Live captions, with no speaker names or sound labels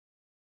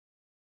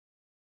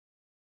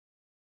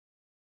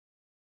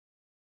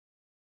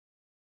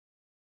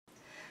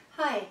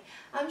Hi,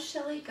 I'm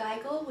Shellie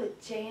Geigle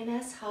with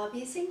J&S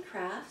Hobbies and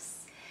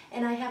Crafts,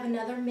 and I have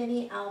another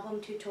mini album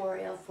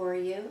tutorial for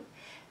you.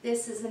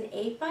 This is an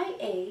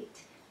 8x8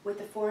 with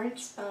a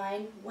 4-inch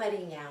spine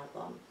wedding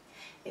album.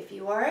 If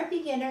you are a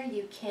beginner,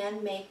 you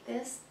can make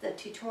this. The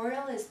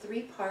tutorial is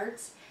 3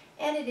 parts,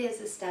 and it is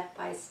a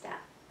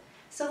step-by-step.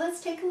 So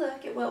let's take a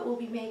look at what we'll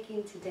be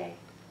making today.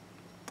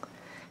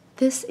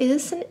 This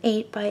is an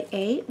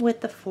 8x8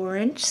 with a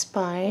 4-inch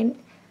spine.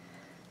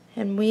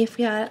 And we've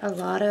got a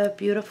lot of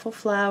beautiful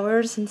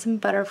flowers and some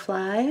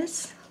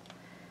butterflies,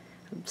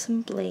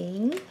 some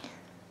bling.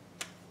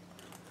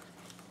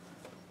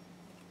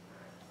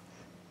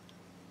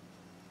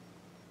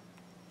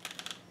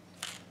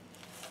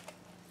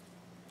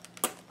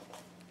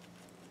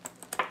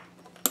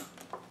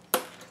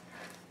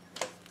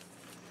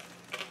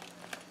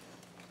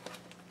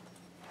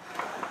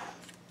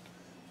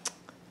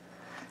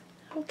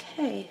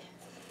 Okay,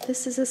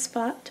 this is a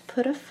spot to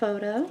put a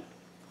photo.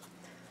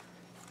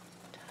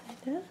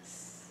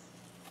 This,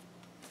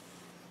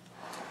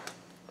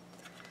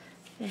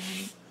 and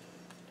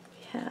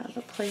we have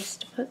a place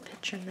to put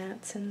picture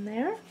mats in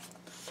there.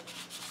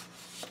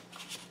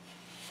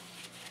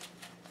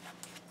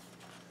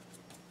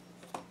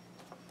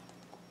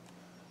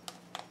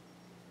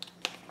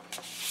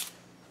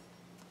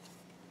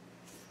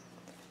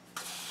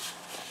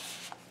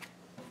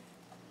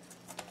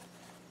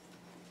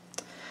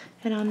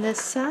 And on this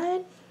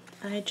side,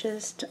 I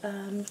just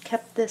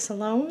kept this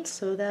alone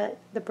so that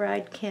the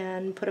bride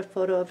can put a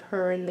photo of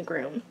her and the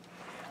groom.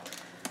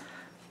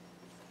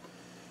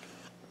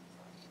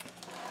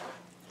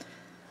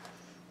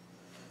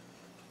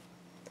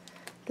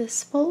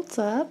 This folds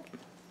up.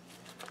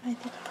 I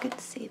think you could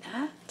see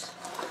that.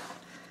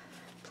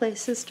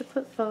 Places to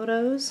put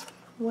photos,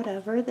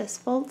 whatever. This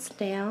folds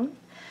down.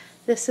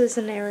 This is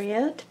an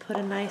area to put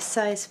a nice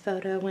size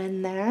photo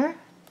in there.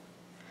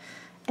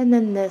 And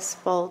then this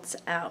folds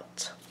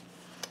out.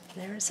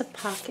 There's a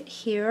pocket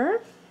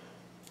here,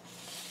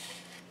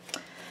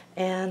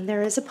 and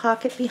there is a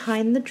pocket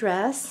behind the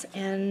dress,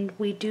 and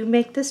we do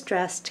make this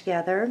dress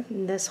together,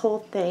 this whole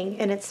thing,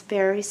 and it's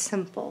very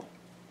simple.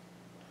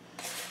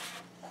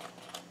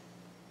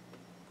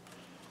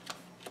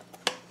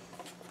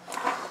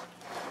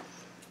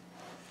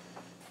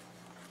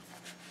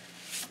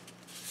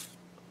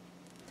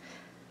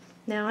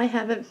 Now I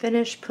haven't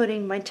finished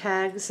putting my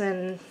tags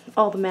and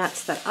all the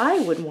mats that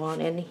I would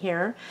want in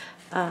here.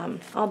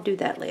 I'll do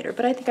that later,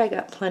 but I think I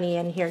got plenty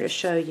in here to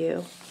show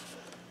you.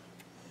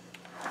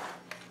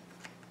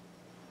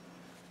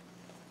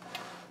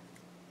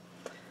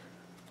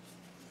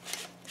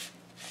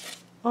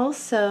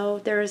 Also,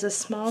 there is a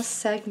small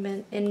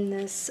segment in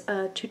this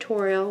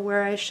tutorial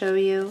where I show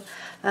you,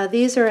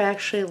 these are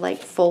actually like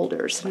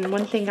folders, and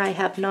one thing I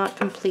have not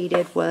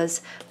completed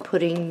was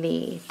putting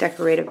the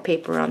decorative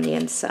paper on the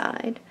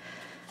inside.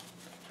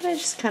 But I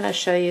just kind of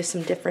show you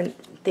some different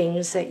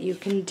things that you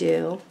can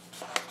do.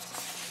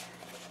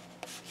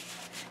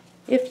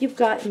 If you've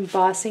got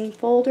embossing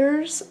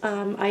folders,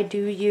 I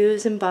do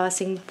use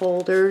embossing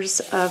folders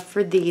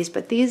for these,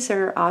 but these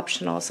are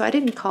optional, so I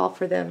didn't call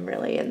for them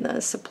really in the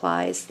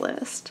supplies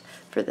list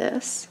for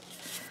this.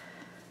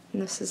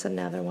 And this is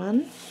another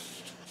one.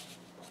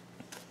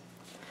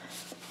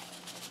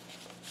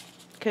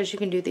 Because you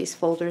can do these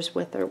folders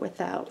with or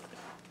without.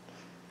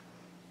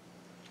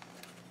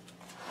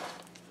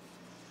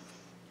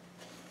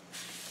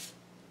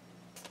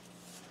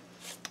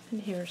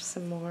 And here's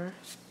some more.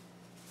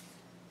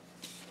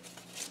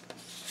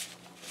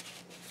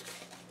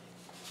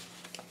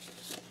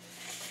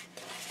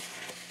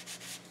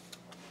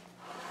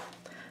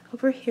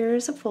 Over here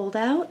is a fold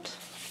out.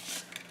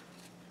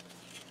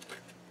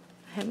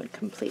 I haven't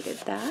completed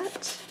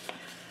that.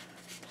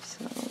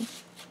 So,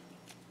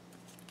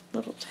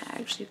 little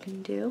tags you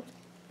can do.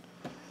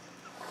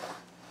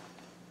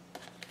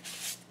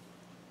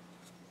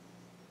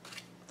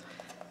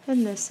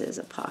 And this is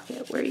a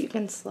pocket where you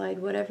can slide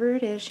whatever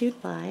it is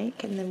you'd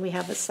like, and then we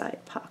have a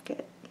side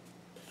pocket.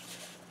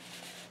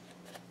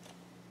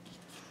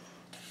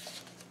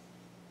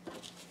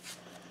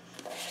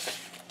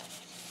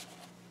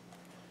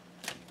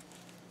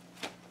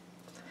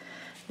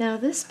 Now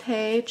this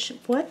page,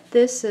 what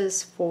this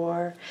is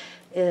for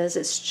is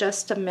it's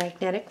just a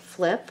magnetic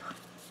flip,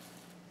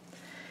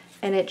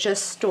 and it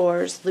just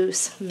stores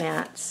loose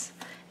mats.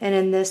 And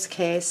in this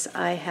case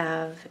I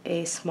have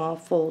a small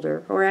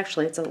folder, or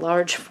actually it's a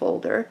large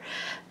folder,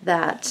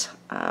 that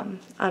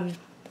I'm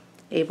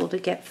able to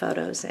get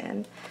photos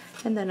in.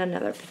 And then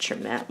another picture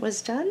mat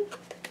was done.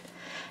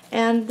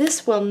 And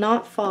this will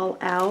not fall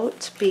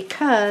out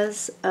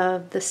because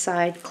of the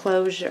side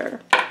closure.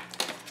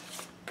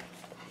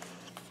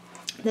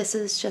 This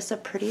is just a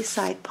pretty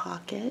side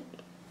pocket.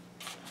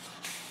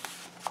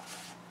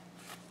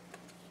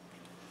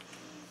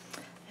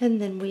 And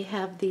then we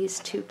have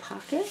these two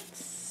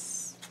pockets.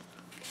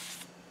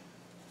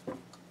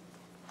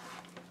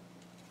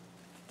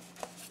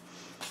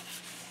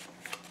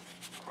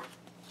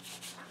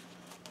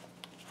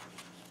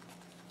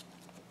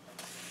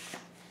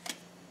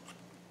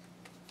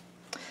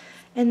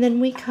 And then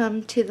we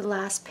come to the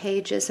last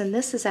pages, and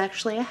this is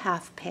actually a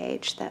half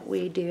page that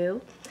we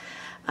do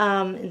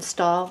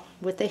install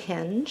with a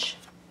hinge.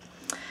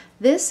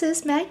 This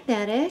is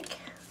magnetic,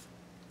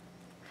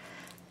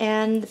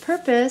 and the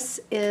purpose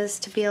is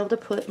to be able to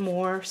put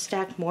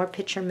stack more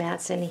picture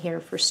mats in here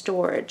for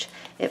storage.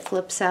 It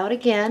flips out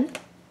again,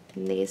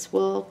 and these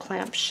will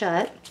clamp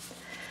shut.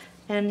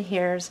 And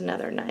here's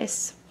another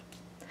nice.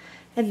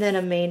 And then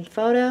a main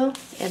photo,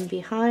 and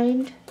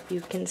behind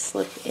you can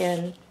slip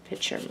in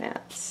picture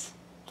mats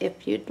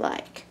if you'd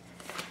like.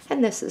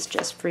 And this is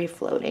just free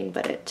floating,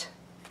 but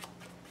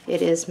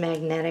it is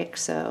magnetic,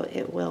 so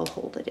it will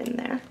hold it in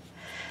there.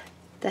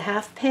 The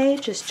half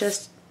page is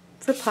just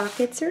for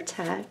pockets or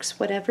tags,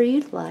 whatever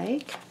you'd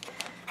like.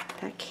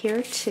 Back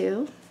here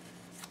too.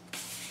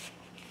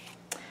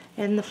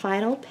 And the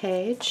final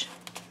page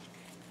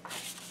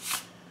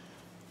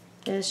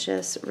is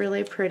just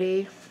really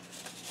pretty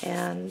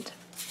and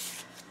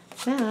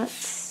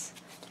mats.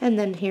 And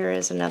then here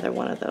is another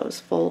one of those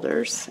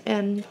folders,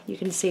 and you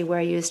can see where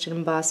I used an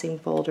embossing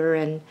folder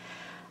and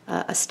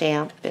a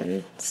stamp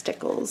and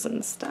stickles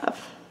and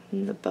stuff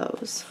and the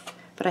bows,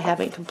 but I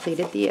haven't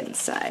completed the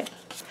inside.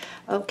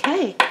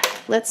 Okay,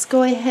 let's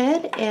go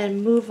ahead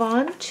and move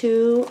on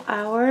to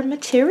our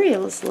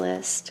materials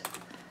list.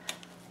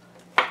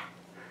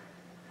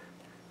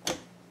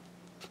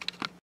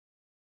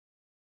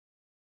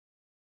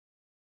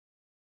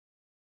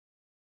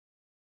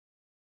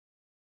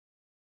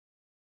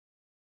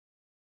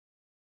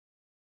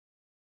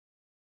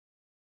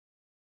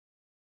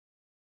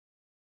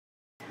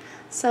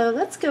 So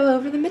let's go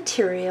over the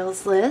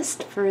materials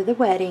list for the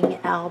wedding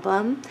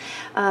album.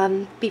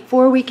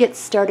 Before we get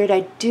started,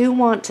 I do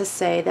want to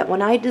say that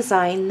when I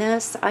designed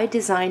this, I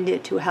designed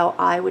it to how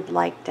I would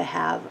like to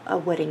have a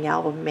wedding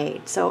album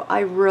made. So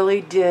I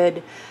really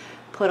did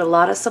put a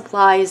lot of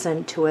supplies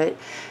into it,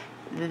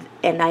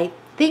 and I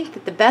think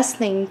that the best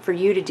thing for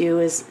you to do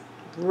is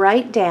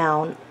write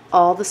down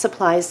all the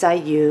supplies I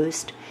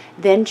used,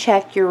 then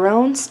check your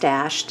own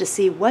stash to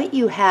see what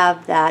you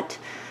have that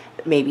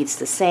maybe it's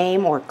the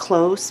same or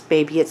close,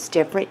 maybe it's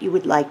different, you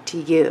would like to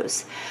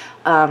use.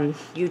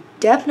 You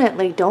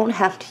definitely don't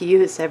have to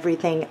use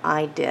everything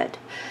I did.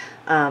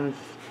 And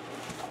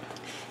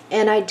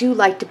I do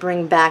like to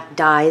bring back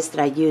dies that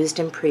I used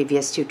in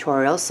previous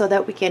tutorials so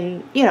that we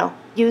can,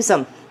 use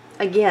them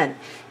again.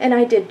 And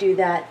I did do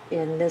that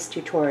in this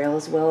tutorial,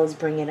 as well as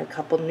bring in a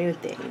couple new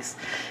things.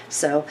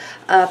 So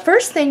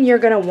first thing you're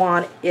going to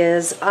want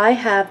is, I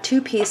have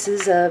 2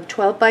 pieces of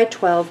 12 by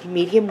 12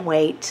 medium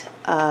weight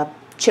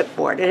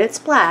chipboard, and it's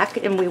black,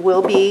 and we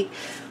will be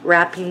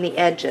wrapping the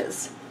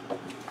edges.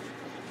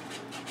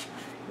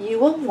 You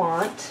will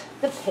want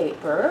the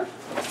paper,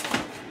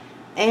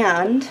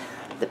 and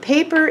the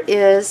paper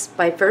is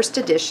by First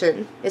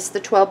Edition. It's the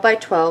 12 by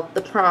 12,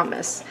 The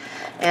Promise,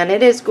 and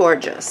it is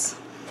gorgeous.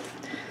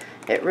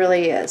 It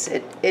really is.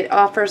 It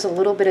offers a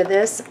little bit of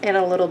this and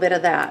a little bit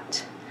of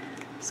that.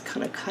 Just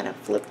kind of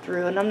flip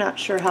through, and I'm not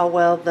sure how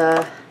well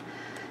the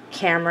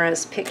camera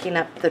is picking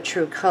up the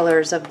true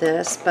colors of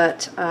this,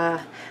 but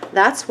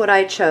that's what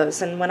I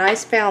chose. And when I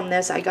found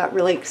this, I got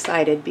really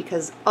excited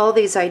because all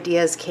these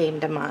ideas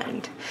came to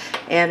mind.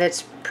 And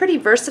it's pretty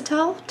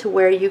versatile to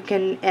where you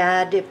can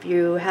add, if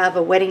you have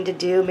a wedding to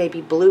do,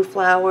 maybe blue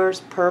flowers,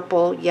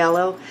 purple,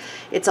 yellow,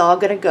 it's all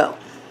gonna go.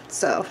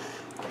 So,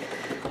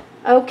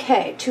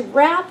 okay, to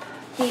wrap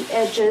the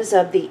edges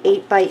of the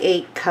 8 by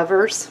 8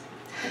 covers,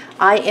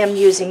 I am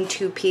using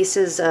 2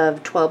 pieces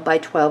of 12 by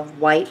 12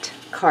 white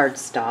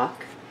cardstock.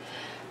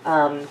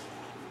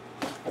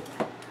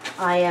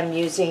 I am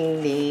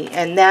using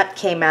and that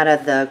came out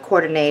of the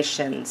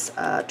Coordinations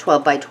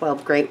 12 by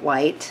 12 Great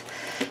White.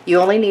 You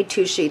only need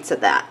 2 sheets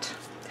of that.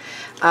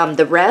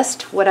 The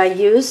rest, what I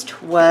used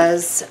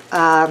was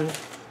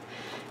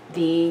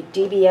the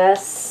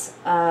DBS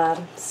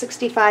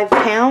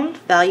 65-pound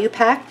value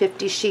pack.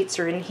 50 sheets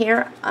are in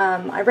here.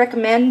 I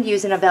recommend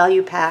using a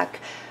value pack,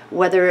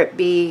 whether it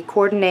be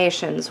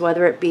Coordinations,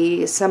 whether it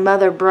be some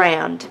other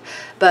brand,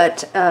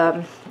 but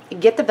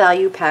get the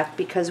value pack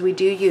because we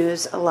do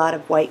use a lot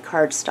of white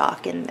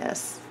cardstock in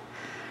this.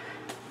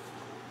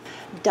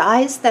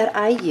 Dies that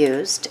I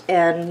used,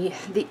 and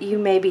you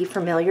may be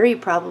familiar, you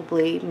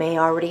probably may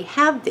already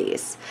have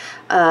these.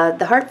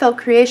 The Heartfelt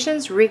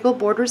Creations Regal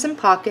Borders and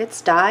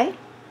Pockets die,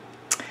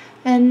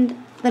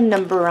 and the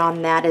number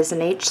on that is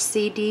an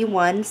HCD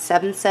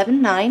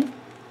 1779.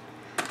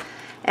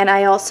 And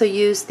I also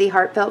use the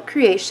Heartfelt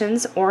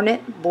Creations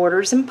Ornate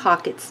Borders and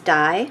Pockets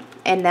die,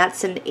 and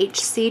that's an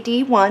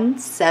HCD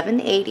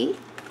 1780.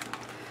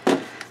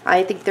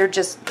 I think they're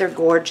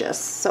gorgeous,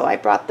 so I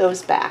brought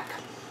those back.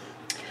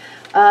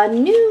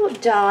 New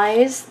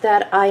dies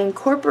that I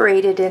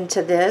incorporated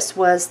into this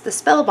was the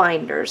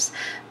Spellbinders.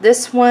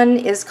 This one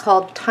is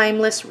called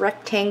Timeless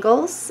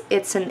Rectangles.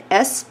 It's an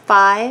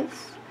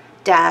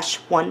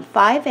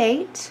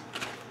S5-158.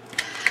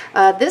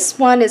 This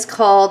one is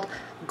called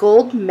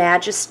Gold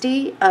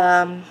Majesty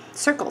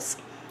Circles,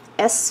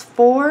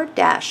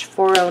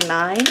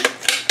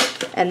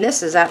 S4-409, and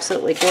this is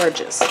absolutely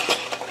gorgeous.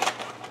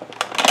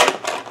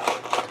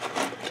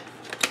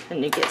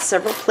 And you get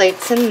several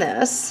plates in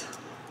this.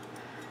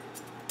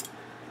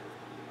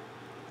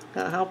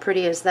 How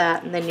pretty is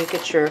that? And then you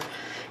get your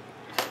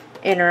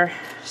inner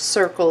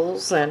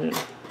circles and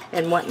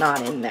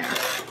whatnot in there.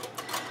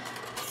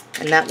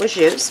 And that was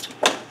used.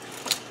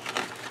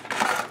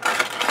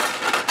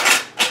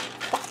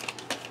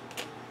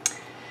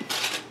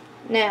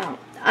 Now,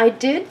 I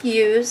did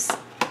use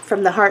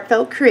from the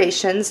Heartfelt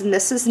Creations, and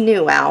this is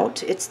new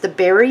out. It's the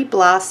Berry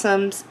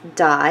Blossoms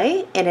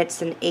die, and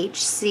it's an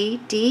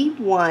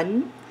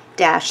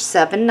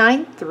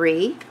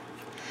HCD1-793.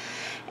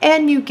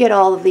 And you get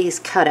all of these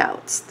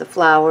cutouts, the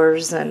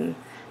flowers and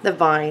the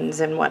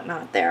vines and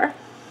whatnot there.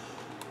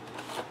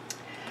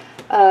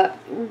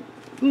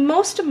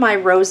 Most of my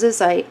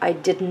roses I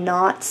did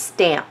not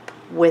stamp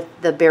with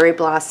the Berry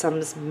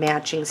Blossoms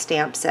matching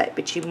stamp set,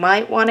 but you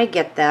might want to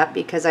get that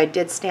because I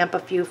did stamp a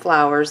few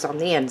flowers on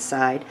the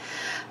inside.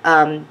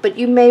 But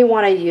you may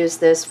want to use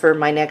this for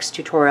my next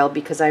tutorial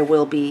because I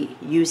will be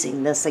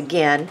using this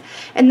again.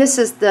 And this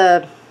is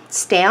the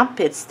stamp.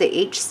 It's the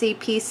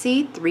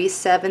HCPC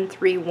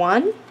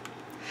 3731,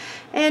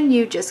 and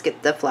you just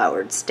get the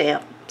flowered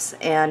stamps,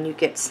 and you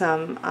get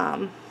some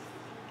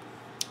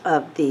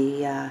of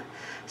the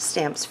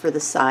stamps for the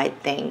side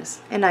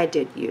things, and I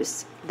did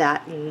use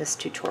that in this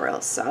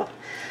tutorial, so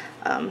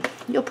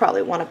you'll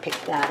probably want to pick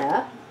that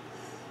up.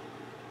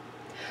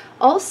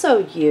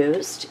 Also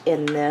used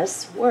in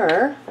this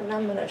were, and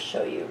I'm going to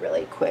show you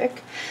really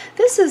quick,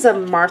 this is a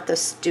Martha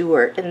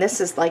Stewart, and this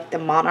is like the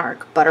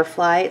Monarch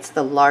Butterfly. It's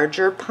the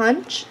larger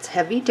punch. It's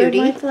heavy duty.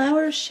 For my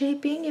flower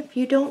shaping, if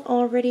you don't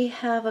already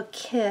have a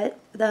kit,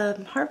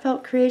 the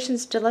Heartfelt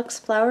Creations Deluxe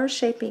Flower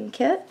Shaping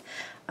Kit,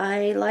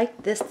 I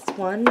like this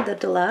one, the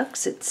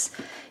Deluxe. It's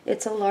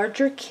a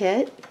larger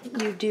kit.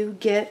 You do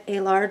get a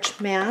large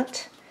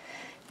mat.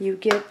 You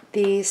get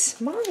the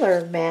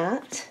smaller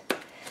mat.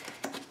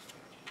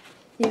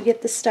 You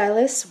get the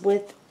stylus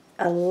with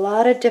a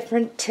lot of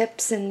different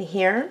tips in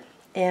here,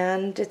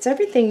 and it's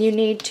everything you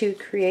need to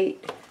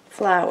create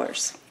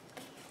flowers.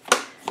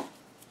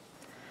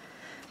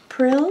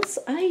 Prills,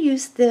 I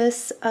use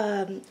this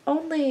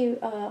only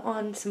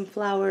on some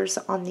flowers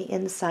on the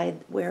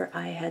inside where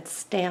I had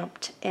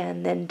stamped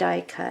and then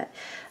die cut.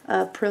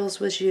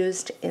 Prills was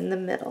used in the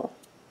middle,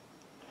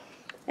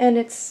 and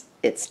it's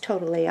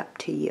totally up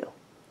to you.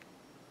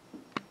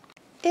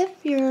 If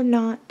you're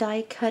not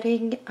die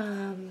cutting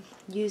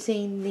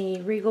using the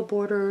Regal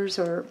borders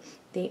or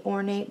the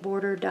ornate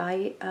border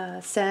die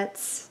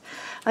sets,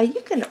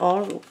 you can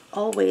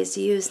always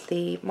use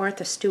the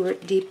Martha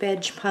Stewart deep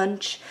edge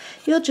punch.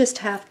 You'll just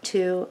have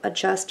to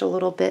adjust a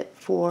little bit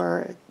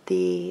for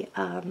the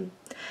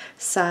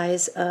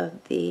size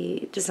of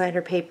the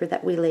designer paper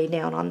that we lay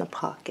down on the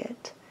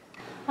pocket.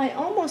 I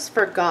almost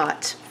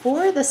forgot,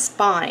 for the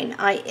spine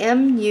I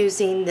am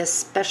using this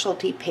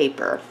specialty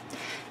paper.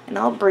 And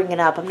I'll bring it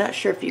up. I'm not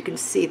sure if you can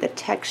see the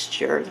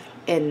texture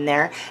in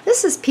there.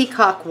 This is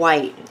Peacock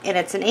White, and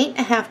it's an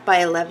 8.5 by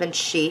 11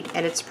 sheet,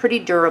 and it's pretty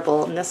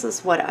durable, and this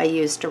is what I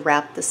use to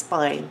wrap the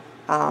spine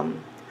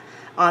on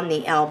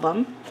the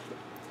album.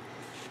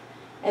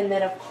 And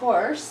then, of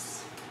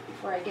course,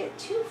 before I get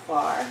too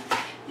far,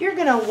 you're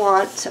going to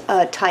want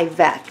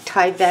Tyvek.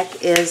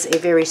 Tyvek is a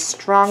very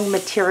strong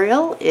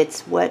material.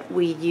 It's what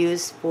we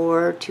use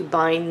to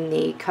bind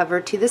the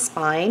cover to the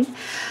spine.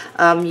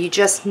 You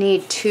just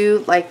need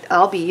to, like,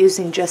 I'll be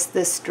using just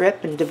this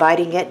strip and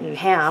dividing it in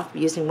half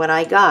using what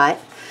I got.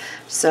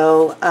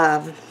 So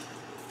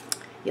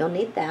you'll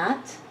need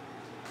that.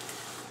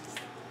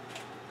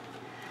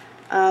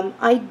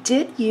 I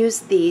did use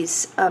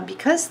these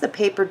because the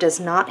paper does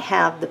not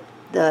have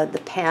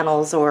the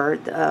panels or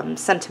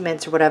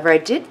sentiments or whatever. I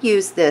did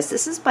use this.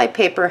 This is by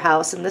Paper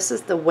House, and this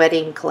is the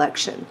Wedding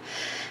Collection.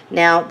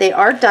 Now, they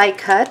are die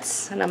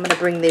cuts, and I'm going to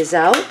bring these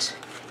out.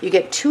 You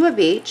get 2 of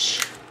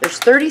each. There's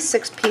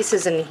 36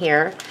 pieces in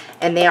here,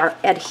 and they are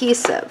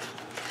adhesive.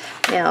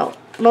 Now,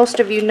 most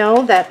of you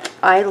know that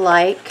I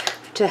like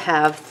to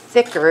have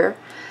thicker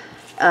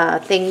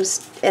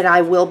things, and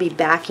I will be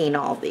backing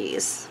all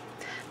these.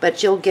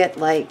 But you'll get,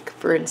 like,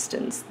 for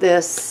instance,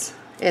 this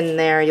in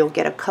there. You'll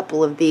get a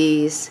couple of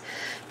these.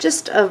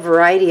 Just a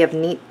variety of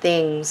neat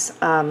things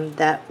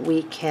that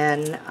we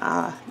can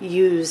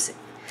use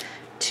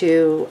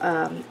to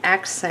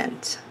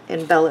accent,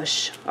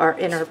 embellish our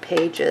inner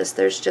pages.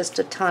 There's just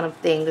a ton of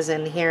things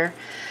in here.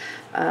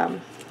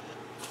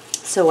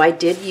 So I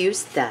did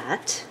use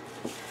that.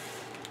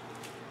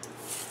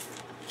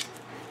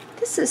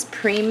 This is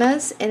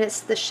Prima's, and it's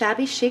the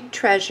Shabby Chic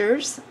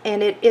Treasures,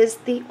 and it is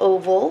the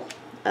oval.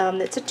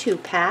 It's a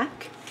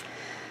 2-pack.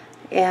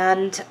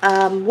 And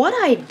what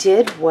I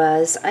did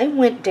was I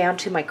went down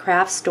to my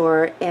craft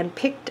store and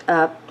picked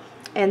up,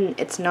 and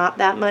it's not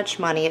that much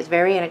money, it's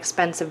very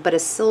inexpensive, but a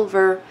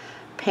silver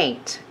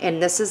paint.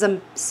 And this is a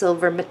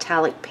silver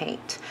metallic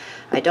paint.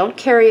 I don't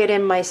carry it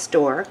in my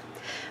store,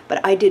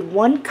 but I did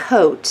 1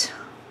 coat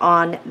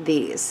on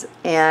these,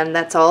 and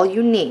that's all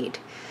you need.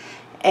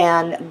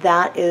 And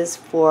that is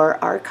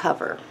for our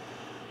cover.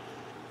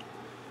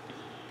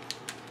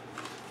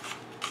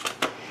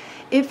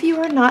 if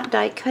you are not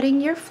die cutting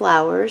your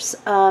flowers,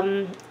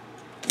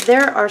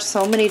 there are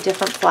so many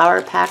different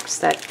flower packs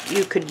that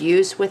you could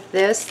use with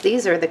this.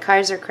 These are the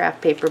Kaiser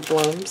Craft paper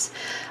blooms,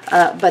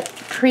 but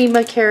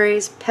Prima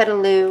carries,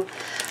 Petaloo.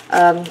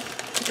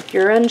 If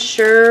you're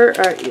unsure,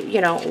 or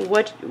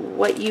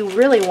what you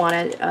really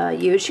want to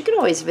use, you can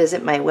always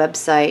visit my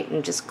website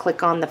and just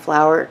click on the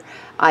flower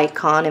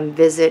icon and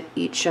visit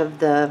each of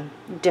the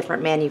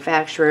different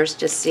manufacturers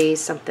to see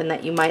something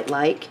that you might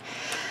like.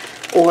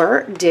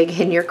 Or dig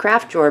in your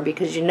craft drawer,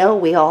 because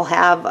we all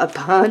have a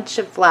bunch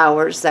of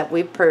flowers that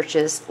we've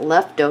purchased,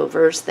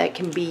 leftovers that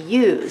can be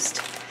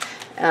used.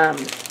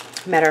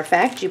 Matter of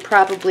fact, you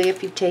probably,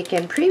 if you've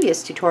taken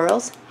previous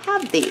tutorials,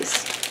 have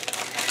these.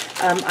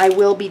 I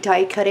will be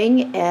die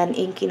cutting and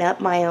inking up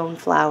my own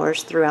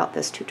flowers throughout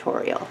this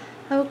tutorial.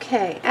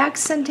 Okay,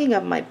 accenting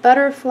of my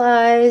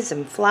butterflies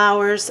and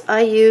flowers,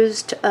 I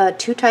used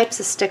 2 types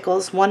of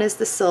stickles. One is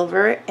the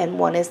silver and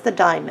one is the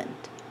diamond.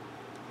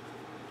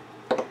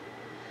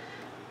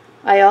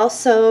 I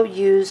also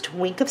used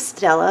Wink of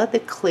Stella, the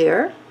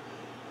clear,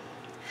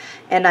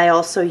 and I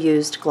also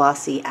used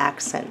glossy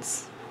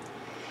accents.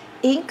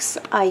 Inks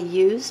I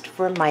used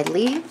for my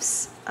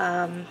leaves.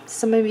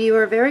 Some of you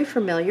are very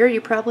familiar. You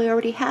probably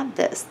already have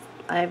this.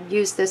 I've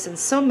used this in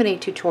so many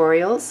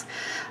tutorials.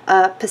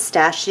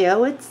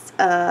 Pistachio, it's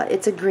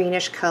a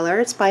greenish color.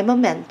 It's by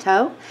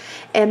Memento.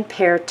 And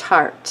Pear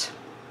Tart.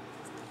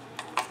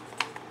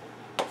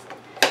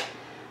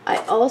 I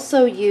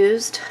also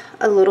used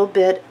a little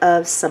bit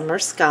of Summer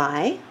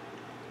Sky.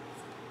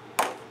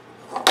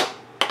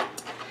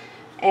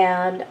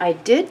 And I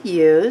did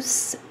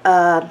use,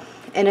 and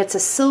it's a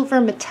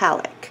silver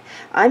metallic.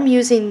 I'm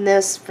using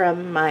this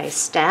from my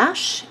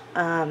stash.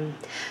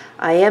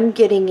 I am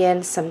getting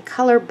in some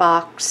Color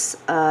Box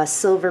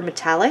silver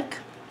metallic.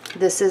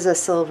 This is a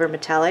silver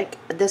metallic.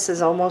 This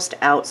is almost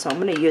out, so I'm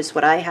going to use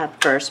what I have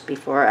first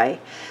before I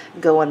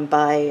go and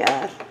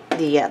buy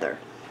the other.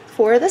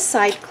 For the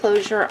side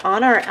closure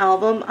on our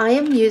album, I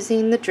am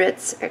using the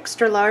Dritz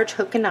Extra Large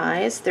Hook and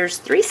Eyes. There's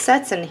 3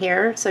 sets in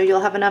here, so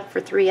you'll have enough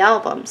for 3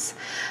 albums.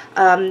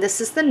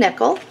 This is the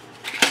nickel.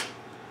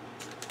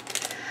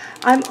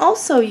 I'm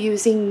also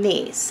using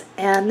these,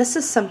 and this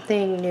is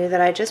something new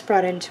that I just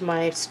brought into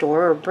my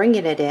store, or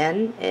bringing it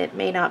in. It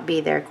may not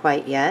be there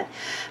quite yet,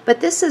 but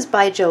this is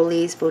by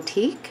Jolie's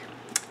Boutique,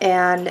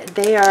 and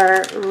they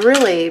are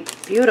really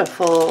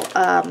beautiful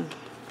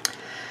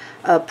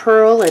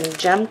pearl and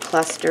gem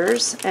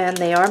clusters, and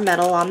they are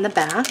metal on the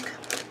back.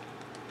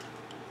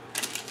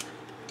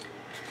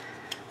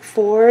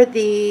 For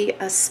the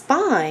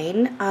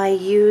spine, I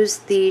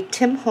used the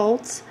Tim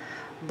Holtz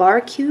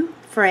Bar Q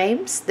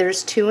frames.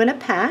 There's 2 in a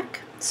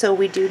pack, so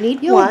we do need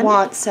one. You'll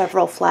want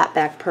several flat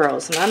back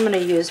pearls, and I'm going to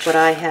use what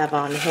I have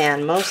on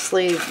hand.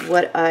 Mostly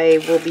what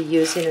I will be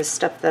using is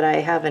stuff that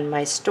I have in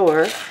my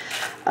store.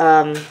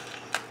 Half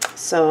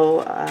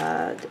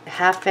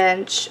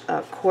inch,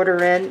 a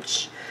 1/4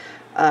 inch,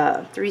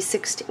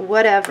 3/16,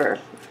 whatever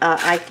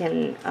I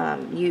can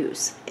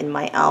use in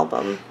my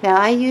album. Now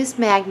I use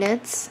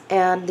magnets,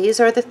 and these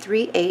are the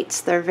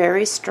 3/8. They're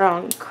very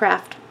strong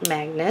craft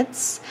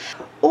magnets.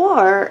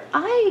 Or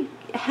I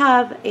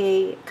have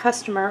a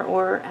customer,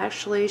 or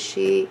actually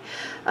she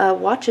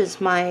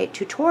watches my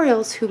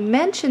tutorials, who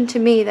mentioned to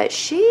me that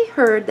she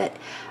heard that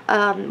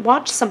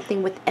watched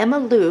something with Emma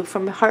Lou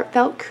from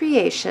Heartfelt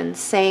Creations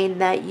saying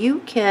that you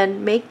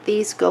can make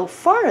these go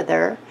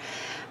farther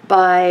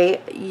by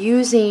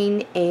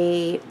using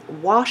a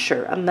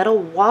washer, a metal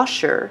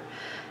washer,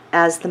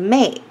 as the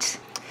mate.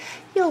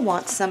 You'll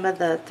want some of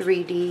the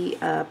 3D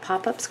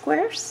pop-up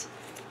squares.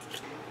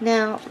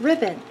 Now,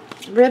 ribbon.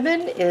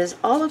 Ribbon is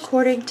all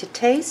according to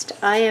taste.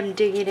 I am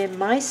digging in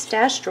my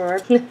stash drawer.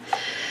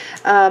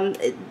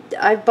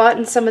 I've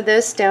bought some of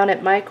this down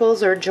at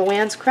Michael's or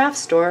Joann's craft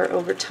store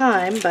over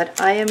time, but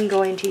I am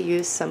going to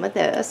use some of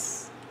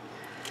this.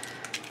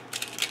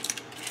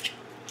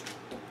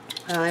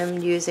 I'm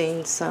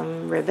using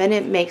some ribbon.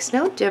 It makes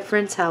no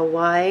difference how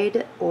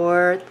wide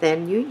or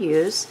thin you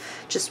use.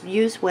 Just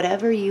use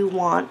whatever you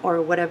want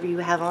or whatever you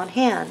have on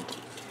hand.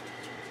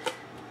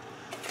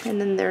 And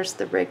then there's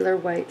the regular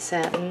white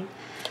satin.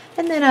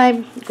 And then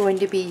I'm going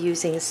to be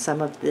using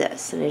some of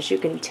this. And as you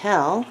can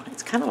tell,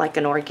 it's kind of like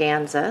an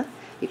organza.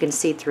 You can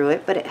see through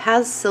it, but it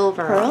has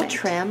silver on it. Pearl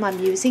trim, I'm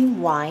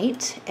using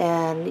white,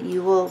 and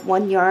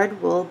 1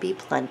 yard will be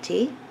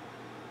plenty.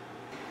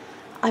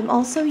 I'm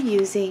also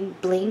using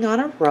bling on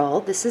a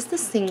roll. This is the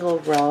single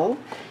roll,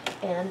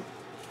 and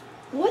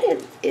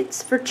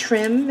it's for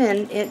trim,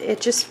 and it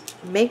just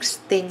makes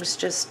things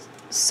just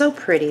so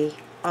pretty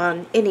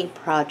on any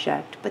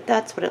project, but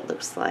that's what it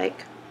looks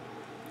like.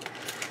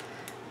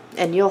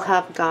 And you'll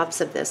have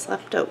gobs of this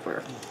left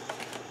over.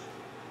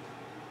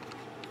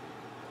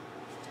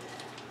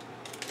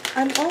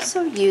 I'm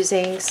also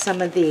using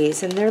some of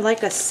these, and they're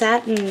like a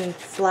satin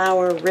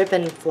flower,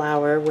 ribbon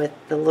flower with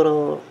the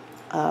little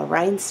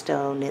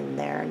rhinestone in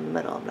there in the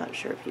middle. I'm not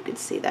sure if you can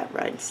see that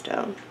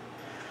rhinestone.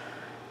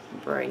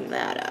 Bring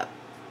that up.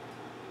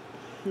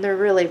 They're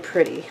really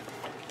pretty.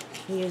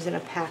 I'm using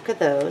a pack of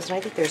those, and I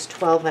think there's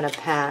 12 in a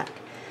pack.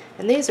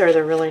 And these are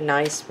the really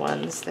nice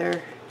ones.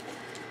 They're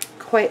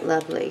quite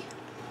lovely.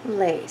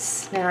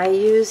 Lace. Now I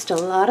used a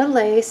lot of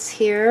lace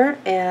here,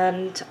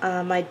 and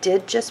I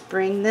did just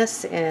bring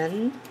this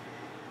in.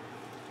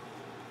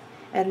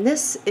 And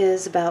this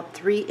is about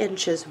 3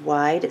 inches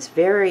wide. It's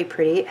very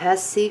pretty. It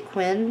has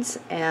sequins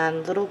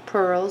and little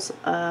pearls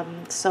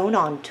sewn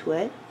onto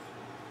it.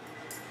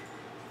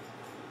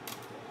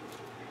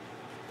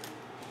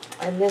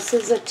 And this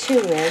is a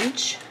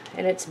 2-inch,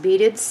 and it's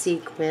beaded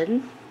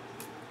sequin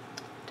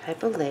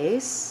type of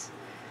lace.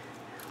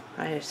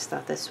 I just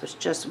thought this was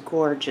just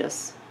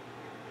gorgeous.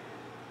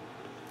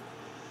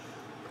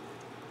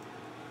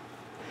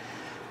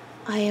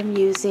 I am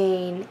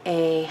using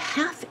a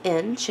 1/2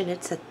 inch, and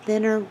it's a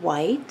thinner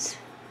white.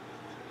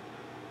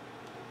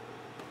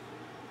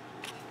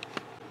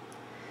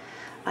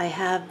 I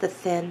have the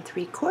thin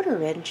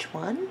 3/4 inch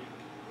one,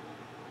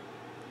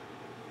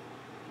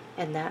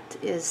 and that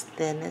is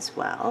thin as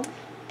well.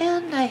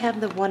 And I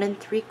have the 1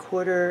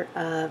 3/4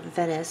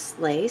 Venice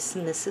lace,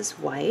 and this is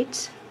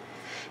white.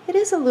 It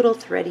is a little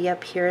thready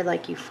up here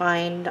like you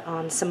find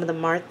on some of the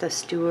Martha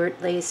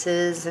Stewart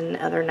laces and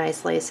other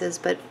nice laces,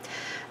 but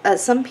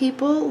some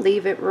people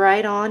leave it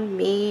right on.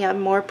 Me,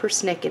 I'm more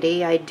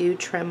persnickety. I do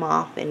trim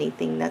off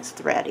anything that's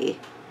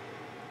thready.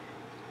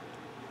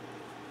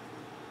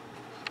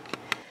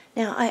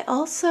 Now I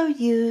also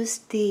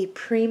used the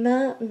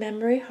Prima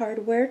Memory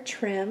Hardware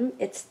trim.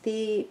 It's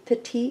the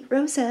Petite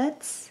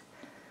Rosettes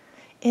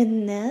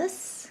in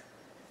this.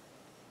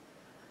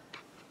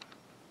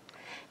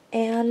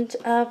 And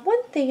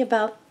one thing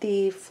about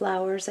the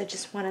flowers I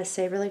just want to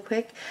say really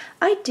quick,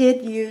 I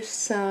did use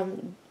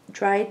some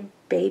dried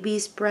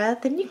baby's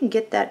breath, and you can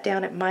get that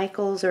down at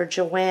Michael's or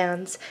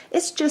Joann's.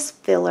 It's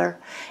just filler,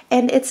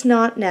 and it's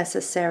not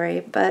necessary,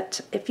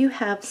 but if you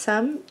have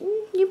some,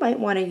 you might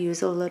want to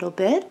use a little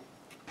bit.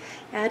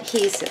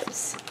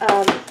 Adhesives.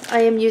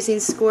 I am using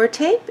score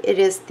tape. It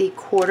is the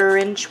 1/4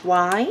 inch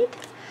wide,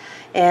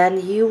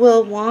 and you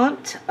will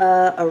want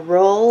a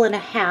roll and a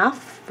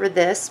half for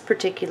this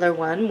particular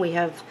one.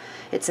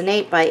 It's an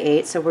 8 by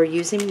 8, so we're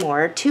using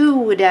more. 2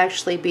 would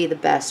actually be the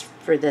best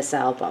for this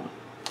album.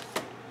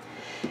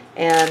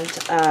 And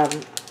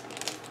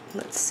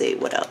let's see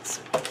what else.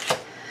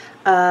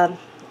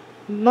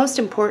 Most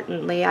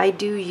importantly, I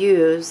do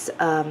use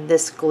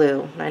this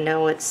glue. I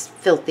know it's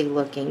filthy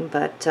looking,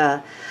 but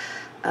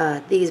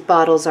these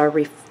bottles are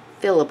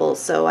refillable,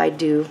 so I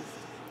do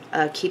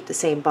keep the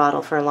same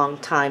bottle for a long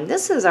time.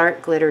 This is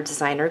Art Glitter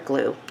Designer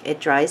Glue. It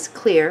dries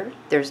clear.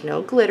 There's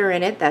no glitter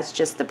in it. That's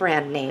just the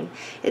brand name.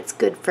 It's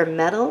good for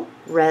metal,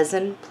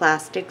 resin,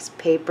 plastics,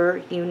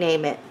 paper, you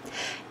name it.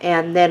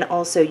 And then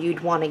also you'd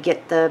want to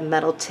get the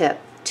metal tip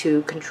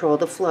to control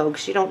the flow,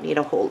 because you don't need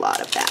a whole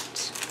lot of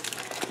that.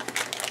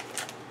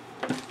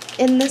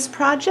 In this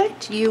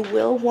project you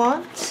will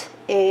want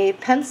a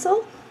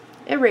pencil,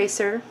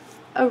 eraser,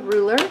 a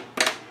ruler,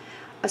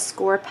 a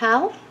score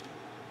pal,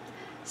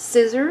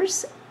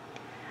 scissors,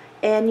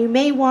 and you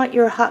may want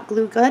your hot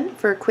glue gun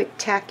for quick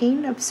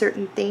tacking of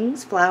certain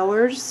things,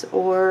 flowers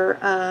or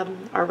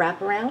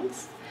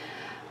wraparounds.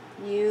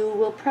 You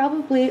will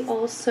probably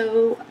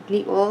also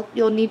need,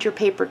 you'll need your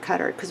paper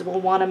cutter, because we'll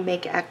want to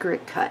make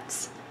accurate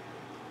cuts.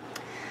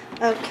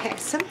 Okay,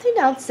 something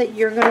else that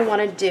you're going to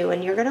want to do,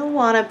 and you're going to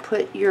want to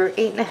put your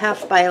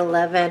 8.5 by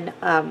 11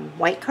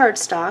 white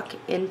cardstock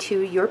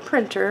into your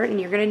printer, and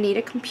you're going to need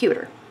a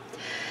computer.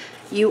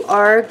 You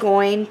are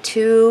going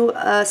to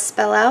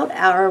spell out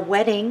our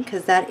wedding,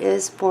 because that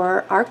is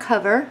for our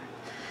cover,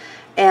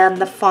 and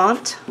the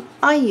font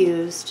I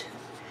used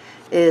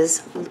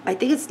is, I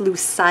think it's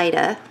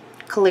Lucida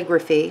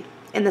calligraphy,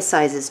 and the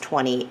size is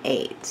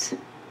 28.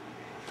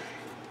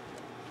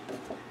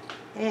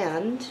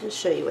 And I'll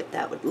show you what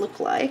that would look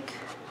like.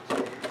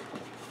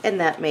 And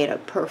that made a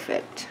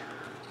perfect,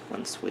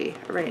 once we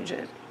arrange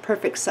it,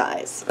 perfect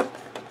size.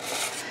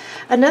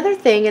 Another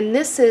thing, and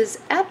this is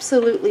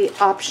absolutely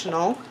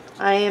optional,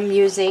 I am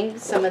using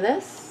some of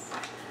this.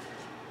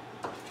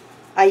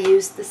 I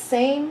used the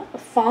same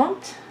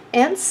font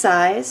and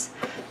size,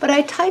 but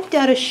I typed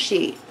out a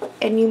sheet,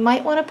 and you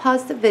might want to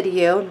pause the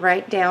video and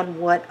write down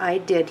what I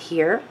did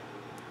here.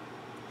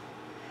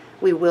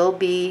 We will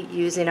be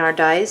using our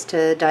dies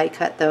to die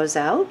cut those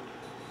out.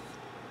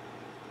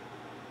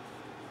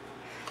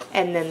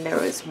 And then there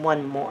was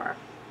one more,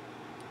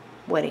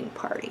 wedding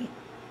party.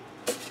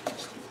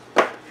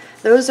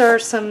 Those are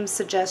some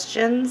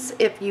suggestions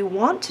if you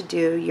want to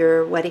do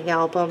your wedding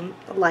album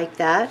like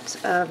that.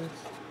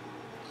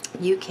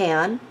 You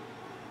can.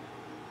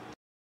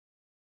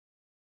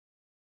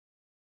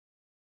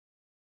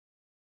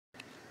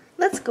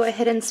 Let's go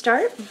ahead and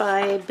start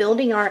by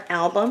building our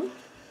album.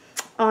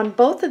 On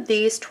both of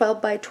these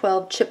 12 by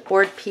 12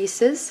 chipboard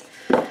pieces,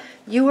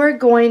 you are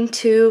going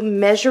to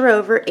measure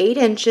over 8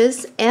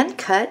 inches and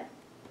cut.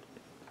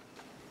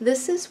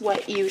 This is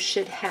what you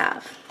should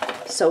have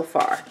so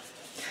far.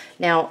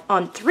 Now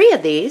on 3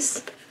 of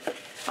these,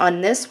 on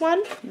this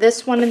one,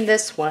 and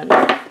this one,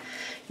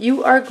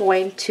 you are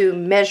going to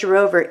measure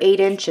over 8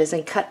 inches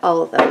and cut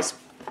all of those.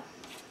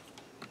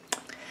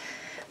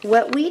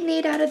 What we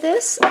need out of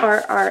this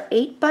are our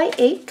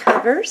 8x8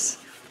 covers.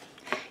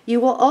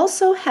 You will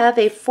also have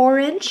a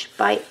 4"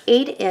 by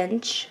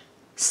 8"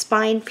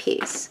 spine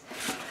piece.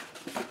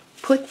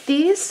 Put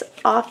these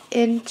off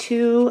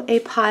into a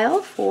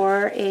pile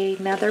for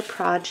another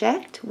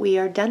project. We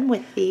are done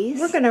with these.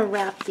 We're going to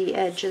wrap the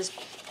edges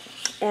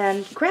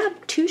and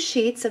grab 2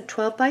 sheets of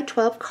 12 by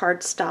 12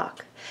 cardstock.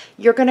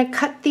 You're going to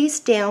cut these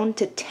down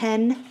to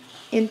 10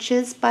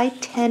 inches by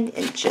 10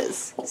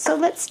 inches. So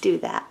let's do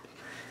that.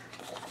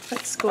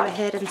 Let's go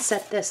ahead and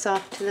set this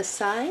off to the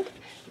side.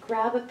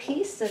 Grab a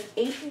piece of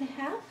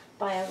 8.5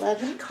 by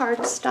 11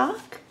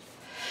 cardstock,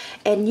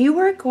 and you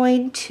are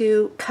going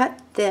to cut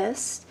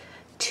this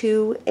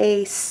to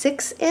a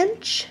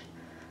 6"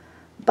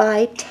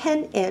 by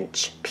 10"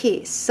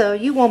 piece. So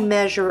you will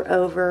measure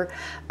over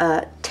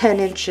 10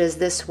 inches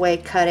this way,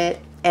 cut it,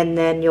 and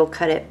then you'll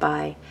cut it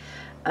by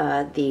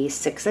the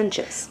 6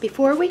 inches.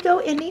 Before we go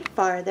any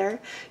farther,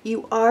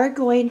 you are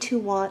going to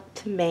want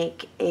to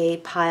make a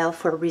pile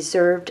for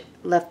reserved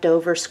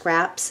leftover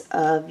scraps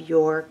of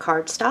your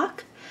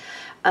cardstock,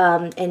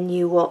 and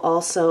you will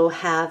also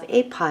have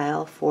a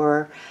pile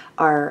for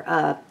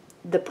our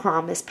the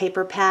Promise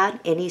paper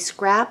pad. Any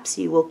scraps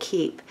you will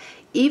keep,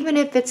 even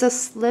if it's a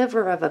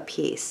sliver of a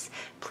piece.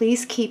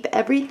 Please keep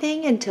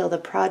everything until the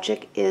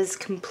project is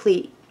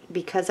complete,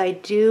 because I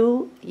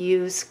do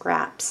use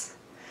scraps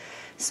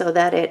so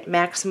that it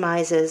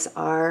maximizes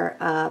our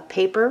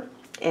paper,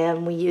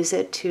 and we use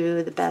it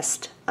to the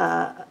best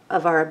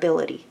of our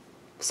ability,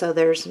 so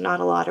there's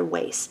not a lot of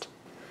waste.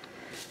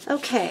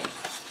 Okay,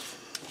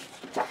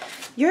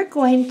 you're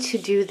going to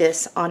do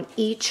this on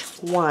each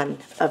one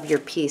of your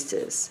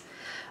pieces.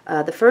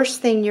 The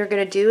first thing you're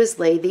going to do is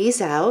lay these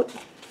out,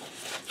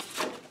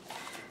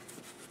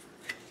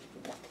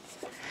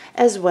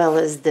 as well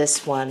as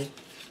this one.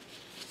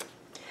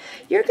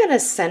 You're going to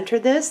center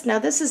this. Now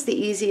this is the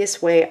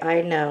easiest way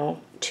I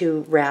know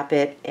to wrap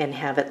it and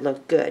have it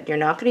look good. You're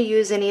not going to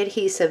use any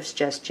adhesives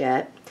just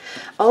yet.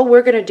 All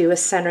we're going to do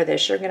is center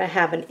this. You're going to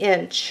have 1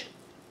 inch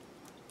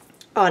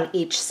on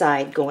each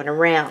side going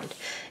around.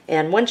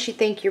 And once you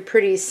think you're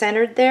pretty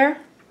centered there,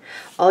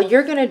 all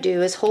you're going to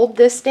do is hold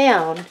this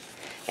down,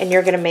 and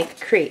you're going to make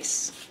a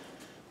crease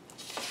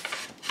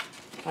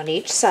on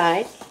each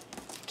side,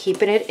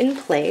 keeping it in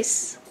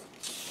place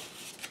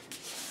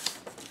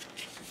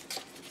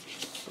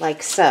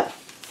like so.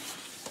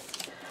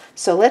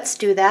 So let's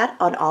do that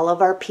on all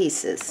of our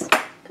pieces.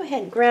 Go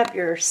ahead and grab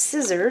your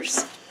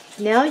scissors.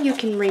 Now you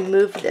can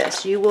remove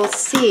this. You will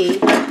see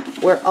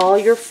where all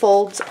your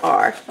folds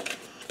are.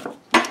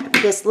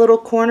 This little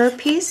corner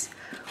piece,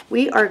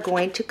 we are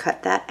going to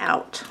cut that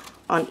out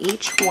on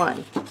each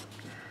one.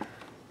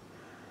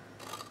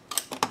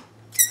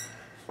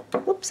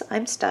 Whoops,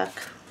 I'm stuck.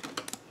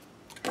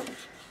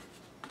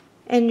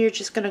 And you're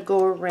just going to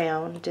go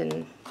around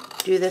and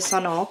do this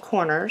on all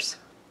corners.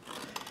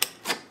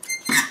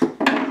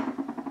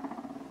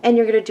 And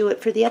you're going to do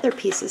it for the other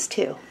pieces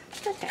too.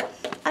 Okay,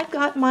 I've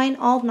got mine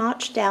all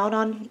notched out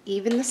on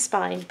even the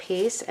spine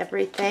piece,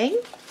 everything.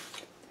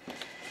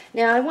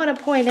 Now I want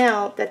to point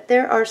out that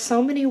there are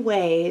so many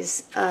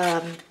ways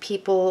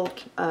people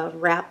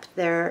wrap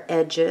their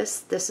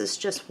edges. This is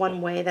just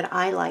one way that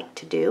I like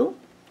to do.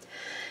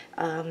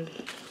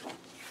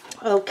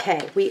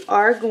 Okay, we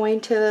are going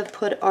to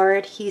put our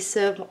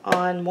adhesive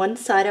on one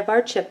side of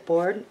our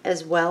chipboard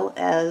as well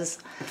as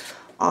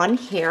on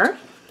here.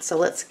 So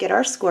let's get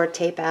our score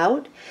tape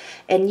out,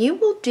 and you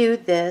will do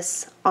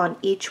this on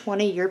each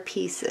one of your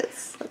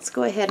pieces. Let's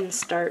go ahead and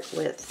start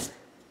with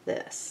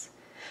this.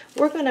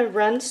 We're going to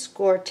run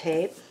score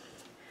tape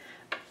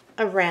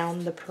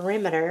around the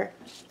perimeter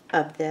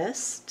of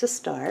this to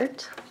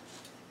start.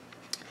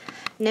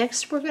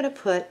 Next, we're going to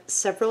put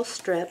several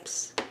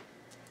strips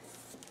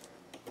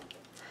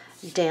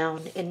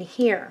down in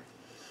here.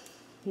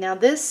 Now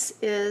this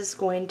is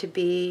going to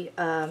be,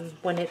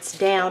 when it's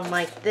down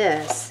like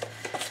this,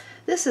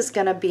 this is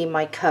going to be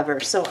my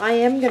cover. So I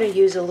am going to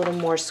use a little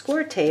more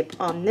score tape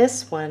on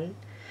this one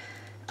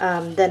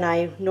than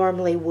I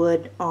normally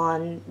would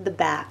on the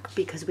back,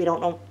 because we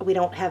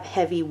don't have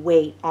heavy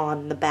weight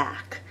on the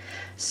back.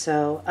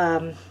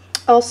 So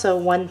also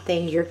one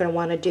thing you're going to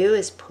want to do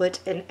is put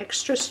an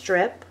extra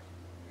strip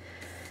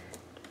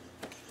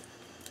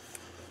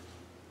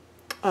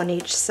on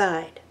each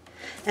side.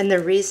 And the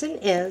reason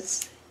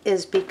is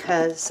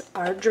because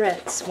our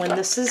drits, when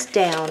this is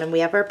down and we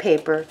have our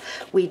paper,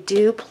 we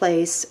do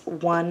place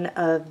one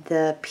of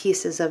the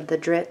pieces of the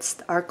drits,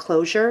 our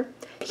closure,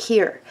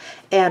 here.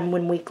 And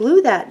when we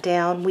glue that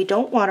down, we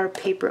don't want our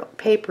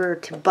paper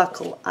to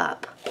buckle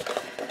up.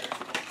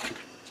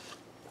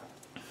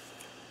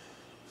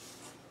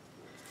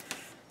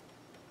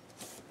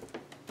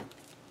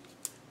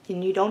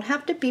 And you don't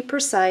have to be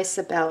precise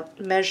about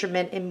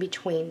measurement in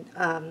between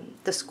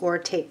the score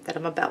tape that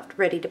I'm about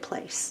ready to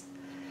place.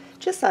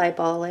 Just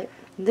eyeball it.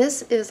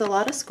 This is a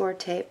lot of score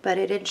tape, but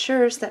it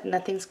ensures that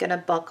nothing's going to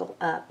buckle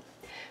up.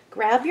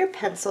 Grab your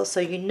pencil so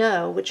you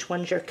know which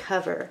one's your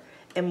cover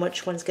and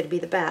which one's going to be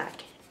the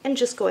back. And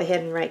just go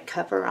ahead and write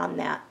cover on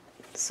that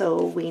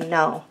so we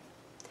know.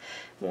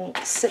 we'll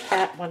sit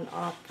that one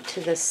off to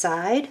the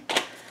side.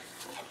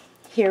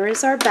 Here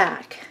is our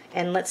back.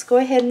 And let's go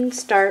ahead and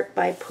start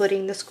by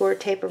putting the score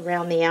tape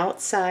around the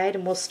outside,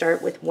 and we'll start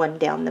with one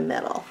down the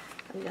middle.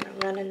 I'm going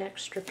to run an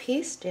extra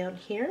piece down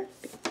here.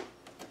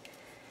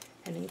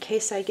 And in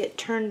case I get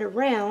turned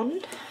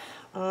around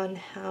on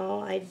how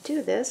I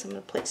do this, I'm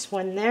going to place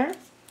one there,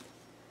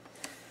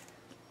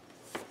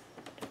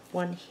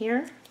 one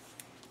here,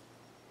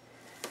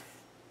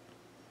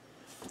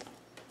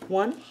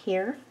 one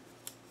here,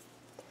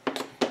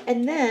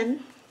 and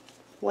then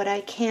what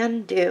I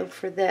can do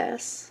for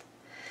this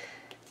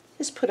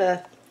is put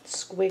a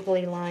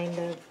squiggly line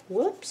of,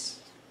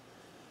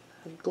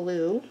 of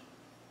glue.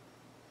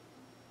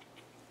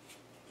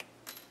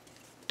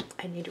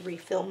 I need to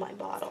refill my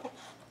bottle.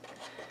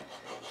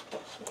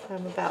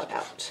 I'm about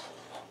out.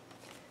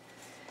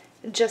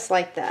 Just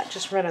like that,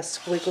 just run a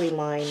squiggly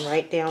line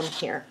right down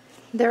here.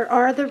 There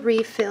are the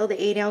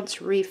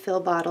 8-ounce refill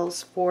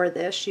bottles for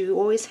this. You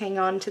always hang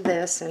on to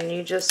this and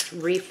you just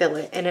refill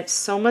it. And it's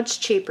so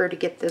much cheaper to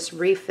get this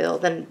refill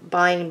than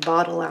buying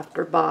bottle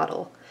after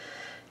bottle.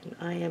 And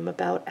I am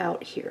about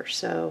out here,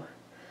 so,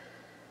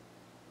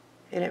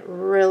 and it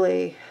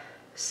really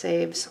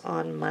saves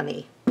on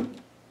money.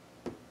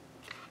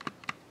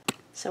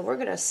 So we're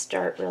going to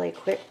start really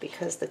quick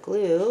because the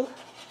glue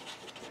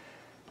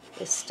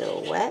is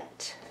still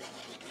wet.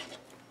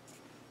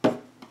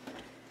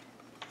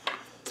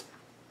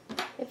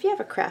 If you have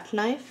a craft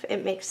knife,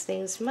 it makes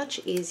things much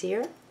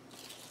easier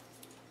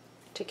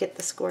to get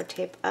the score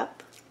tape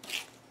up.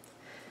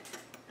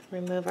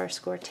 Remove our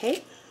score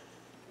tape.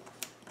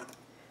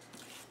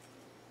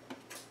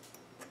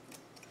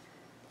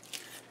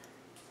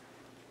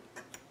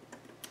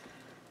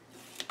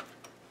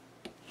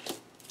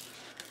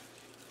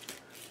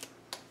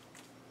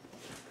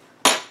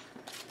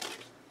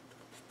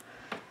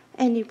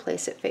 And you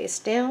place it face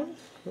down,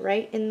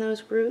 right in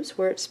those grooves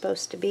where it's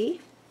supposed to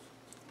be.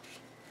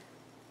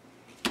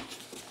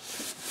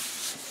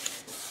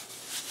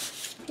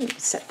 You can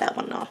set that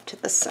one off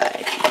to the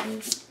side.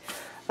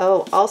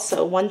 Oh,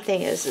 also one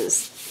thing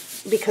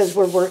is because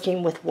we're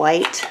working with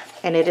white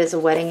and it is a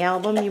wedding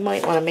album, you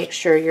might want to make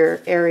sure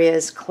your area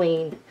is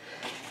clean.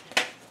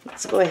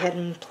 Let's go ahead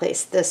and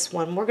place this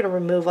one. We're going to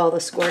remove all the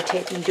score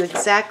tape and do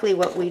exactly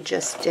what we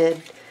just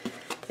did,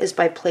 is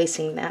by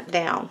placing that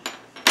down.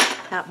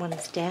 That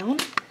one's down.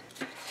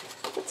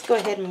 Let's go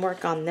ahead and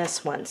work on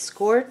this one.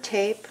 Score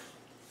tape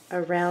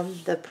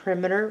around the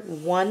perimeter,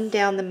 1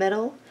 down the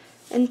middle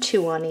and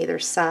 2 on either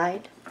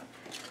side.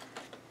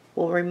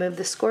 We'll remove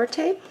the score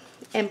tape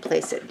and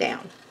place it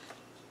down.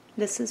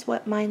 This is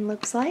what mine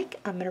looks like.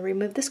 I'm going to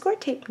remove the score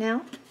tape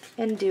now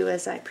and do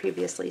as I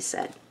previously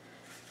said.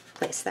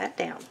 Place that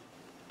down.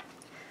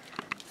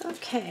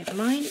 Okay,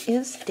 mine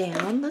is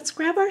down. Let's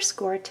grab our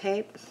score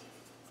tape.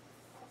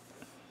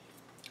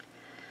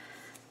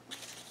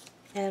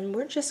 And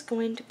we're just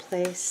going to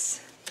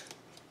place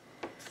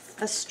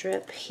a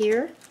strip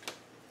here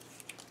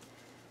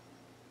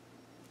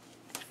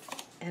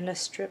and a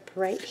strip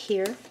right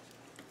here.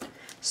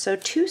 So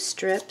 2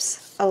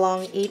 strips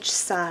along each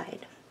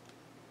side,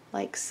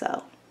 like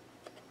so.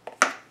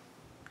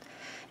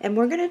 And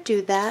we're going to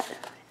do that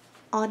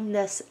on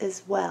this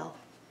as well.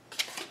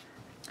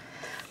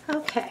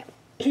 Okay,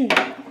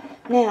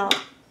 now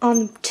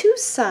on 2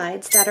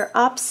 sides that are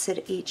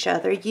opposite each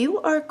other,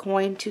 you are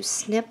going to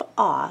snip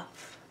off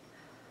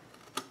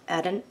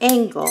at an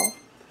angle,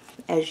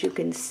 as you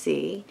can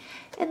see,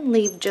 and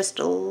leave just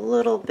a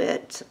little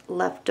bit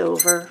left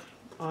over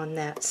on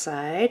that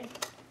side.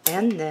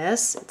 And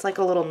this, it's like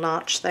a little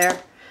notch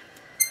there.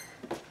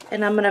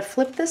 And I'm going to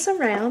flip this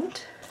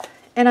around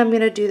and I'm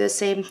going to do the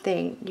same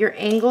thing. Your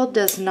angle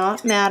does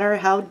not matter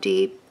how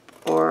deep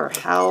or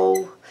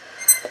how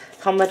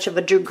much of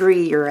a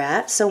degree you're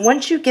at. So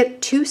once you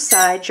get 2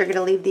 sides, you're going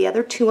to leave the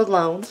other 2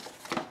 alone.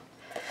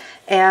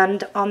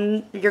 And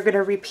you're going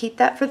to repeat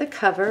that for the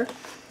cover.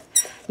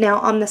 Now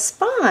on the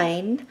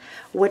spine,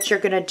 what you're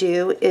going to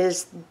do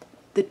is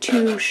the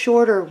 2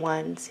 shorter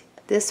ones,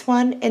 this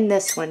one and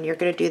this one, you're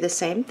going to do the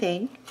same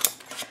thing.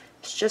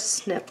 It's just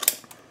snip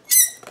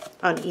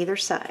on either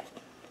side.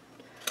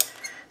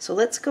 So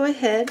let's go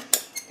ahead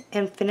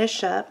and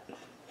finish up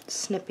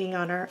snipping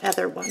on our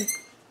other one.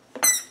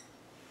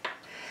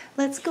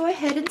 Let's go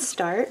ahead and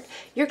start.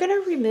 You're going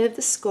to remove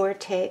the score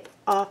tape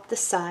off the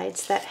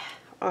sides that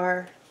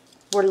were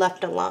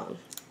left alone.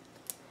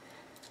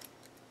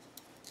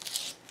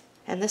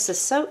 And this is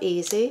so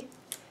easy.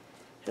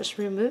 Just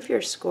remove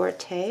your score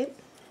tape,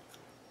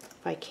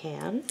 if I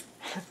can.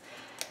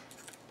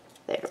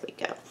 There we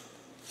go.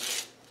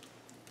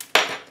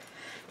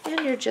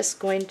 And you're just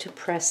going to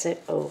press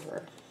it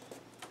over.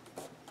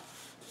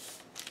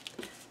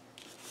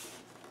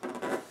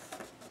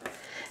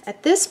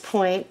 At this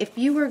point, if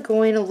you were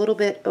going a little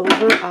bit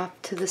over off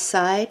to the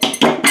side,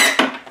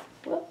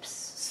 whoops,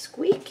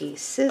 squeaky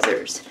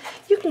scissors,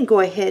 you can go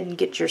ahead and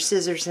get your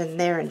scissors in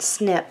there and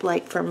snip.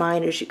 Like for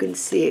mine, as you can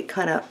see, it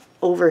kind of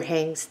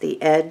overhangs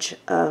the edge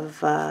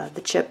of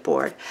the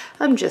chipboard.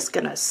 I'm just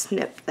going to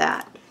snip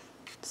that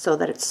so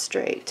that it's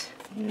straight.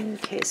 in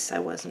case I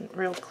wasn't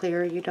real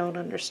clear, you don't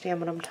understand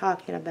what I'm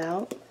talking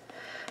about,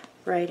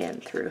 right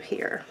in through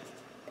here,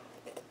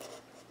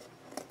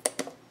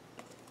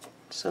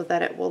 so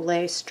that it will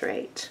lay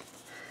straight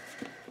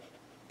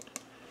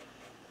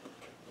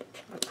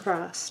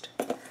across.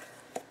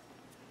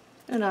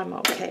 And I'm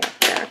okay up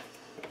there.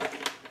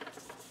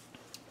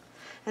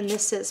 And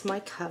this is my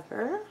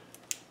cover.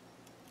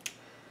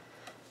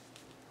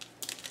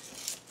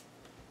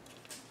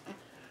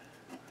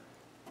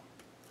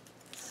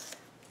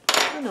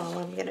 And all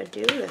I'm going to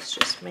do is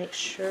just make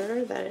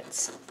sure that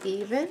it's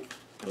even.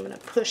 I'm going to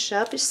push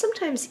up. It's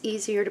sometimes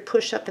easier to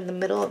push up in the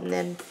middle and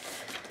then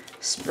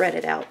spread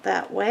it out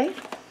that way.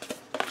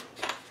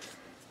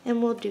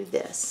 And we'll do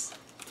this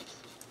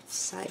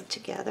side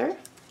together.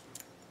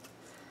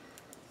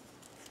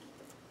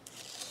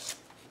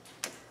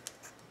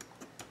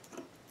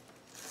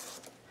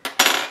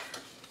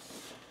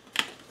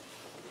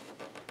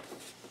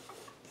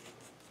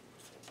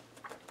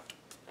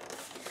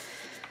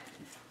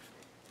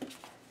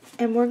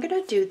 And we're going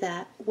to do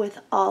that with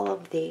all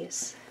of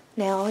these.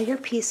 Now all your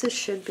pieces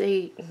should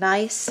be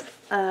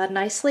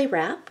nicely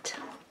wrapped.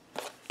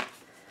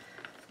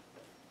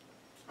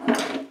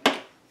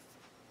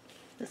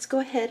 Let's go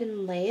ahead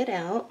and lay it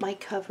out. My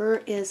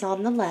cover is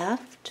on the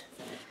left.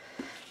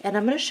 And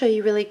I'm going to show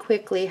you really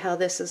quickly how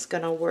this is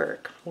going to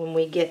work when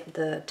we get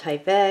the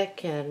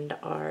Tyvek and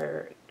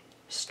our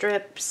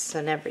strips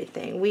and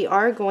everything. We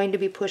are going to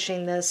be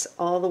pushing this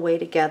all the way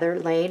together,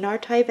 laying our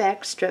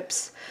Tyvek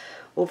strips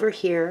over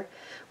here.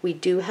 We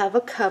do have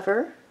a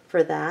cover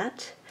for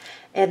that,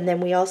 and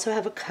then we also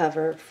have a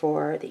cover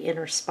for the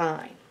inner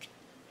spine.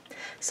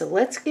 So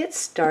let's get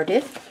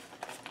started.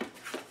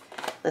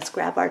 Let's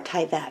grab our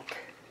Tyvek.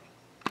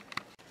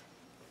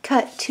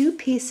 Cut 2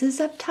 pieces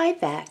of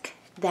Tyvek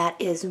that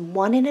is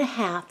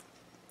 1.5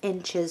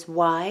 inches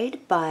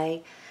wide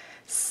by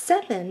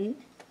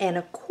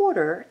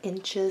 7.25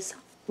 inches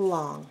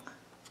long.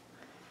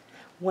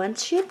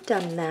 Once you've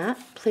done that,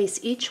 place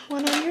each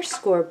one on your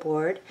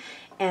scoreboard,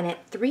 and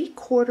at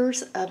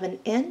 3/4 of an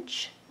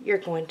inch, you're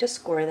going to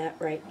score that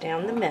right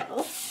down the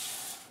middle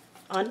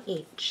on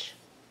each.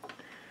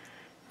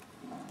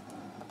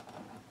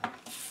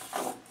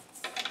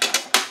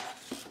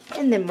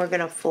 And then we're going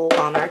to fold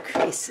on our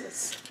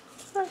creases.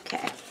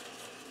 Okay.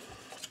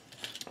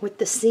 With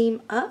the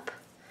seam up,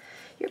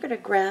 you're going to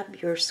grab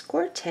your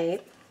score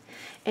tape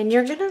and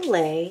you're going to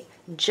lay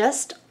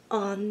just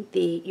on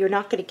the, you're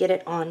not going to get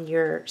it on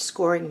your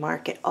scoring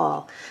mark at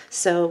all.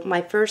 So my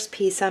first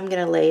piece I'm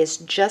going to lay is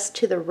just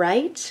to the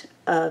right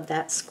of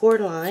that score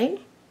line.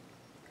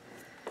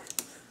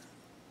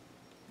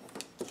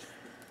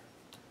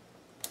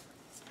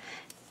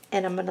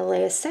 And I'm going to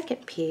lay a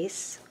second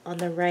piece on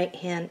the right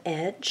hand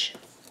edge.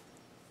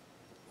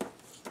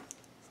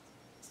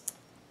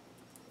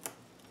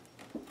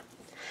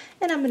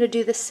 And I'm going to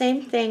do the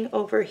same thing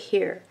over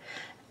here.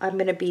 I'm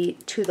going to be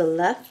to the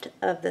left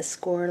of the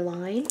score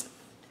line,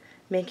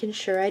 making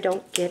sure I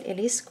don't get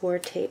any score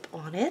tape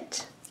on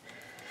it,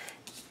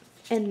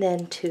 and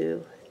then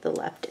to the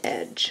left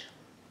edge.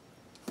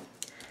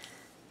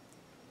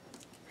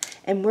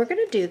 And we're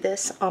going to do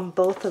this on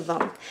both of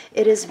them.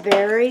 It is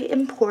very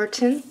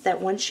important that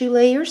once you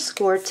lay your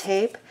score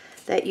tape,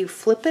 that you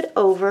flip it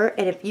over,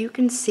 and if you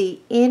can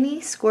see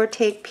any score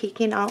tape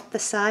peeking out the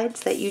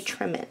sides, that you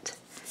trim it.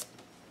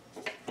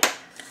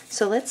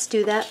 So let's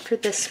do that for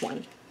this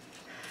one.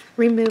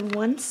 Remove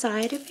one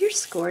side of your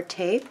score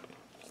tape,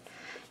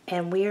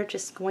 and we are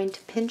just going to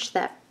pinch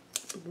that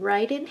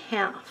right in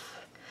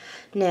half.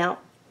 Now,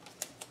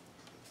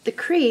 the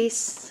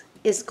crease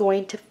is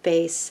going to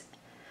face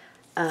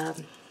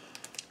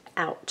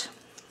out.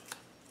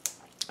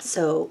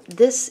 So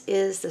this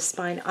is the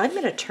spine. I'm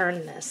going to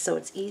turn this so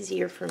it's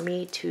easier for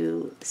me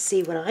to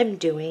see what I'm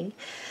doing,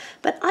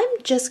 but I'm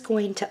just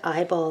going to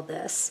eyeball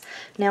this.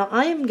 Now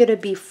I am going to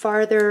be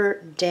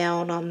farther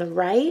down on the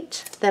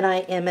right than I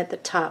am at the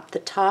top. The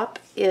top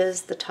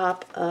is the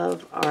top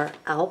of our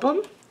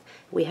album.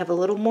 We have a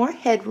little more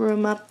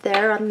headroom up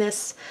there on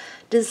this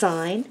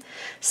design.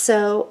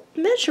 So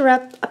measure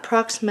up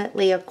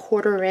approximately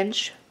 1/4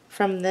 inch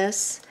from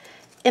this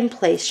and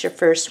place your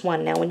first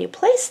one. Now when you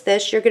place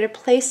this, you're going to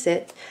place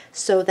it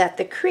so that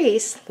the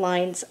crease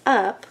lines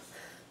up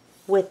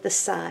with the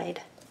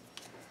side.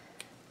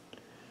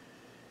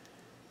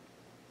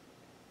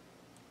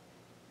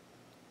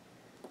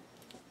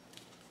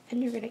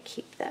 And you're going to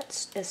keep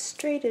that as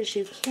straight as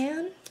you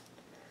can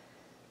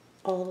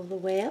all the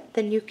way up.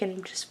 Then you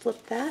can just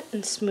flip that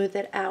and smooth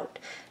it out.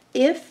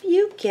 If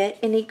you get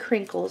any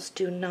crinkles,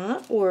 do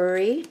not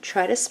worry.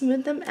 Try to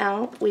smooth them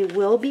out. We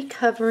will be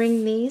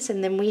covering these,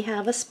 and then we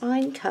have a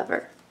spine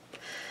cover.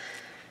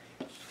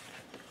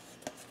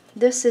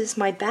 This is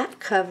my back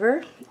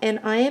cover,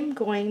 and I am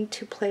going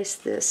to place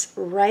this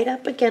right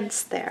up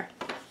against there.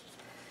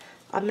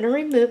 I'm going to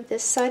remove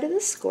this side of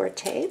the score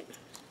tape.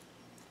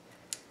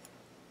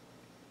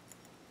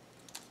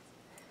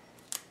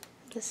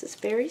 This is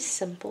very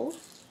simple.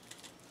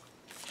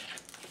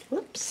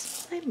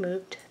 Whoops, I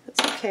moved. That's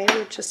okay,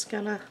 we're just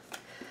gonna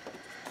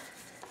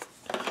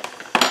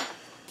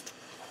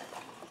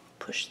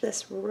push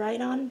this right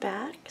on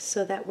back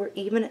so that we're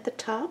even at the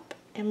top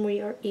and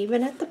we are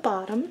even at the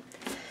bottom.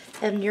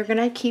 And you're going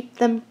to keep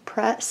them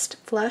pressed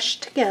flush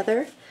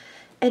together,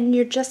 and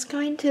you're just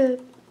going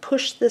to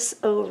push this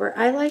over.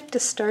 I like to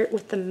start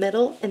with the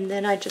middle and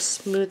then I just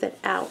smooth it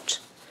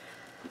out.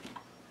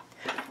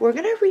 We're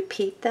going to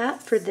repeat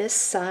that for this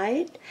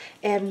side,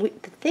 and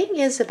the thing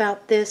is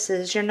about this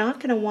is you're not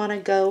going to want to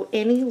go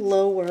any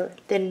lower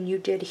than you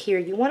did here.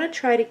 You want to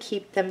try to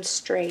keep them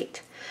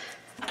straight.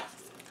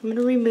 I'm going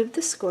to remove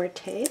the score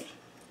tape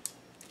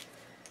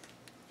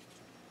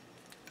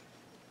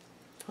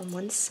on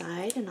one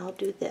side, and I'll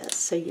do this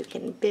so you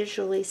can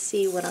visually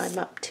see what I'm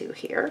up to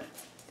here.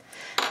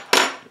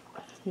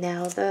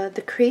 Now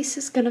the crease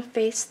is going to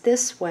face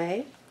this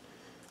way,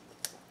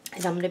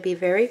 and I'm going to be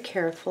very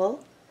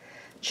careful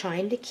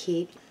trying to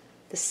keep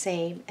the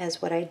same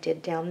as what I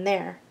did down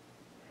there.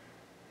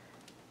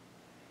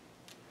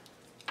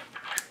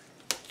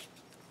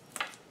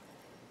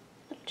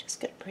 I'm just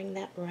going to bring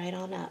that right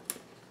on up.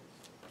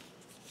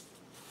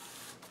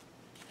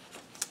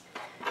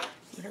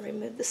 I'm going to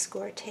remove the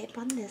score tape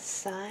on this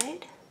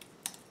side.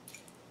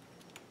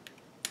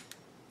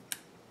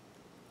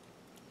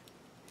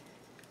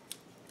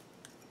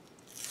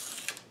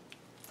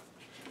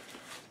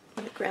 I'm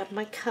going to grab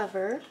my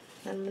cover.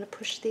 I'm going to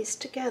push these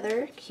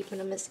together, keeping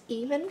them as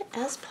even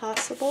as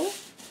possible.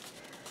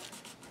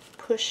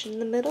 Push in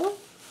the middle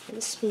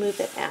and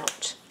smooth it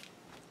out.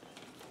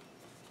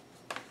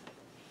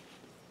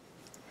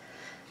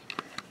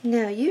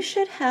 Now you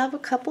should have a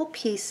couple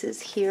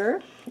pieces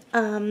here.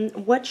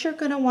 What you're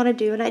going to want to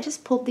do, and I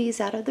just pulled these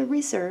out of the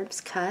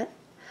reserves cut.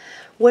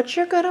 What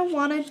you're going to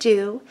want to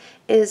do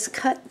is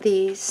cut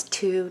these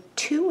to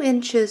 2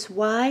 inches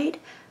wide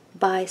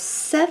by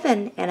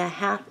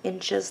 7.5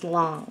 inches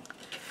long.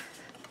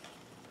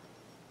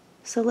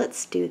 So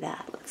let's do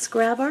that. Let's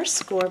grab our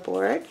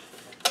scoreboard.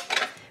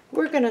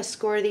 We're going to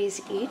score these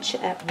each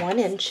at 1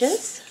 inch.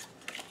 And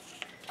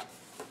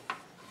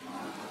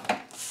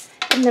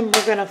then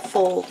we're going to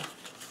fold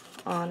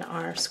on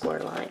our score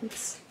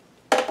lines.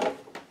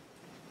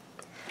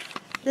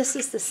 This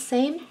is the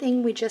same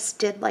thing we just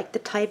did like the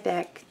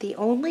Tyvek. The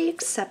only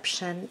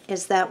exception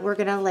is that we're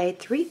going to lay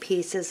 3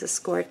 pieces of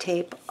score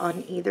tape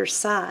on either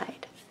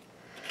side.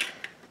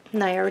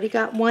 And I already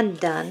got one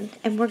done,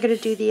 and we're going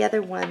to do the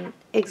other one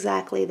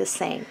exactly the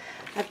same.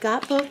 I've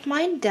got both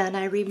mine done.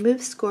 I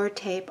removed score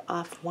tape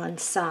off one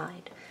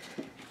side.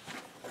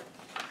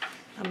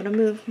 I'm going to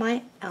move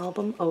my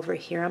album over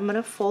here. I'm going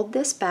to fold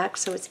this back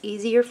so it's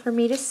easier for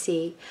me to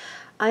see.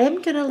 I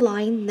am going to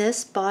line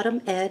this bottom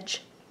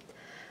edge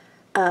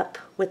up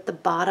with the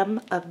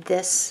bottom of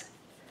this,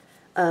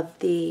 of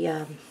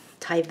the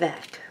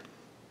Tyvek.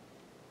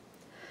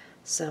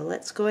 So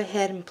let's go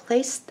ahead and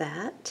place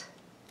that.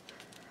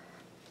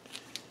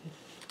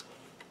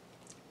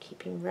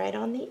 Keeping right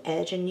on the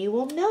edge, and you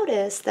will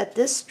notice that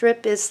this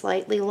strip is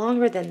slightly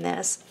longer than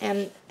this,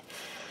 and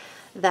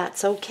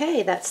that's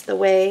okay. That's the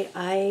way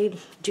I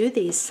do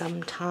these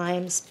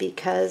sometimes,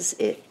 because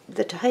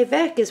the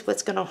Tyvek is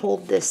what's going to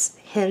hold this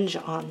hinge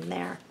on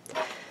there.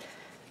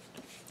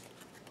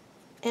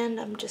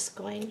 And I'm just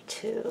going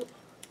to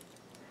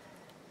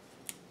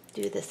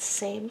do the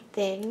same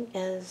thing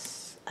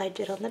as I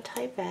did on the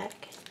Tyvek.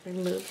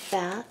 Remove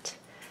that,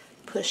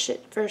 push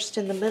it first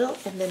in the middle,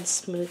 and then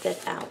smooth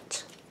it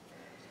out.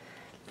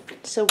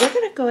 So we're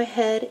going to go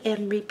ahead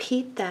and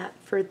repeat that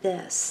for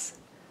this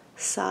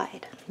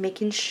side,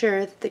 making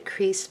sure that the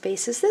crease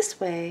faces this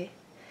way,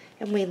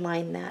 and we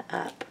line that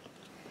up.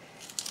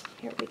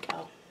 Here we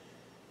go.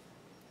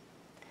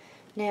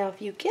 Now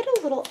if you get a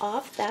little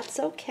off, that's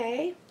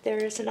okay.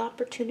 There's an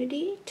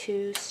opportunity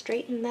to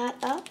straighten that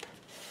up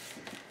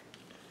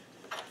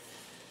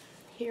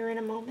here in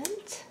a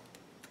moment.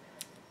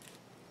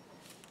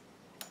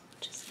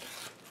 Just get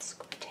the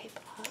score tape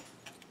off.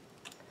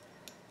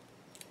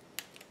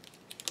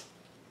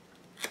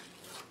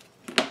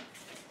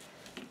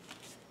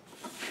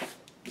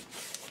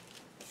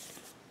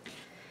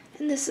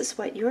 And this is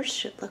what yours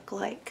should look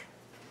like.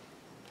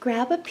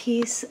 Grab a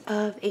piece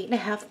of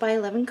 8.5 by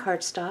 11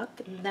 cardstock,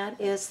 and that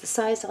is the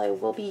size I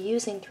will be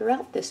using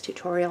throughout this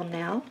tutorial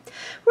now.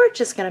 We're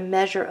just going to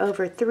measure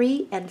over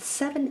 3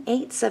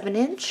 7/8 of an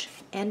inch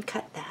and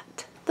cut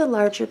that. The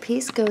larger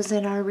piece goes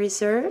in our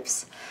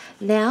reserves.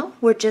 Now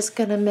we're just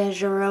going to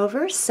measure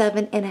over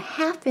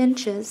 7.5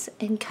 inches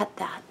and cut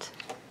that.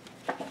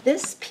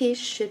 This piece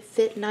should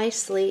fit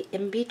nicely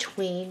in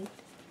between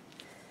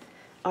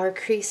our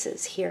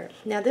creases here.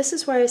 Now this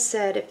is where I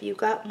said if you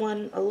got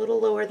one a little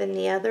lower than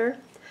the other,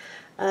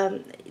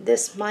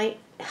 this might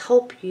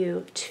help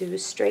you to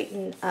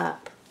straighten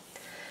up.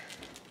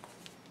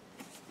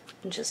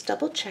 And just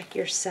double check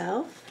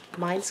yourself.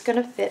 Mine's going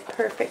to fit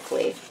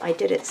perfectly. I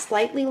did it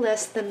slightly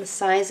less than the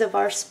size of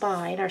our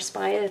spine. Our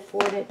spine is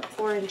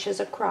 4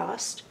 inches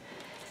across.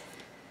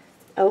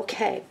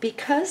 Okay,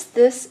 because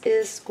this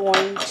is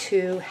going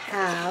to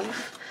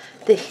have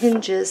the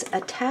hinges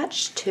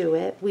attached to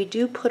it, we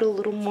do put a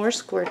little more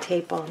score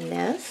tape on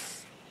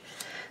this.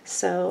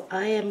 So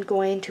I am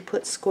going to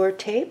put score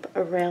tape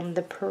around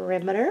the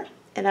perimeter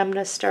and I'm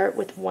going to start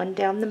with one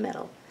down the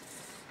middle.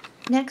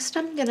 Next,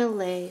 I'm going to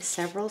lay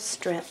several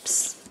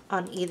strips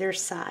on either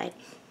side.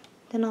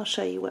 Then I'll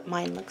show you what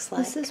mine looks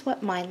like. This is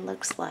what mine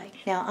looks like.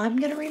 Now I'm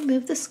going to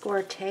remove the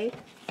score tape,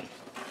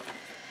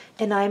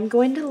 and I'm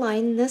going to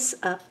line this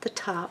up the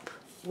top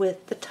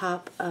with the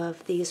top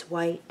of these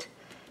white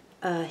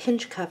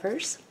hinge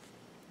covers.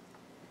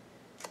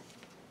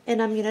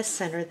 And I'm going to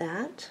center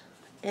that,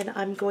 and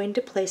I'm going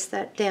to place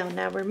that down.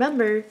 Now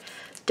remember,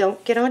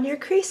 don't get on your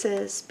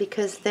creases,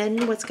 because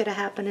then what's going to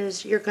happen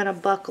is you're going to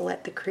buckle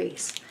at the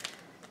crease.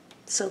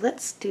 So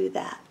let's do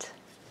that.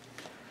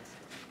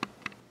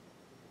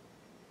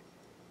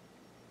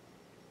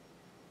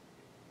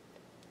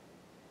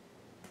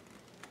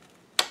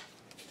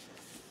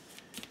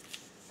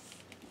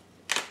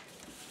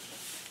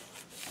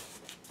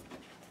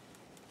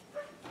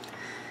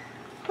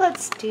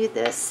 Let's do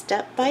this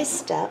step by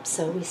step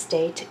so we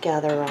stay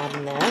together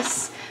on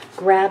this.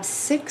 Grab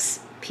 6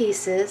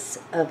 pieces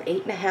of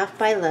 8.5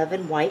 by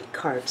 11 white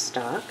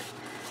cardstock,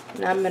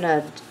 and I'm going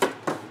to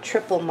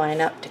triple mine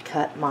up to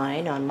cut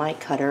mine on my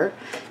cutter.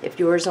 If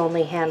yours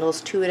only handles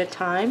 2 at a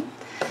time,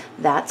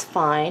 that's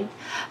fine.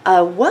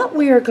 What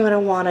we are going to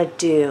want to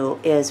do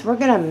is we're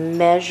going to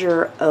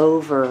measure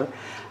over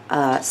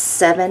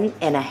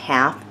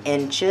 7.5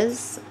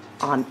 inches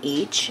on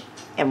each,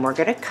 and we're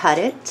going to cut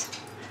it.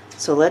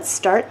 So let's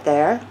start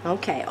there.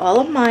 Okay, all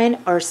of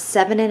mine are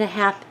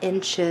 7.5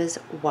 inches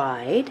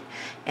wide,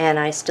 and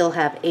I still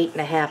have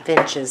 8.5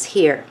 inches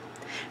here.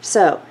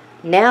 So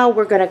now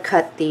we're going to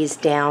cut these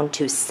down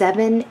to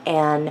 7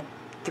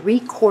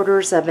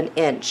 3/4 of an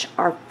inch.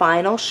 Our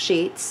final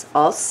sheets,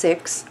 all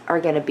 6,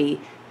 are going to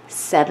be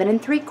 7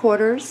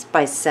 3/4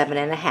 by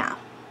 7.5.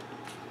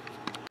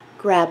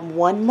 Grab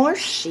one more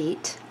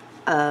sheet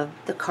of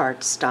the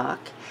cardstock,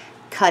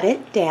 cut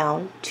it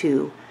down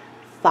to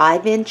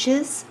 5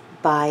 inches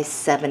by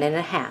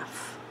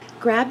 7.5.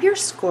 Grab your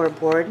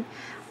scoreboard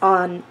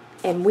and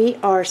we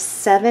are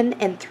 7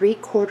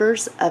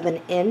 3/4 of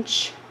an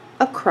inch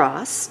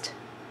across,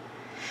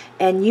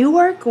 and you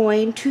are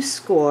going to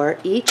score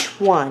each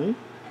one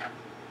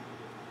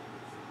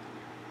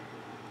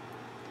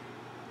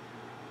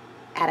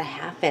at a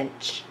 1/2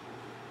 inch.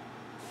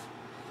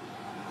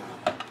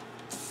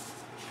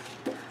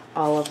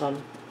 All of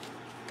them,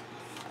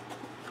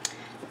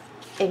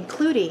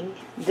 including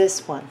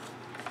this one.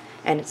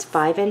 And it's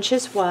 5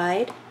 inches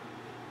wide.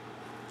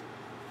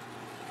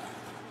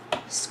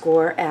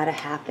 Score at a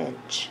 1/2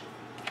 inch.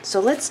 So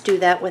let's do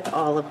that with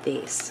all of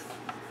these.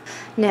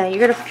 Now you're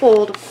going to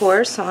fold, of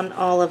course, on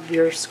all of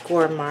your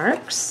score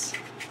marks,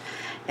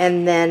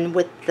 and then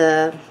with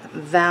the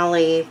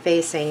valley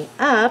facing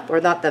up,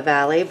 or not the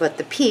valley, but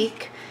the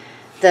peak,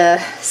 the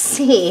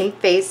seam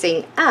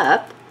facing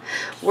up,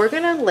 we're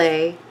going to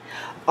lay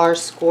our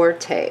score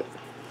tape.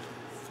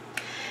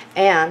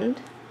 And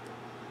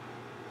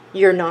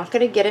you're not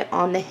going to get it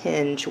on the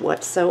hinge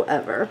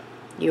whatsoever.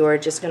 You are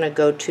just going to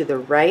go to the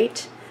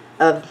right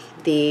of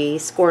the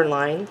score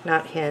line,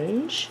 not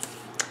hinge.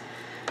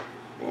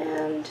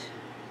 And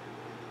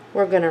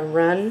we're going to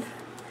run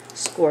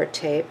score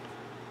tape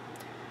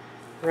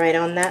right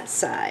on that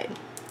side.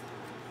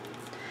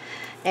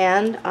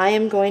 And I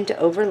am going to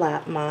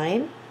overlap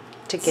mine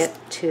to get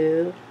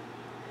to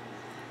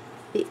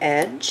the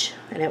edge,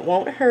 and it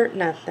won't hurt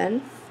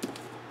nothing.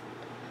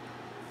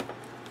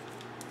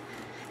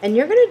 And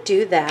you're going to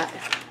do that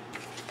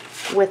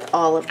with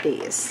all of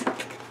these.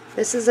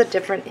 This is a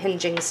different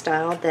hinging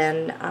style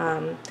than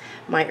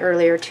my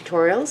earlier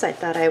tutorials. I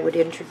thought I would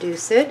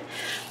introduce it.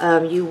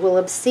 You will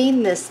have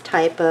seen this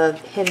type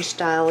of hinge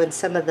style in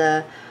some of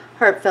the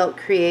Heartfelt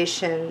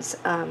Creations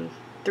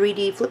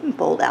 3D flip and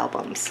fold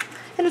albums.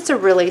 And it's a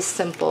really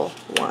simple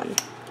one.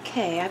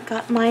 Okay, I've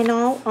got mine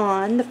all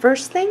on. The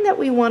first thing that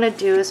we want to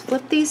do is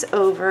flip these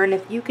over, and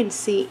if you can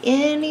see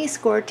any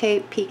score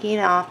tape peeking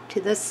off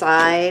to the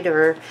side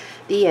or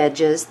the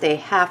edges, they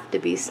have to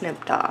be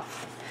snipped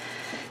off.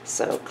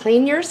 So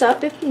clean yours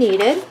up if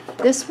needed.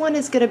 This one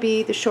is going to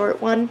be, the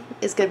short one,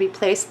 is going to be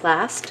placed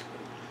last.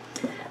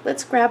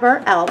 Let's grab our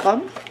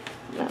album.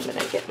 I'm going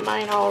to get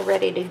mine all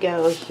ready to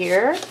go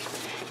here.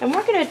 And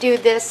we're going to do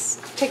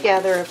this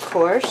together, of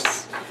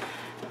course.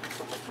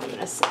 I'm going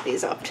to set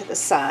these off to the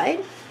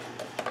side.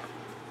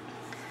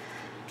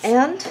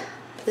 And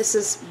this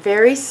is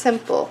very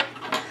simple.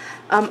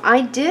 I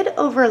did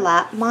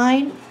overlap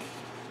mine,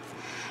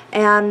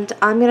 and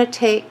I'm going to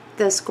take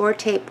the score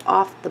tape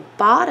off the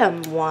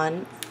bottom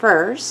one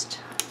first.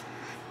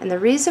 And the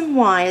reason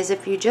why is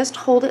if you just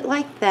hold it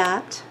like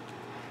that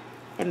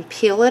and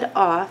peel it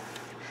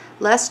off,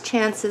 less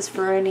chances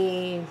for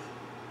any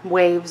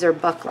waves or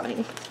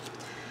buckling.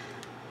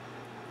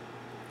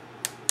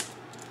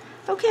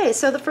 Okay,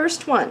 so the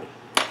first one.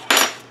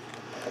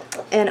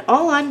 And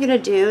all I'm going to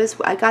do is,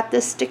 I got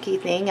this sticky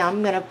thing,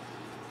 I'm going to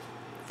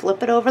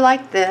flip it over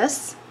like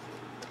this.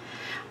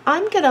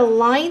 I'm going to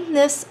line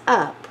this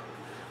up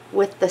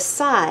with the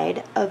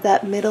side of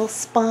that middle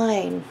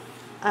spine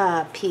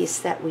piece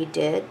that we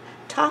did,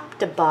 top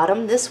to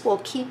bottom. This will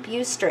keep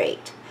you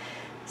straight.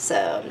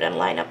 So I'm going to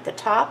line up the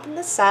top and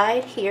the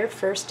side here.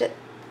 First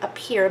up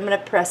here I'm going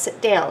to press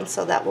it down,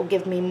 so that will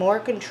give me more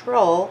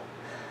control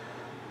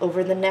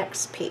over the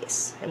next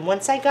piece. And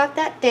once I got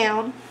that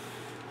down,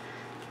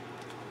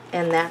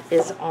 and that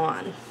is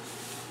on,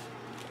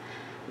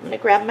 I'm going to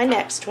grab my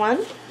next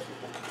one.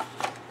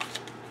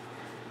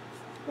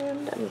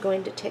 And I'm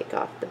going to take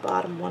off the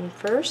bottom one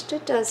first.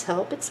 It does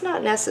help. It's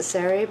not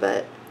necessary,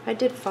 but I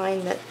did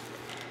find that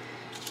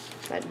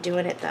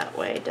doing it that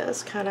way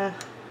does kind of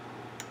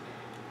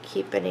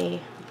keep any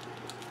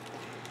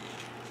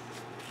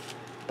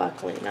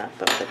buckling up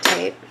of the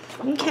tape.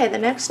 Okay, the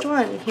next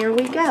one. Here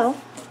we go.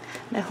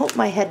 I hope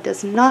my head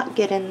does not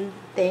get in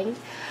things.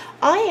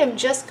 I am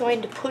just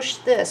going to push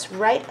this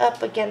right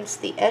up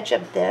against the edge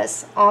of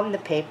this on the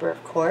paper,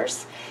 of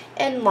course,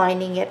 and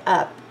lining it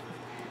up.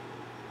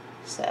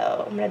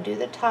 So I'm going to do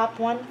the top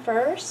one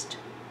first,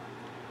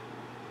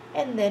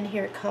 and then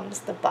here comes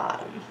the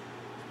bottom.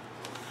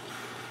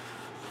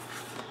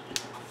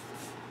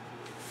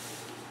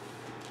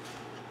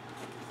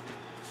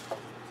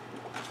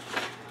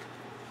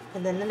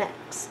 And then the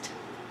next.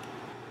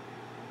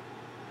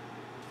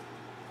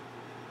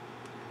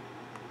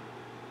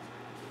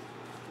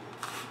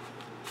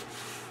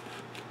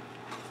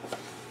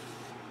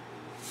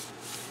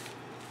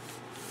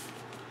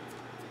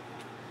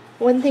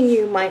 One thing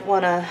you might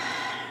want to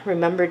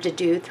remember to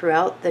do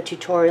throughout the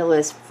tutorial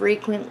is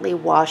frequently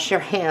wash your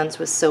hands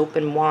with soap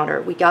and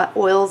water. We got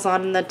oils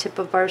on the tip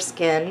of our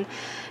skin,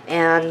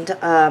 and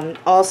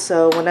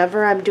also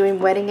whenever I'm doing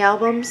wedding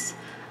albums,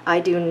 I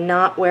do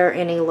not wear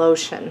any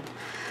lotion.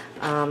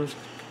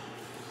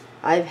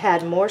 I've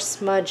had more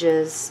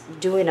smudges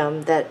doing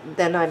them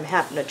than I'm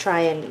having to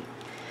try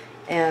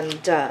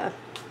and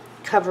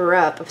cover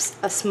up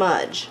a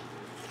smudge.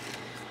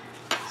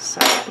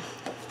 So,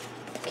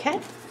 okay,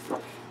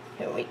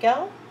 here we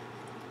go.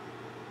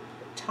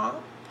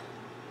 Top,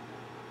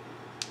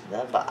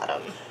 the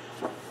bottom.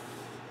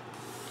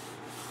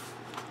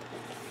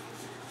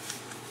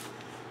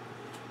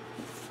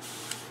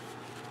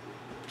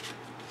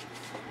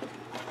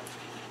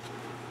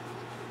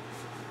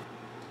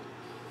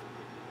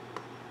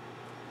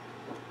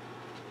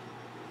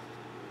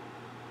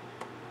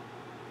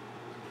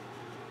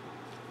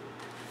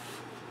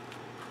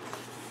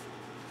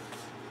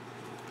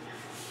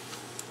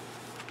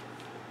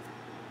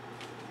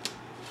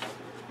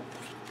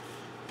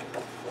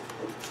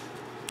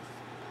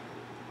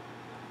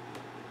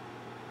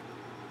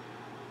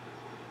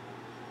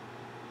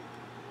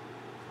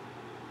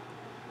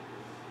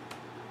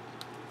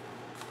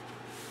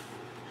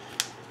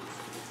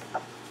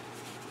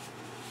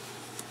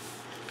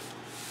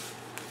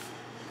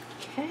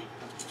 Okay,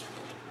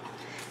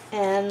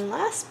 and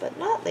last but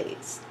not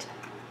least,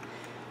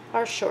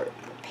 our short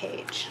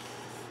page.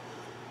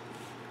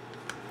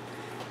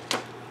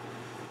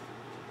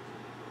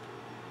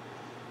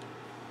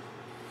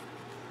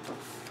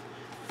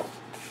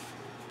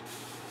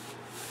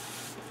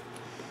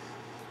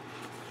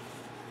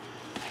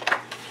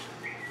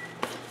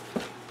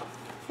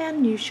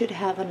 And you should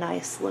have a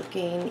nice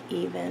looking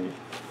even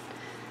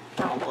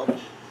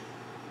album.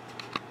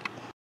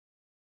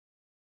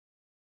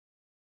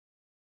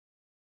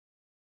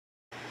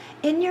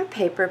 In your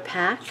paper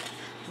pack,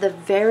 the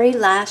very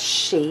last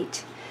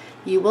sheet,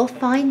 you will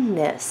find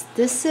this.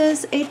 This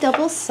is a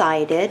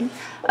double-sided.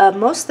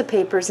 Most of the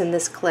papers in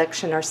this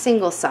collection are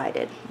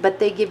single-sided, but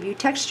they give you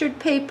textured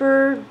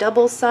paper,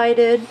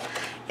 double-sided,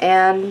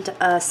 and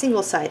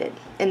single-sided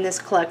in this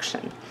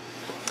collection.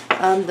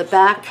 The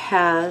back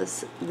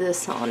has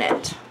this on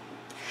it.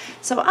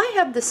 So I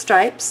have the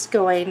stripes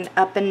going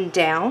up and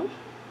down.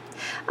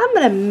 I'm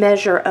going to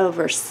measure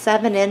over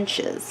 7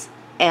 inches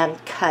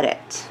and cut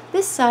it.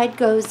 This side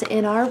goes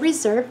in our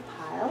reserve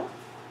pile.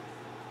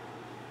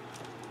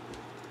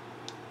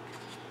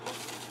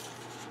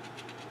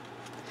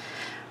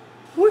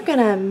 We're going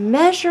to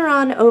measure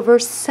on over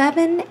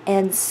 7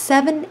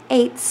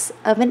 7/8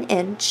 of an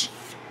inch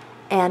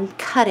and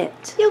cut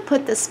it. You'll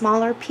put the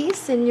smaller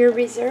piece in your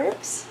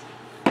reserves.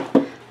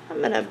 I'm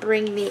going to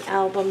bring the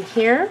album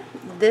here.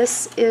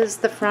 This is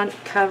the front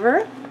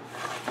cover,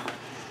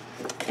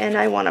 and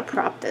I want to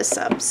prop this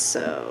up,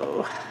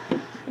 so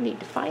I need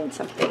to find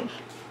something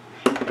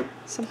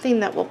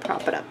that will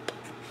prop it up.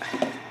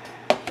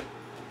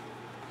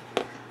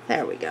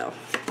 There we go.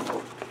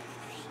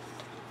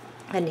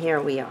 And here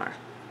we are.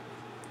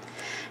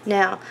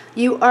 Now,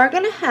 you are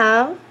going to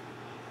have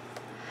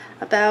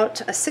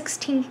about a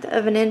 1/16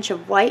 of an inch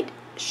of white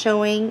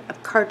showing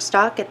of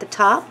cardstock at the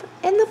top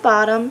and the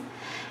bottom,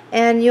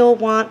 and you'll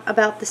want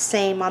about the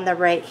same on the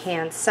right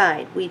hand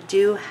side. We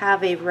do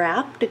have a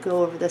wrap to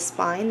go over the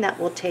spine that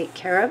will take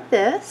care of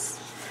this.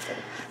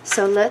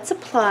 So let's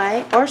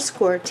apply our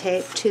score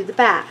tape to the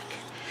back.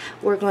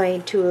 We're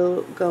going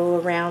to go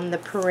around the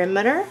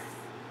perimeter,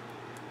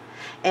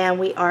 and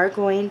we are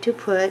going to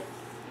put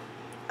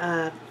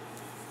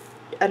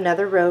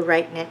another row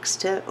right next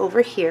to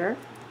over here,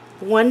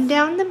 one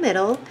down the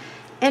middle,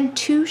 and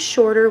 2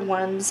 shorter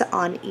ones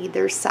on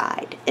either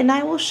side. And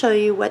I will show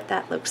you what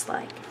that looks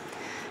like.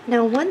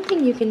 Now, one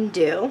thing you can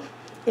do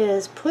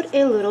is put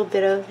a little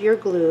bit of your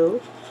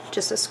glue,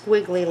 just a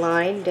squiggly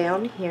line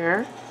down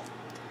here.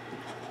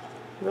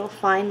 Real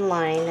fine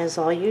line is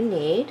all you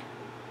need.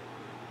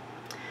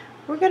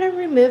 We're going to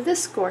remove the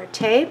score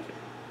tape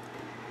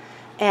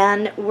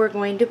and we're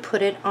going to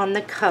put it on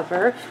the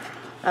cover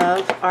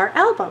of our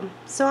album.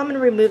 So I'm going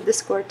to remove the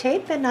score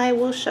tape and I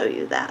will show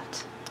you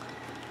that.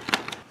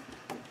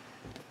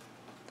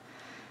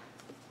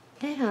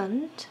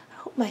 And I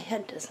hope my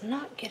head does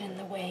not get in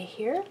the way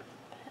here,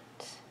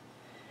 but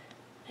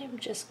I'm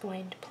just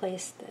going to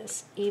place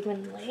this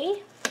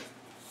evenly.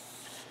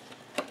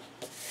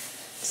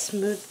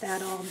 Smooth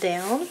that all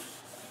down.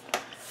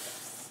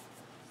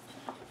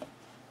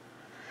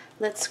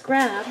 Let's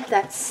grab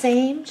that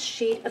same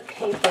sheet of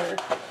paper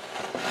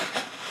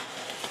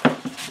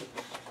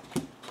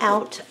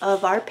out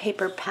of our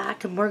paper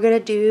pack and we're going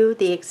to do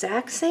the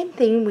exact same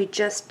thing we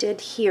just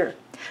did here.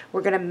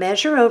 We're going to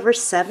measure over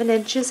 7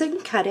 inches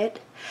and cut it.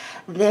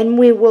 Then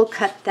we will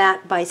cut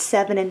that by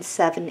 7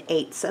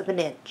 7/8 of an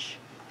inch.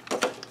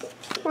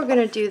 We're going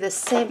to do the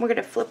same. We're going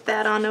to flip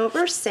that on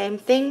over. Same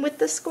thing with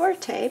the score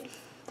tape.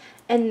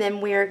 And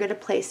then we are going to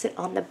place it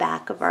on the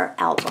back of our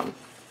album.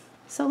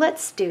 So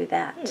let's do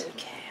that.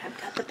 Okay,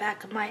 I've got the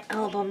back of my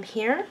album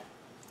here.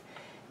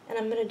 And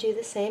I'm going to do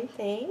the same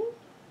thing.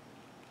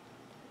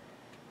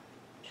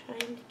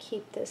 Trying to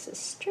keep this as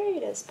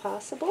straight as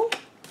possible.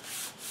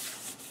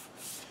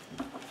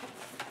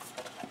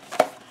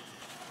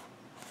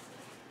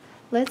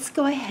 Let's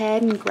go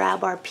ahead and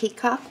grab our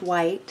peacock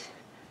white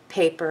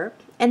paper.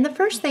 And the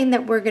first thing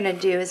that we're going to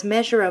do is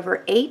measure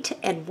over 8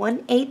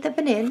 1/8 of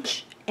an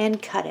inch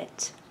and cut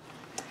it.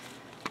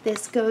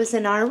 This goes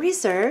in our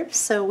reserve,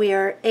 so we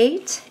are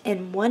 8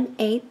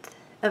 1/8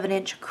 of an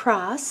inch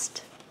across.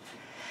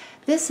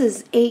 This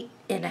is 8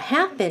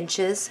 1/2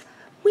 inches.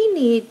 We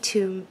need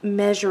to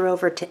measure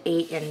over to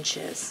 8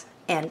 inches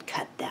and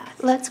cut that.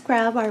 Let's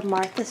grab our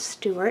Martha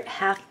Stewart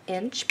 1/2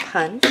 inch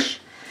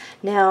punch.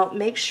 Now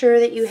make sure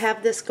that you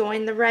have this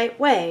going the right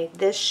way.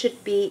 This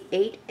should be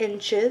 8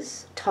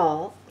 inches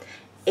tall,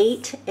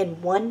 8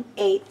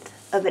 1/8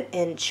 of an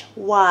inch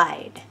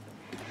wide.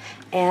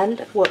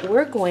 And what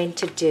we're going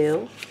to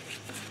do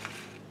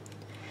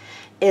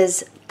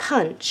is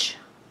punch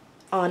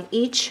on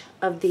each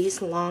of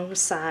these long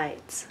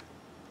sides.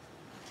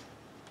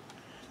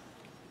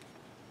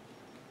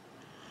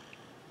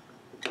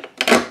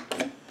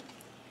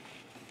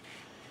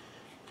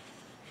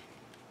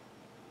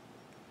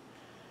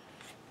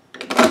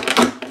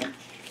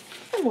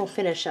 And we'll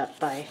finish up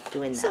by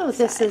doing that. So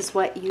this is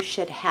what you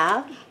should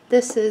have.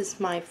 This is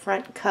my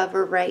front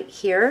cover right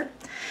here.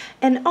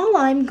 And all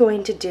I'm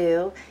going to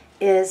do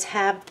is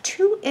have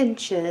 2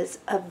 inches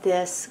of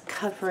this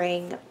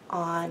covering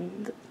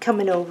on,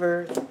 coming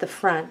over the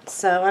front.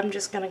 So I'm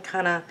just going to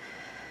kind of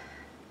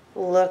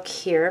look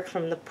here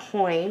from the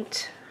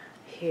point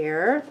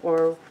here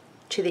or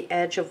to the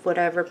edge of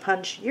whatever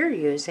punch you're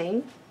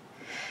using.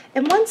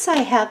 And once I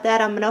have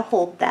that, I'm going to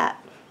hold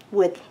that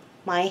with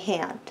my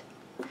hand.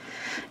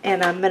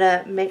 And I'm going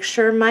to make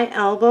sure my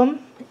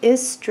album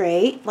is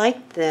straight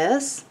like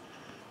this.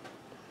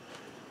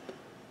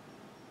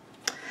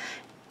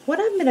 What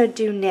I'm going to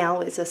do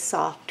now is a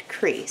soft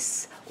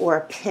crease or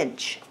a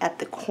pinch at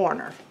the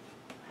corner.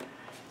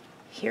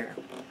 Here.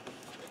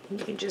 You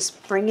can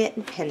just bring it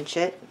and pinch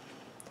it.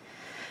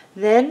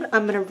 Then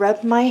I'm going to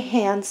rub my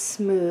hand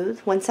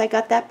smooth. Once I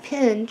got that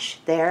pinch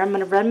there, I'm going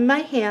to rub my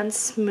hand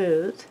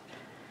smooth,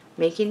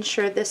 making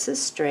sure this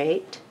is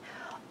straight,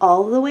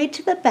 all the way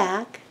to the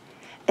back.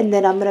 And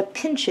then I'm going to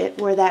pinch it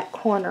where that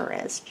corner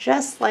is,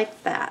 just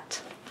like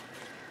that.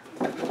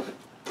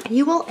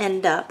 You will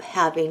end up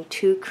having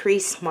 2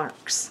 crease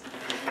marks.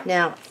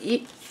 Now,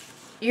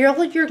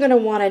 all you're going to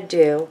want to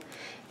do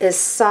is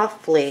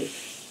softly,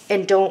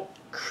 and don't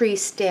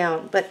crease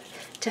down, but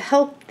to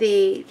help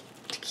to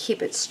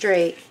keep it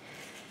straight,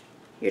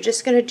 you're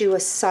just going to do a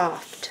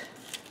soft,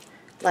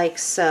 like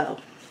so.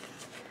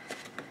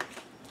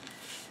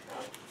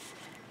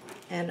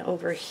 And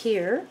over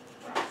here,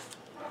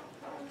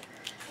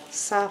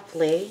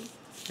 softly,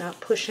 not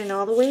pushing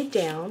all the way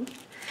down,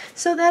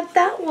 so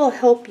that will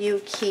help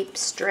you keep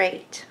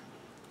straight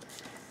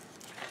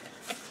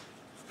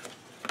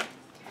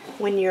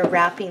when you're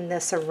wrapping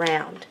this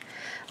around.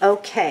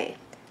 Okay,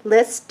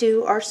 let's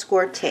do our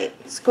score tape.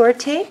 Score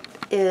tape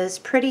is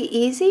pretty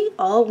easy.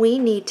 All we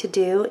need to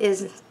do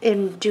is,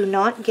 and do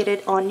not get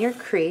it on your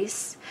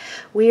crease,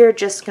 we are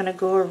just going to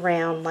go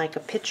around like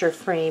a picture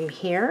frame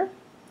here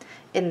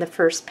in the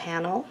first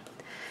panel.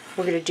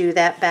 We're going to do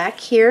that back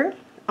here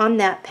on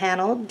that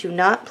panel. Do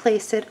not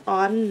place it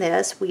on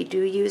this. We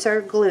do use our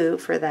glue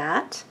for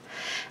that.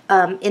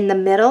 In the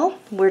middle,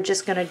 we're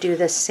just going to do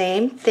the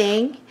same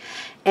thing.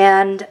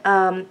 And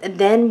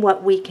then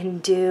what we can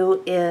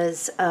do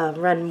is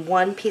run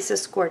one piece of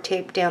score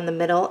tape down the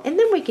middle, and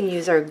then we can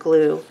use our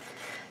glue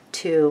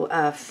to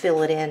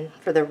fill it in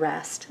for the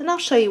rest. And I'll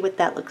show you what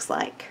that looks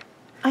like.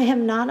 I have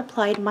not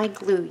applied my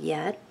glue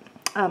yet.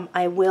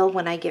 I will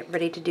when I get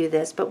ready to do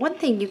this, but one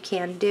thing you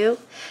can do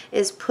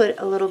is put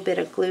a little bit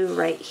of glue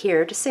right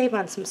here to save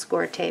on some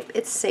score tape.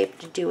 It's safe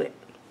to do it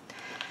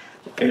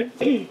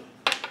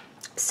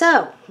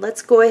So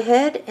let's go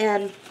ahead,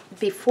 and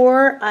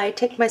before I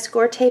take my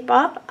score tape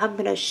off, I'm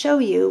going to show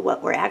you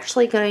what we're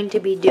actually going to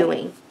be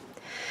doing.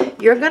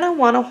 You're going to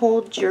want to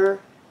hold your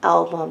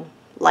album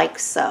like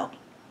so.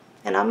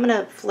 And I'm going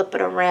to flip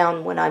it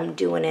around when I'm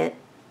doing it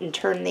and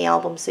turn the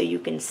album so you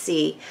can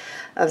see.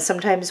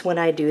 Sometimes when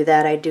I do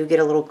that, I do get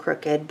a little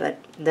crooked, but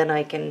then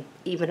I can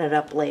even it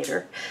up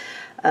later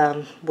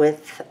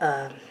with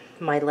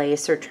my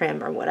lace or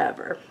trim or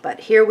whatever. But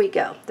here we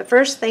go. The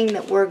first thing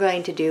that we're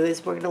going to do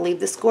is we're going to leave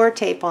the score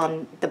tape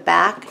on the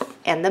back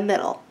and the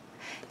middle.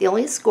 The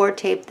only score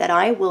tape that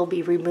I will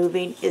be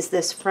removing is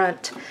this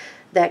front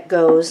that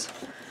goes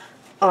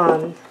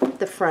on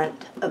the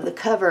front of the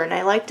cover, and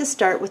I like to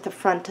start with the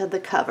front of the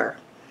cover.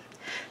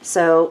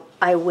 So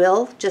I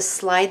will just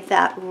slide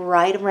that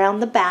right around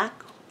the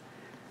back,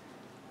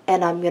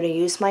 and I'm going to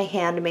use my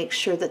hand to make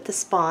sure that the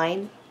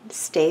spine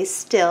stays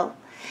still.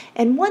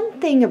 And one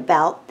thing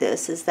about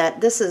this is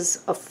that this is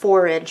a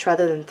 4-inch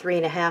rather than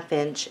 3.5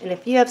 inch, and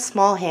if you have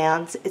small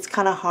hands, it's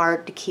kind of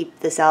hard to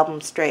keep this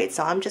album straight.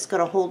 So I'm just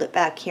going to hold it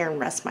back here and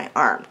rest my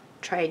arm,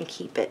 try and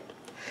keep it.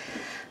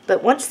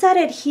 But once that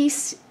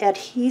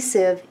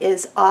adhesive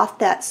is off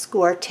that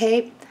score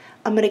tape,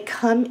 I'm going to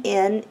come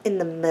in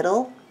the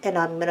middle, and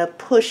I'm going to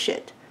push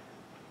it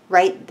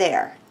right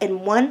there,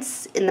 and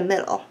once in the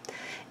middle.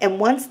 And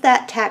once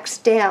that tacks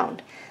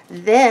down,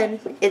 then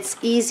it's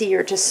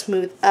easier to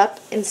smooth up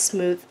and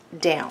smooth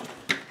down.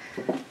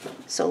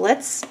 So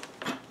let's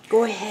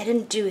go ahead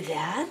and do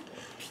that.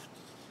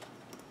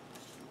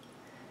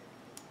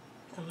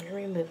 I'm going to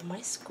remove my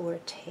score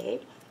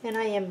tape, and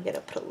I am going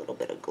to put a little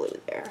bit of glue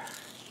there,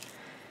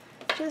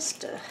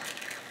 just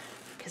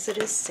because it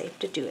is safe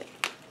to do it.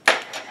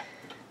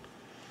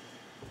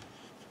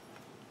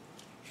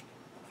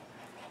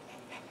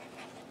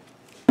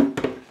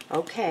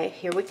 Okay,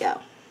 here we go.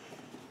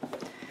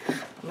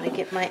 I'm going to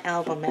get my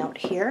album out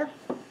here,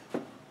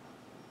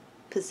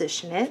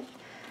 position it,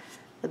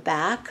 the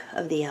back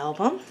of the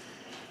album,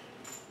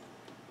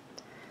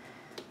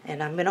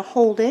 and I'm going to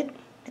hold it.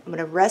 I'm going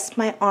to rest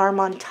my arm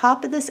on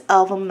top of this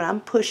album, and I'm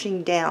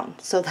pushing down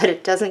so that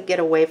it doesn't get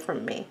away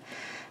from me.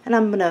 And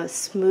I'm going to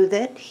smooth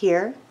it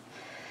here.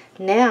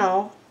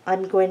 Now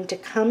I'm going to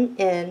come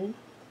in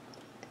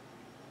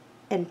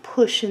and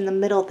push in the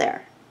middle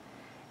there,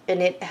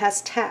 and it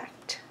has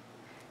tacked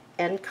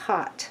and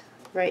caught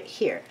right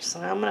here.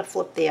 So now I'm going to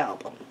flip the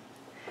album.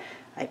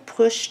 I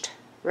pushed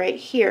right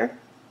here.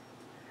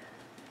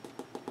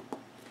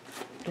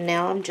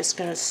 Now I'm just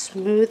going to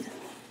smooth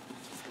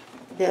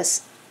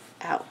this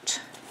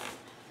out.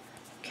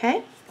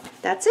 Okay,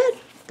 that's it.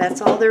 That's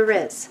all there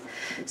is.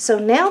 So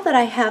now that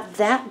I have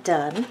that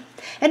done,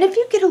 and if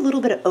you get a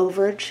little bit of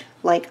overage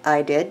like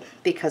I did,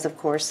 because of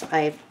course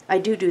I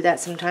do that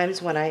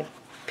sometimes when I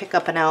pick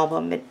up an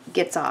album, it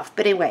gets off.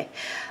 But anyway,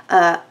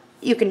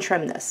 you can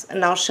trim this,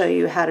 and I'll show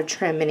you how to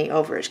trim any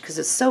overage because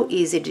it's so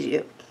easy to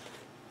do.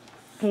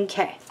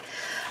 Okay,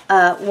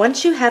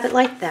 once you have it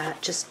like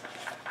that, just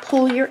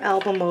pull your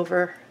album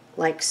over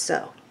like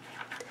so.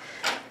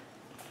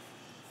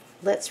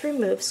 Let's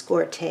remove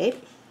score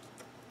tape.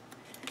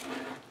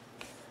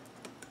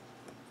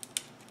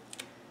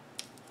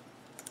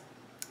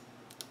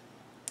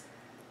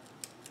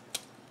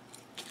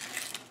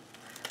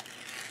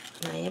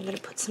 I am going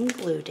to put some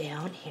glue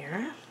down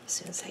here as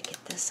soon as I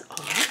get this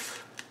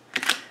off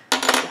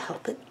to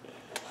help it.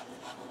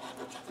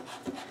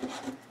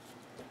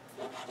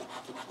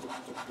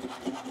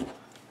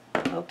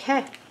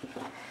 Okay,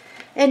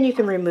 and you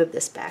can remove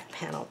this back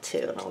panel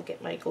too, and I'll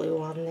get my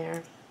glue on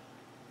there.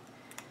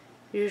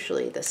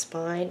 Usually the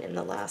spine and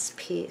the last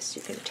piece,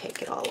 you can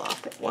take it all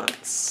off at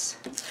once.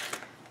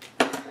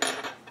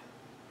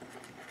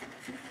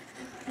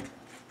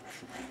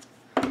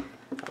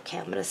 Okay,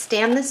 I'm going to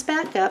stand this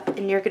back up,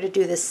 and you're going to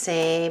do the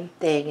same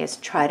thing, is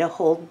try to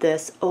hold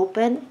this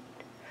open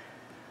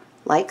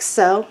like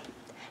so.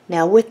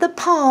 Now with the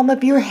palm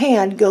of your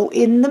hand, go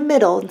in the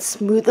middle and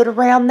smooth it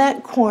around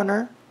that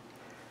corner.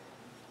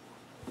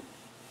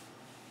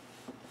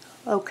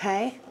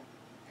 Okay.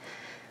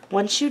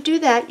 Once you do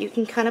that, you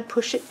can kind of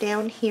push it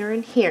down here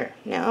and here.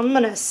 Now I'm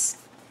going to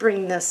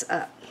bring this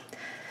up.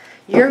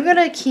 You're going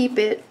to keep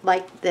it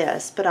like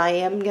this, but I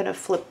am going to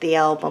flip the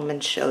album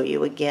and show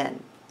you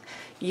again.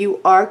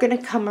 You are going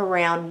to come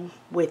around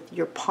with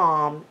your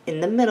palm in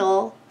the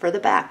middle for the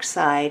back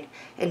side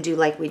and do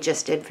like we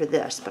just did for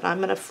this, but I'm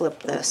going to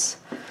flip this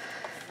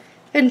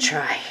and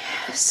try.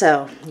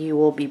 So you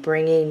will be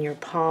bringing your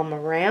palm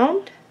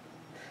around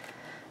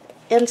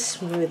and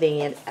smoothing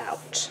it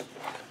out.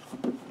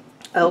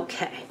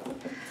 Okay.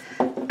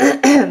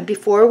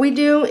 Before we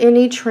do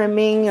any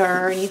trimming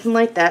or anything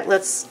like that,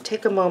 let's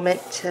take a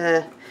moment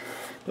to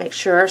make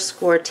sure our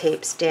score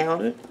tape's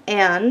down.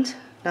 And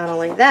not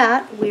only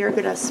that, we are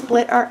going to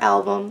split our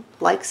album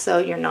like so.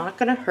 You're not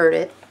going to hurt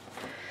it.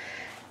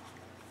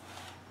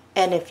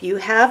 And if you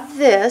have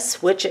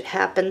this, which it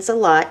happens a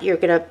lot, you're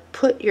going to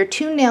put your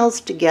two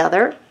nails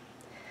together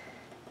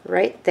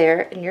right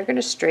there, and you're going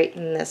to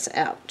straighten this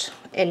out.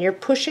 And you're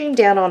pushing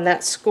down on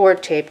that score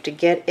tape to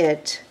get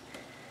it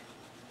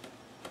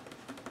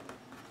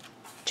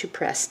to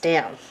press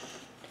down.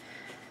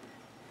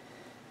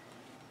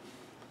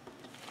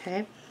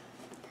 Okay.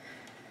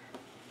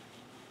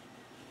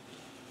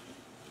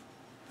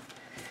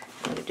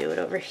 I'm going to do it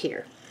over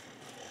here.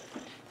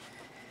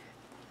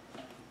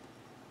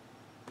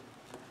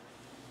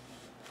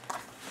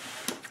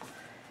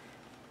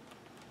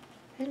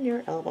 And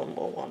your album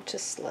will want to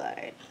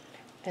slide.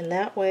 And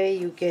that way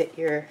you get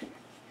your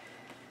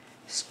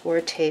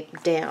score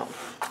tape down.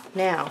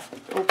 Now,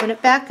 open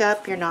it back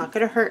up. You're not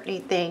going to hurt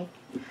anything.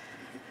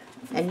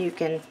 And you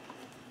can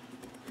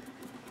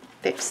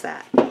fix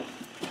that.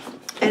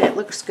 And it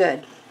looks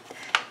good.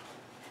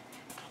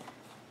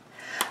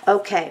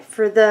 Okay,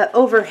 for the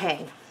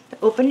overhang,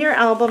 open your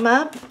album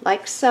up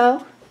like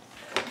so.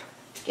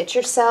 Get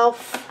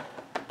yourself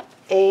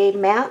a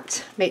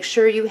mat. Make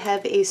sure you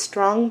have a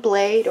strong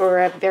blade or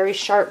a very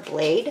sharp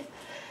blade.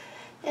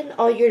 And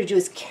all you're going to do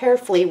is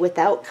carefully,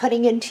 without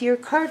cutting into your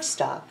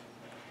cardstock,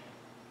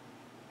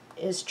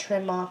 is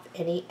trim off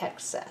any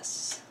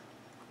excess.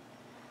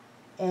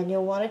 And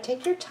you'll want to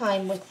take your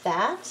time with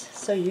that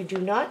so you do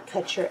not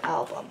cut your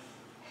album.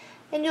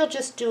 And you'll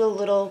just do a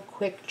little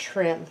quick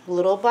trim,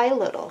 little by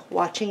little,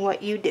 watching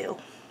what you do.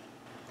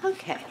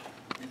 Okay.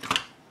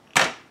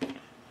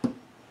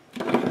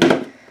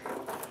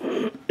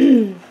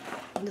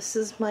 This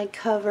is my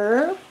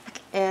cover,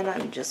 and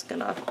I'm just going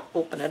to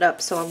open it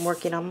up, so I'm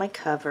working on my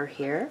cover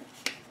here.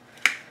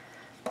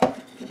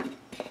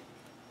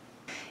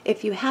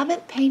 If you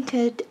haven't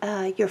painted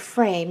your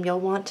frame, you'll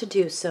want to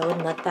do so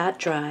and let that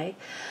dry.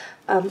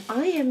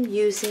 I am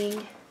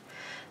using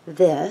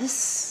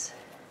this,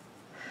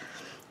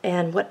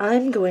 and what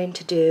I'm going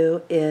to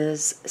do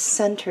is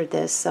center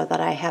this so that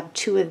I have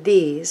two of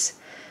these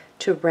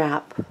to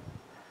wrap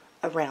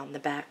around the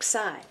back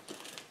side.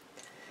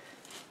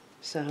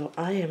 So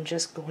I am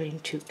just going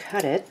to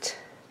cut it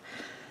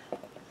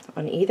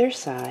on either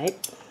side.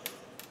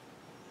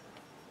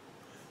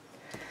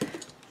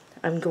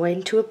 I'm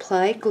going to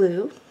apply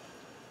glue,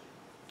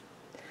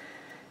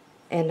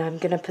 and I'm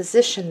going to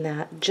position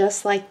that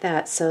just like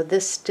that so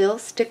this still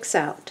sticks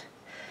out.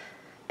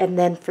 And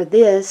then for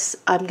this,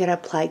 I'm going to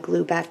apply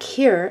glue back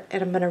here,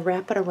 and I'm going to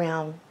wrap it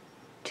around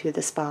to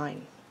the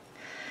spine.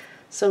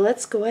 So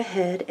let's go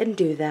ahead and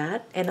do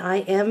that. And I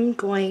am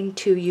going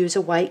to use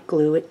a white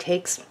glue. It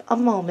takes a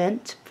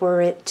moment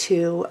for it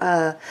to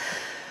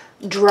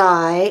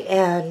dry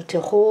and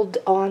to hold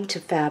on to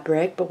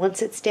fabric, but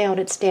once it's down,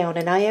 it's down.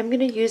 And I am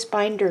going to use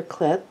binder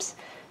clips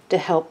to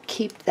help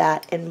keep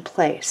that in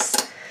place.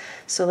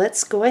 So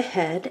let's go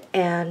ahead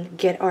and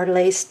get our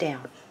lace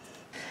down.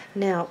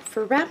 Now,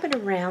 for wrapping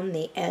around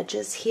the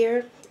edges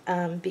here,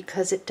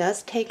 because it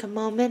does take a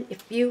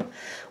moment,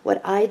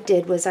 what I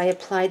did was I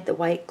applied the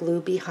white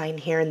glue behind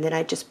here, and then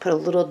I just put a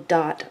little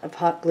dot of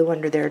hot glue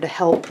under there to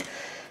help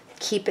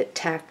keep it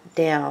tacked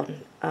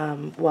down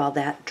while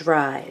that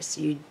dries.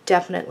 You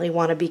definitely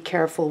want to be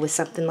careful with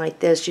something like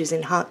this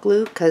using hot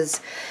glue,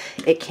 because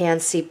it can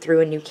seep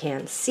through and you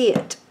can see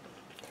it.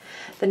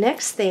 The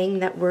next thing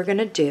that we're going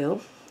to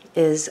do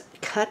is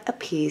cut a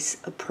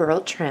piece of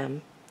pearl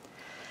trim,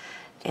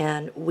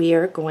 and we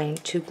are going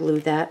to glue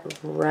that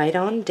right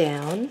on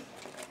down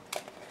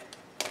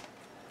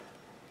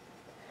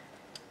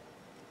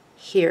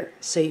here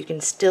so you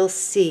can still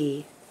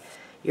see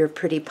your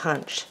pretty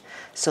punch.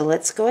 So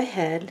let's go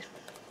ahead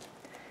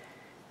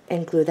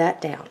and glue that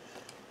down.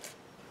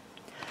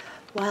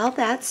 While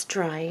that's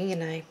drying,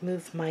 and I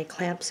move my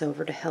clamps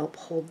over to help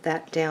hold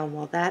that down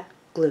while that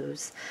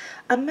glues,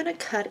 I'm going to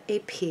cut a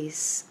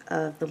piece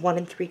of the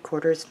 1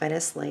 3/4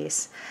 Venice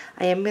lace.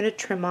 I am going to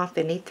trim off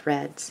any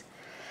threads,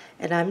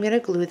 and I'm going to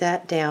glue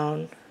that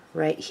down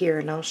right here,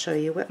 and I'll show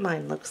you what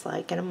mine looks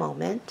like in a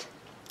moment.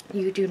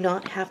 You do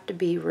not have to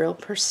be real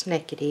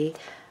persnickety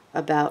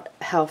about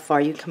how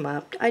far you come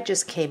up. I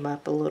just came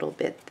up a little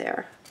bit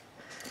there.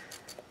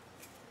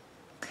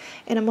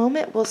 In a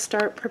moment we'll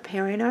start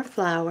preparing our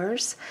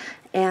flowers,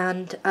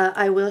 and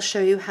I will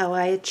show you how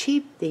I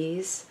achieved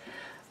these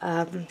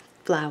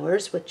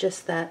flowers with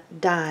just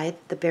that dye,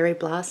 the Berry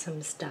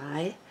Blossoms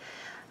dye,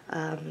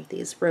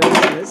 these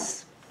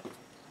roses.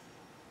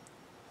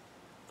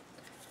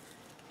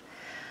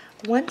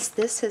 Once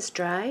this has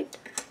dried,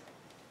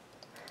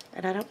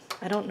 and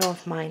I don't know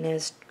if mine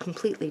is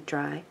completely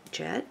dry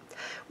yet,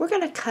 we're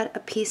going to cut a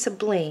piece of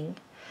bling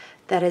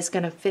that is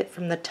going to fit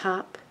from the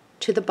top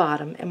to the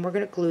bottom, and we're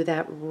going to glue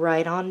that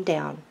right on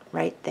down,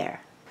 right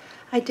there.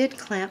 I did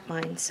clamp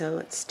mine so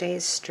it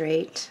stays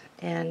straight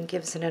and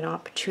gives it an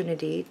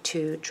opportunity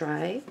to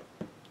dry.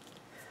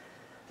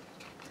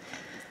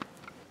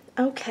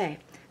 Okay,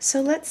 so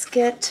let's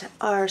get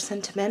our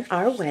sentiment,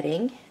 our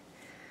wedding.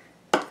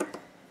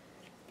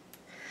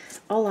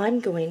 All I'm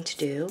going to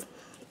do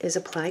is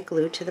apply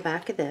glue to the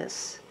back of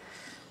this,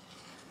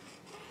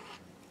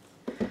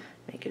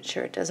 making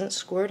sure it doesn't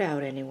squirt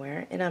out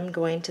anywhere, and I'm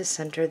going to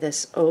center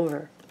this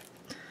over.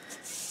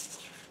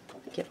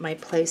 Get my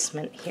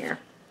placement here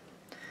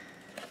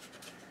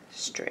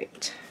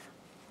straight.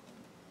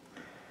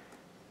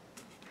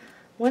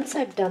 Once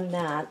I've done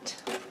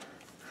that,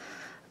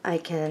 I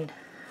can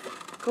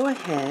go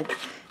ahead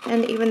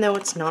And even though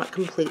it's not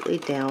completely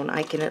down,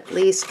 I can at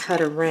least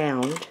cut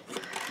around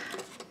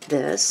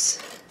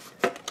this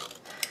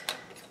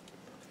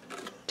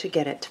to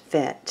get it to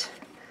fit.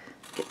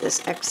 Get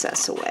this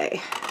excess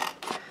away.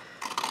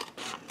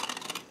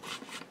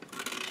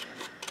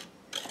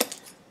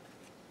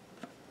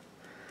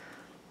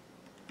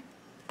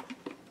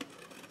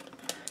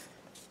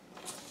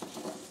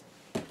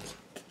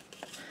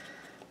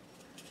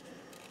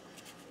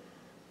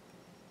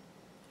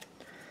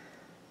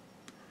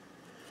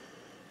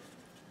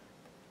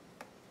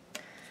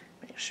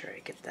 Make sure I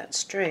get that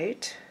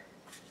straight.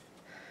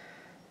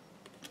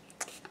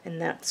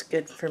 And that's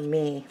good for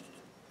me.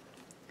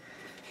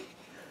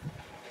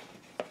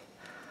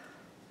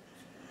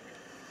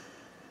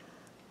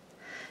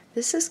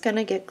 This is going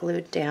to get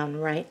glued down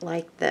right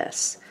like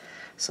this.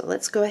 So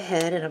let's go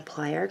ahead and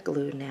apply our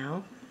glue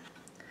now.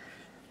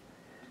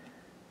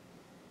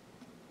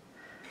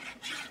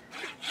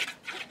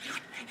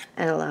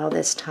 And allow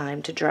this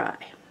time to dry.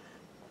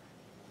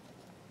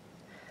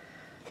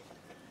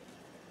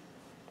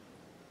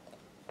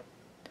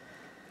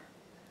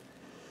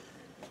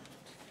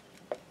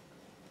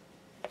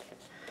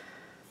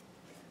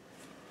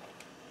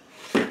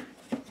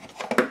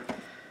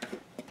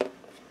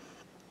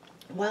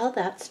 While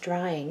that's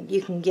drying,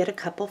 you can get a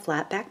couple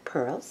flat back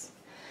pearls,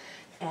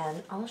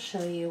 and I'll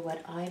show you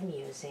what I'm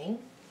using.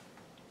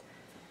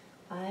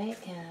 I'm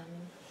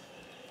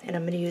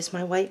going to use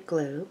my white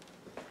glue.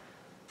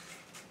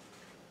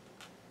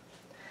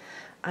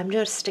 I'm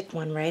going to stick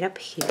one right up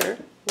here.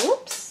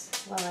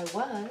 Whoops, well I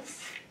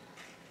was.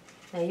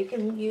 Now you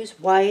can use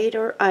white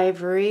or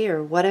ivory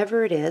or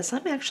whatever it is.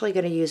 I'm actually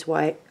going to use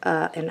white,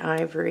 an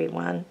ivory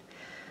one.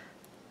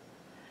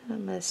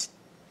 I'm going to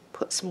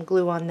put some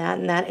glue on that,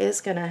 and that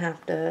is going to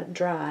have to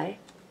dry.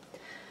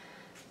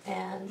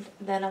 And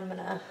then I'm going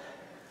to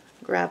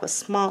grab a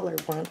smaller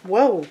one.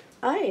 Whoa,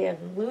 I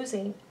am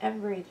losing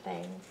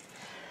everything.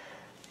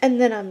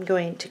 And then I'm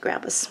going to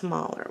grab a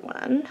smaller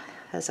one,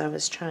 as I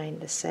was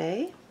trying to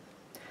say,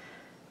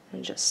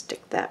 and just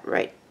stick that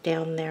right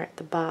down there at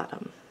the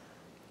bottom.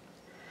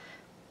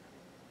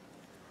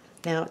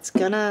 Now it's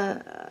going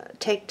to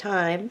take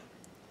time,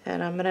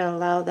 and I'm going to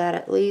allow that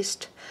at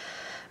least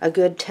a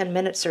good 10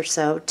 minutes or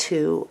so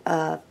to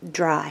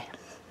dry.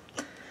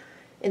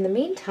 In the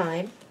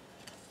meantime,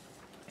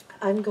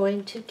 I'm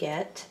going to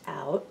get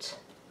out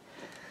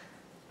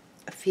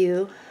a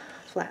few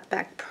flat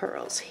back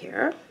pearls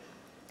here,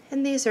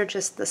 and these are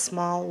just the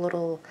small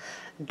little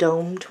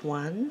domed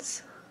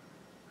ones.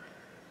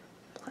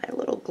 Apply a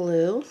little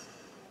glue.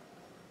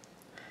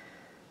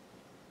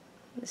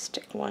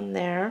 Stick one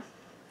there.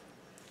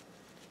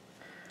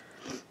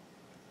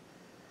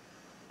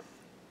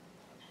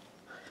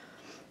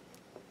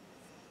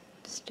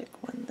 Stick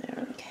one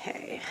there.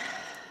 Okay.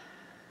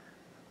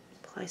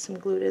 Apply some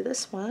glue to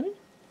this one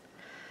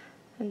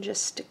and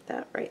just stick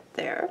that right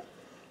there.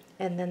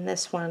 And then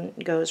this one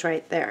goes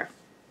right there.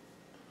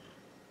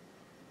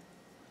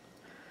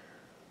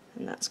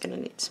 And that's going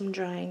to need some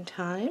drying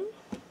time.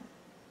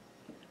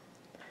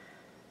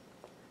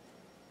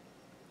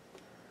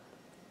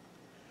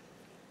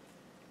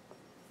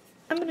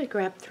 I'm going to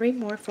grab 3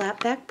 more flat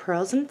back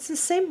pearls, and it's the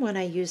same one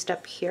I used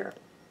up here.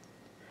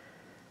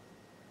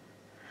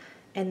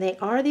 And they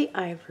are the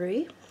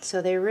ivory,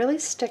 so they really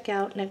stick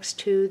out next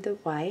to the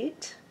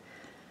white.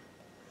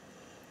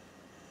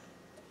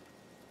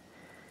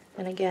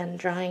 And again,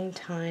 drying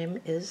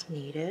time is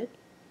needed.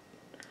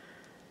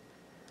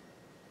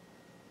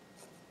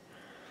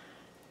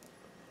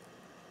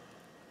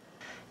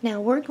 Now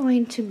we're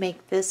going to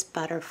make this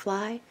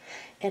butterfly,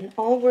 and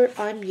all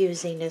I'm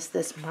using is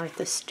this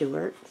Martha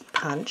Stewart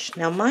punch.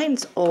 Now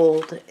mine's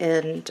old,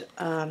 and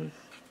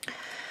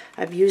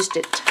I've used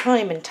it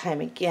time and time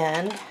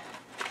again.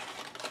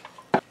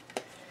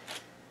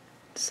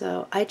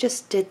 So I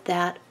just did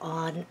that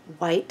on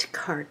white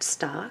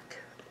cardstock,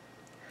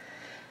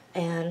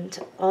 and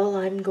all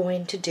I'm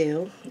going to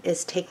do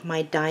is take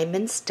my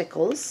diamond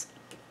stickles,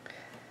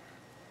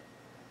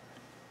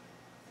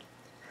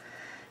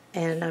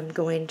 and I'm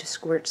going to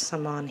squirt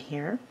some on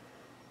here,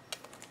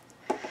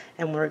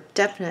 and we're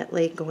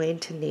definitely going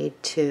to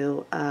need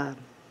to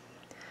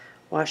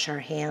wash our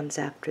hands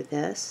after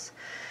this.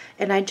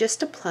 And I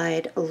just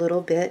applied a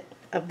little bit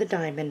of the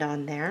diamond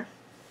on there.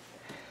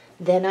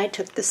 Then I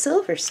took the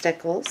silver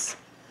stickles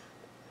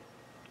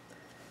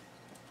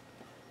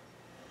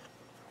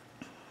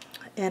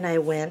and I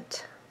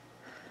went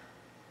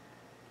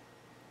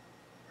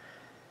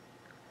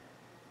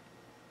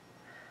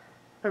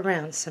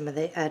around some of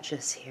the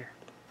edges here.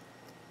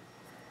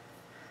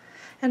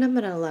 And I'm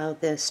going to allow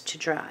this to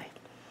dry.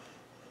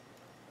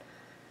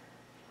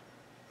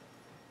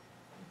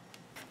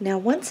 Now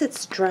once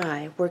it's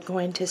dry, we're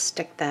going to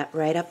stick that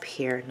right up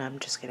here, and I'm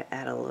just going to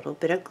add a little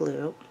bit of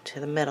glue to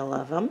the middle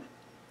of them.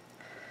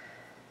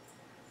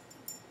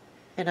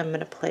 And I'm going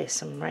to place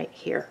them right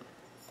here.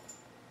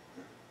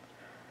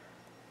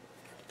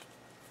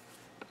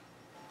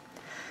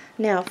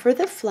 Now for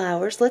the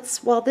flowers,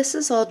 while this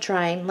is all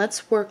drying,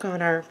 let's work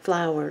on our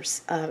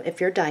flowers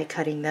if you're die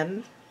cutting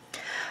them.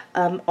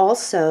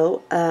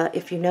 Also,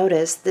 if you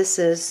notice, this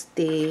is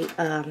the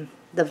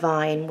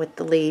vine with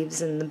the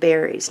leaves and the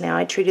berries. Now,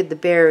 I treated the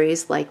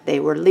berries like they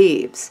were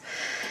leaves.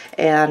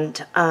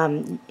 And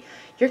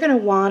you're going to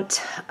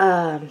want,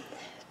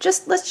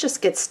 let's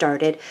just get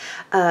started.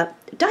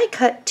 Die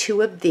cut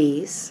 2 of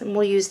these, and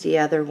we'll use the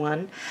other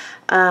one.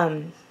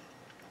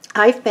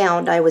 I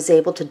found I was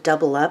able to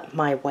double up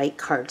my white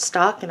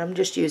cardstock, and I'm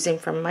just using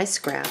from my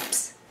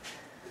scraps.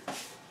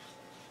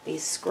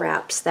 These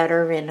scraps that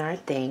are in our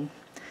thing.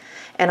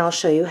 And I'll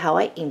show you how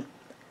I ink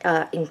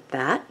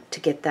that to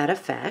get that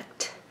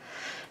effect.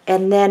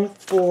 And then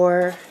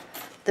for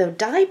the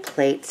die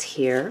plates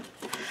here,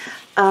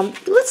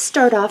 let's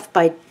start off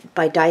by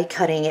die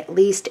cutting at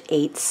least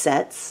 8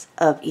 sets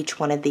of each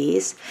one of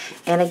these.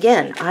 And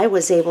again, I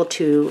was able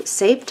to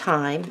save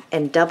time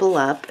and double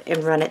up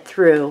and run it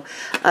through.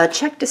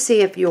 Check to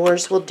see if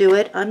yours will do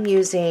it. I'm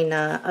using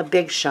a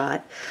Big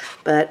Shot,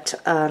 but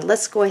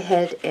let's go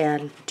ahead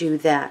and do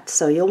that.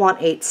 So you'll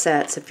want 8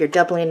 sets. If you're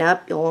doubling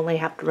up, you'll only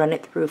have to run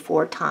it through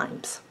 4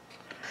 times.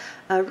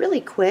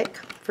 Really quick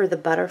for the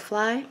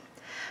butterfly,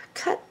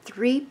 cut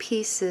 3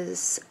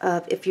 pieces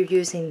of, if you're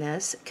using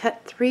this,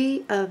 cut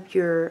 3 of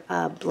your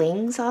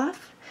blings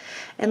off,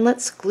 and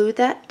let's glue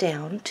that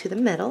down to the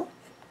middle.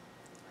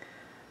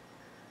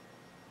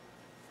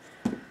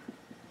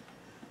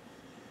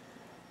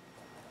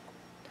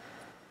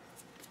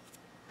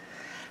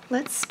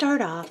 Let's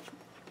start off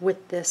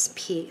with this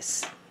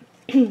piece.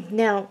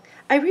 Now,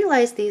 I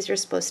realize these are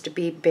supposed to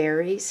be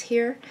berries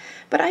here,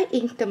 but I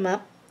inked them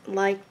up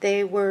like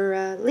they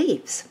were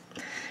leaves.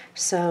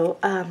 So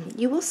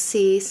you will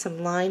see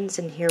some lines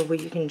in here where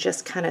you can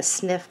just kind of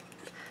sniff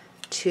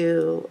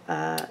to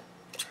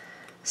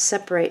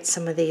separate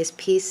some of these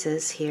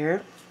pieces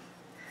here.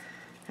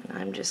 And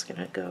I'm just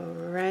going to go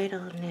right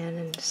on in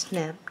and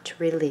snip to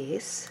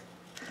release.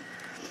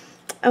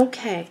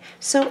 Okay,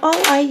 so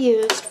all I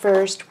used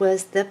first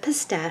was the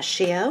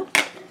pistachio.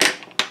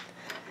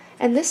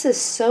 And this is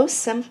so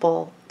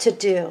simple to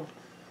do.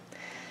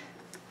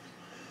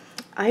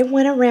 I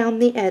went around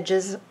the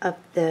edges of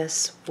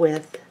this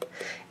with,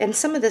 and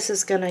some of this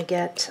is going to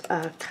get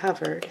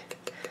covered,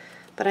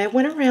 but I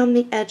went around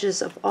the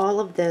edges of all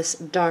of this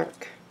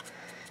dark,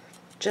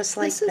 just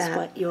like that. This is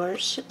what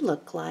yours should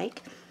look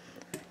like.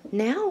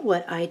 Now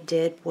what I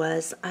did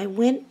was I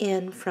went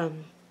in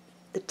from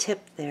the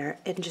tip there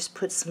and just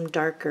put some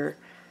darker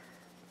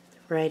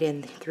right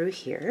in through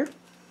here.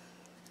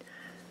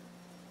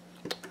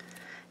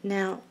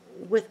 Now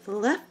with the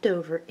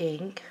leftover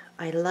ink,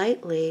 I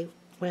lightly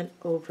went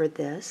over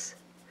this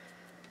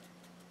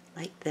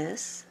like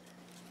this.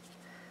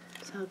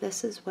 So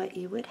this is what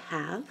you would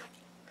have.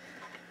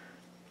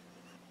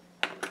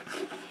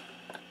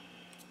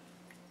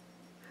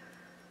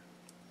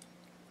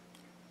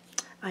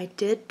 I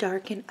did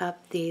darken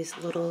up these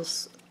little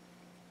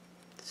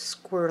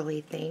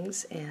squirrely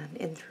things and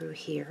in through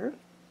here.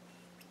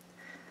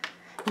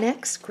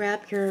 Next,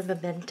 grab your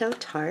Memento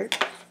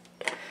Tart,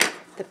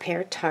 the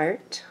Pear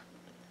Tart.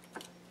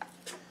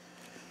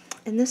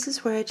 And this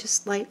is where I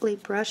just lightly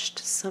brushed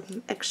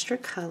some extra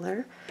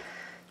color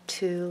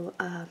to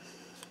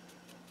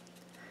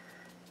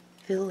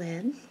fill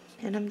in.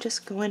 And I'm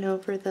just going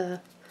over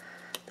the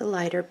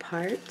lighter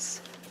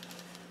parts.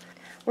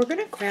 We're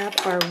going to grab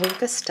our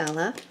Wink of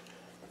Stella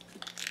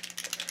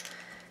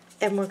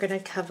and we're going to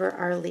cover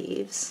our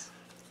leaves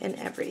and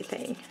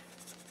everything.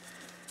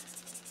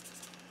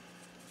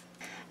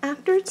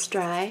 After it's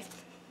dry,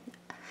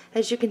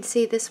 as you can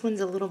see, this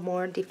one's a little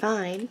more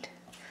defined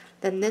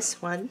than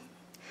this one.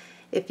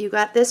 If you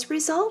got this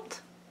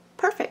result,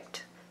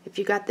 perfect. If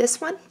you got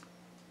this one,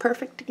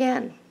 perfect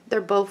again.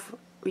 They're both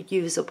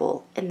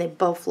reusable and they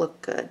both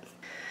look good.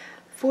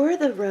 For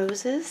the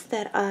roses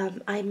that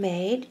I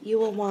made, you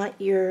will want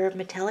your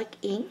metallic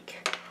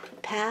ink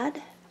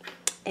pad,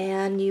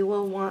 and you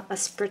will want a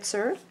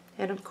spritzer,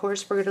 and of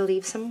course we're going to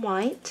leave some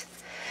white.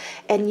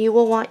 And you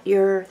will want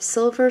your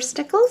silver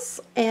stickles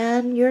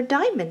and your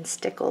diamond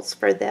stickles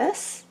for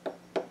this.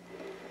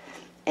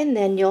 And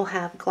then you'll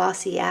have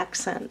glossy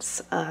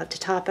accents to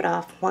top it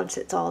off once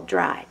it's all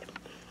dried.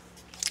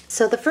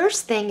 So the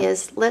first thing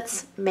is,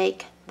 let's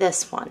make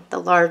this one, the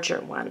larger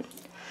one.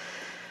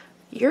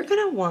 You're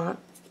going to want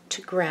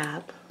to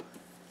grab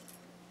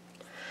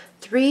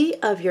 3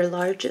 of your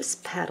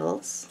largest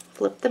petals,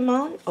 flip them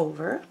on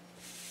over.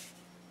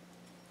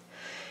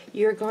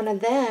 You're going to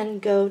then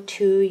go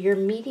to your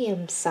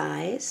medium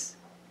size,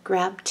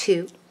 grab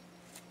 2.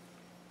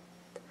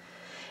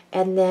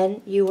 And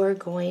then you are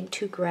going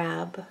to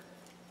grab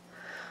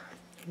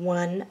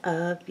one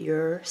of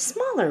your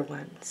smaller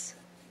ones.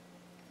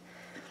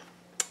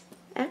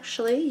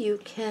 Actually,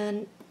 you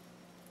can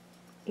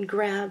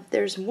grab,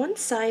 there's one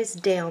size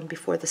down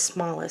before the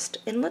smallest,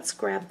 and let's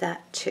grab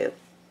that too.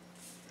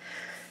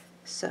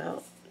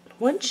 So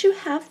once you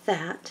have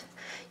that,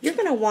 you're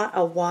going to want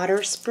a water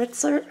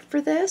spritzer for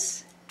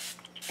this,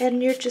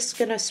 and you're just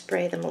going to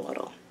spray them a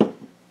little.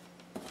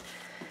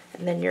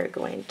 And then you're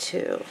going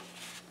to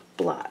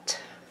blot.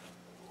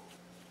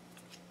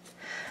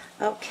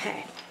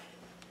 Okay.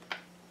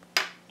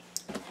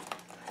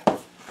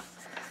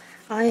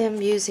 I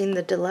am using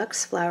the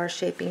Deluxe Flower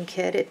Shaping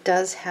Kit. It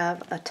does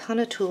have a ton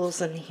of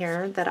tools in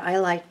here that I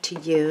like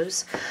to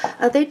use.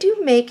 They do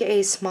make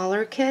a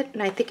smaller kit,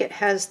 and I think it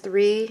has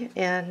 3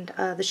 and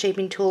the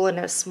shaping tool and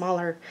a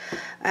smaller,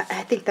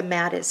 I think the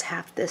mat is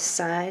half this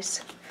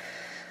size.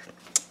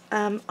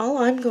 All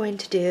I'm going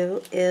to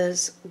do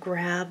is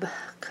grab a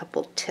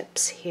couple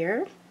tips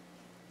here.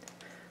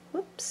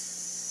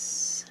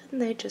 Whoops.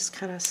 And they just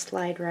kind of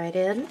slide right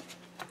in.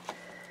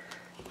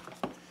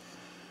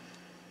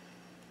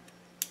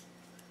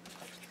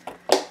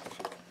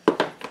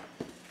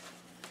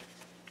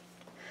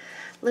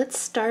 Let's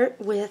start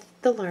with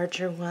the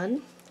larger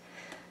one,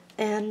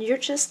 and you're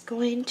just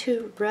going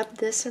to rub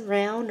this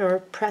around or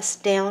press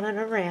down and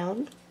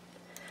around.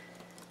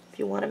 If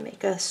you want to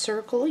make a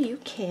circle, you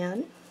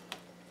can.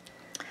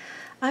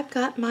 I've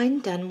got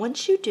mine done.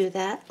 Once you do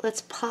that,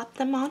 let's pop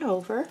them on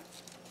over.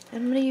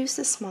 I'm going to use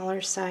the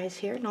smaller size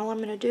here, and all I'm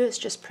going to do is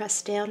just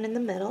press down in the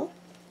middle.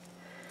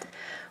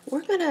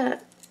 I'm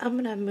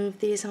going to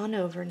move these on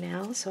over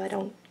now so I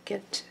don't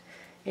get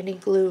any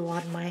glue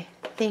on my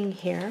thing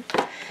here.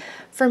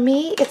 For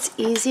me, it's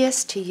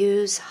easiest to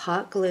use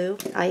hot glue.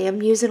 I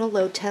am using a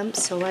low temp,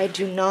 so I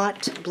do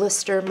not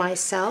blister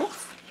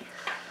myself.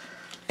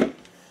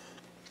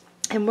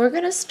 And we're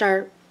going to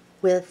start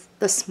with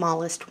the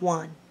smallest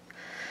one.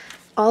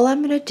 All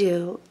I'm going to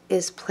do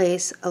is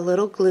place a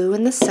little glue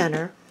in the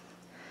center,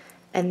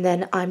 and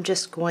then I'm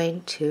just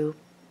going to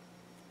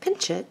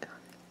pinch it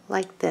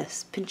like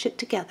this, pinch it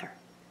together.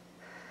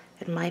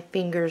 And my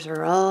fingers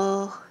are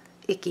all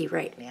icky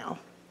right now,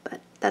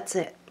 but that's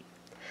it.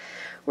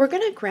 We're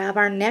going to grab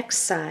our next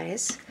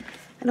size,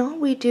 and all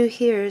we do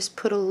here is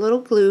put a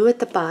little glue at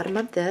the bottom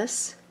of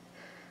this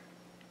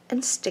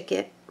and stick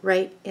it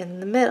right in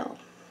the middle.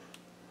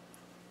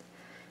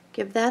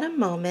 Give that a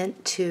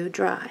moment to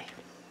dry.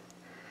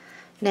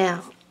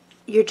 Now,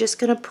 you're just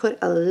going to put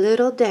a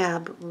little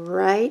dab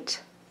right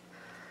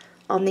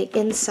on the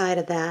inside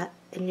of that,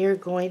 and you're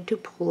going to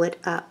pull it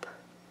up.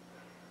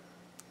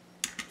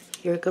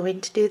 You're going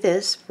to do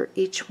this for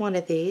each one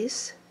of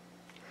these.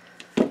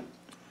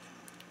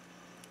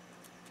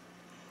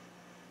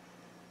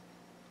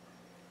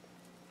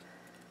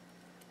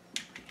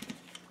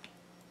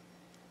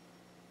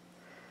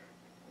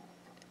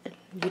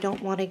 You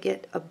don't want to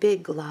get a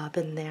big glob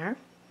in there.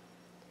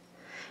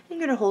 You're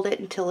going to hold it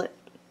until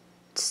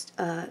it's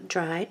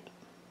dried.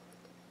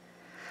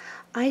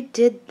 I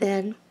did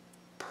then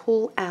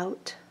pull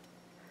out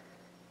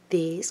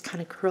these,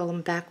 kind of curl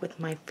them back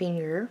with my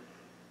finger.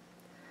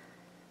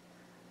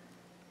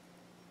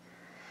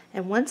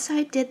 And once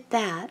I did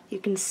that, you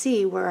can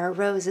see where our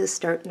rose is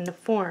starting to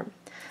form.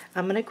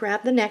 I'm going to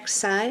grab the next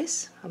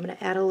size. I'm going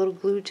to add a little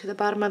glue to the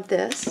bottom of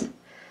this,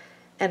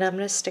 and I'm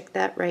going to stick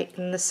that right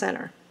in the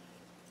center.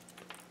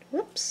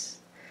 Whoops.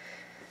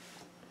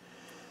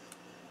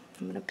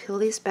 I'm going to peel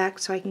these back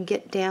so I can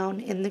get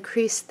down in the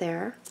crease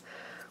there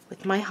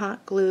with my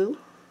hot glue.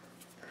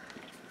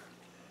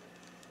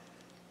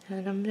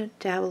 And I'm going to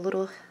dab a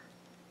little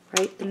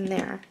right in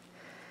there.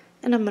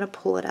 And I'm going to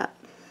pull it up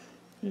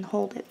and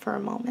hold it for a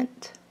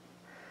moment.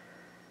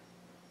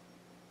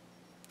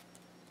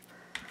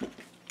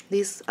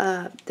 This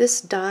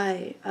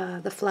dye,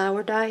 the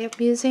flower dye I'm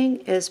using,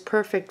 is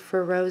perfect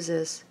for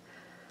roses.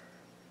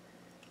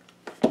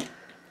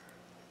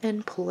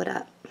 And pull it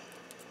up.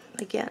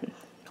 Again,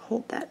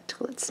 hold that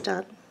till it's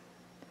done.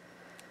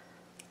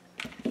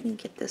 And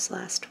get this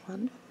last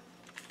one.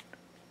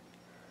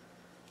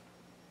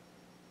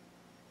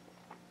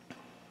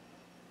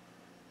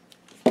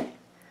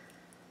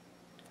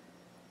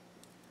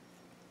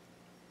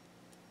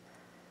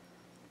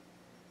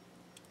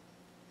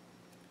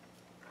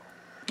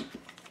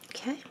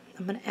 Okay,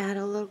 I'm going to add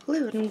a little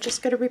glue, and I'm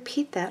just going to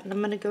repeat that, and I'm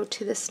going to go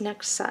to this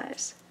next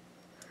size.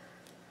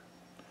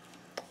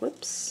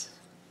 Whoops.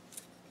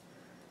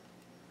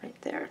 Right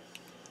there,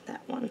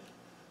 that one.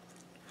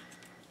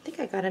 I think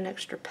I got an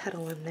extra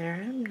petal in there,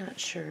 I'm not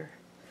sure.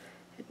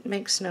 It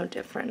makes no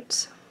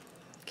difference.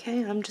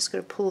 Okay, I'm just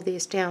going to pull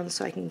these down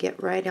so I can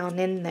get right on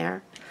in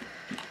there.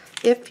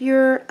 If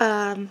your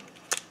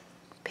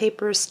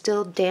paper is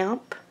still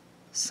damp,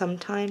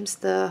 sometimes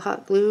the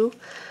hot glue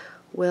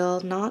will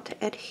not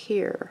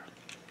adhere.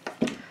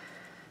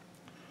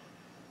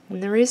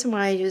 And the reason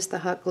why I use the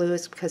hot glue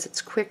is because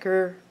it's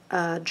quicker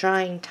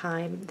drying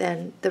time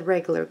than the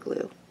regular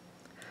glue.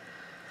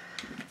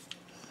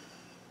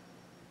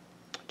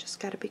 Just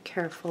got to be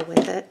careful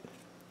with it.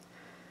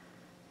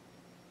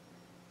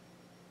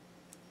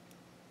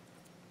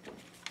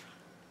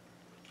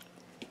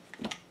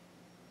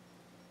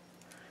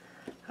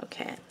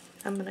 Okay,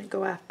 I'm going to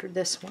go after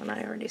this one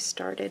I already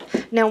started.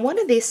 Now one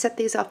of these, set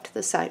these off to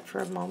the side for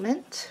a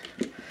moment.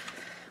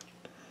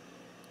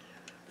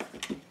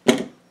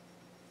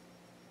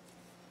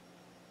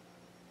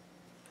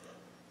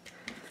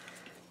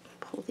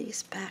 Pull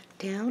these back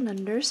down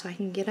under so I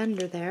can get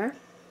under there.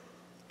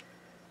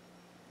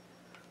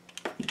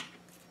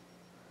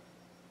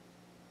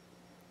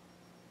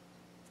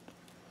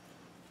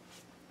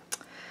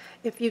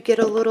 If you get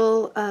a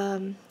little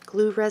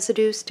glue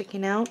residue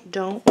sticking out,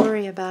 don't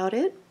worry about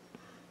it.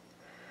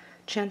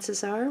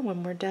 Chances are,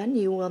 when we're done,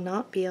 you will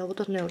not be able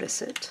to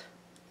notice it.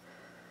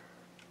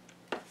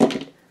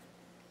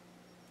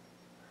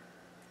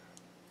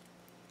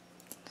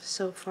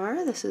 So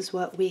far, this is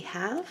what we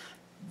have.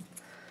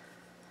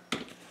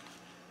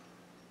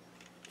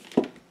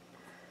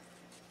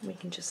 We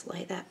can just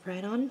lay that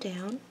right on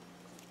down.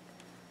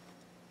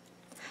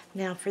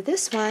 Now for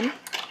this one,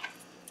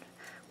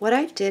 what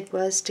I did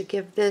was to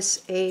give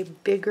this a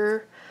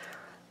bigger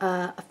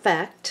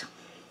effect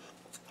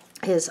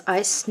is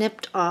I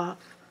snipped off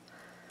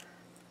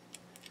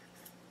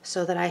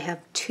so that I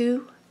have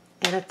 2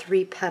 and a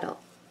 3 petal.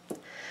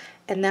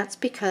 And that's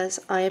because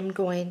I am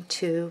going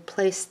to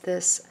place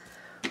this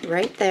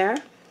right there.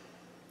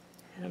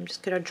 And I'm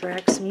just going to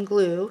drag some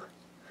glue.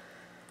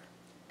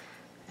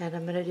 And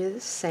I'm going to do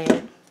the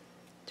same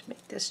to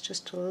make this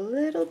just a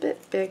little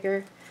bit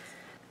bigger.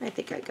 I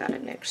think I got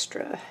an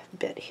extra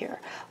bit here.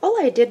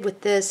 All I did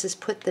with this is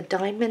put the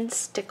diamond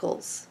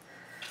stickles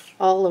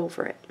all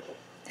over it.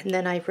 And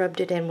then I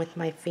rubbed it in with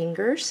my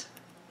fingers.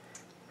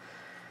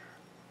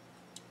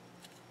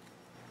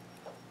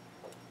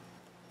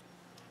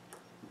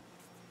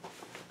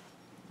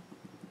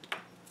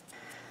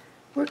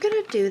 We're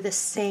going to do the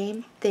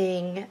same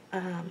thing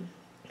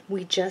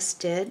we just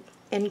did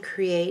and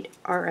create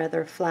our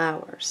other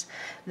flowers.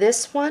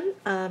 This one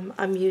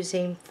I'm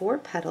using 4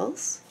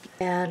 petals,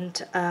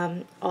 and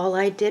all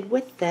I did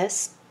with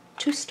this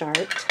to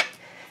start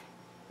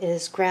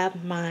is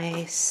grab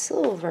my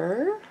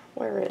silver,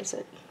 where is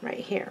it? Right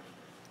here.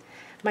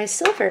 My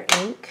silver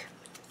ink,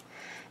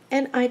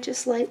 and I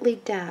just lightly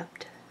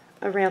dabbed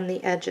around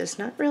the edges,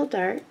 not real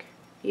dark,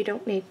 you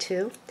don't need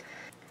to.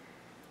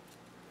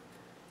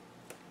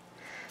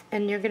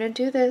 And you're going to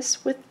do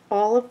this with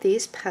all of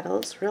these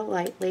petals real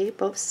lightly,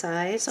 both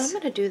sides. So I'm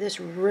going to do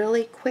this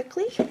really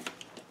quickly.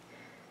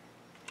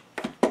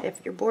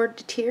 If you're bored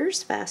to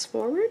tears, fast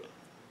forward.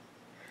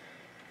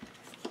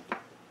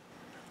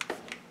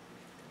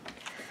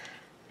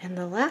 And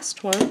the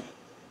last one,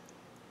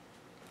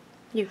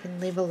 you can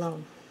leave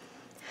alone.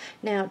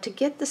 Now, to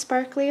get the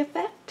sparkly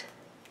effect,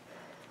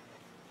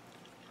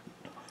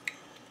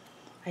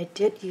 I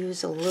did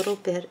use a little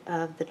bit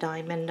of the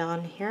diamond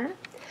on here.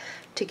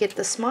 To get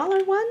the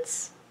smaller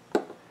ones,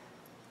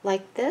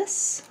 like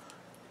this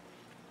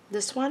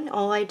one,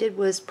 all I did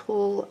was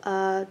pull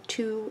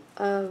 2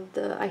 of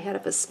the, I had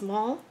of a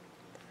small,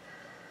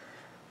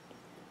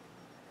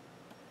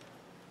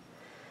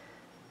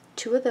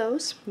 2 of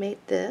those, made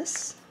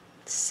this,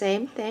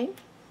 same thing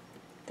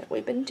that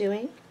we've been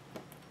doing.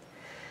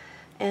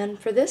 And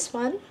for this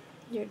one,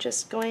 you're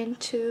just going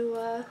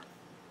to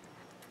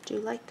do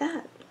like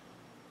that.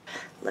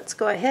 Let's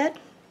go ahead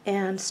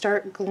and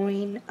start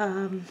gluing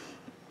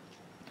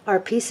our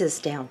pieces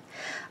down.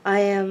 I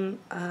am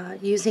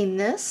using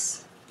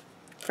this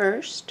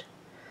first.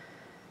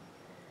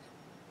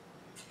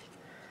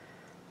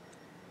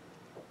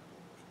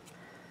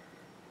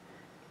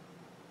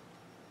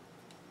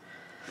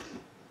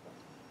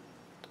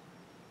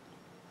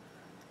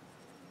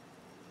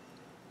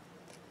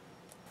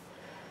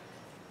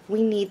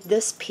 We need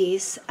this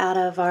piece out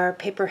of our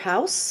paper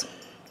house,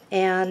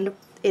 and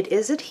it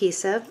is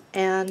adhesive,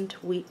 and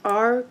we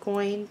are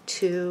going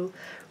to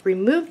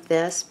remove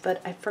this,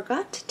 but I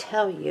forgot to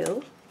tell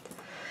you,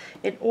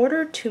 in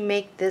order to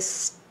make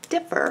this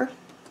stiffer,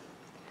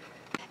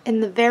 in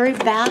the very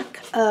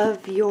back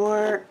of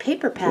your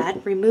paper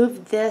pad,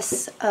 remove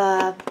this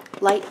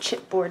light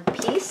chipboard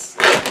piece.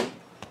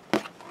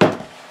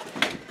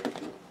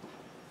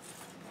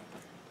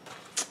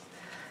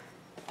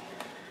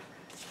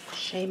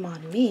 Shame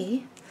on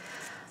me.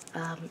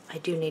 I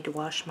do need to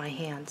wash my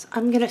hands.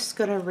 I'm just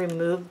going to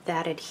remove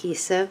that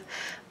adhesive,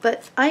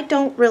 but I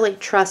don't really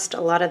trust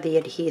a lot of the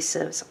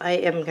adhesives. I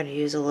am going to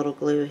use a little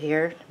glue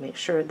here to make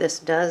sure this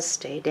does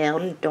stay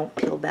down and don't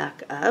peel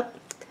back up.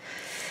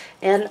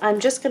 And I'm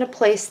just going to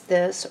place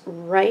this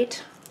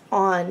right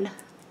on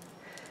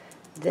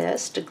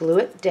this to glue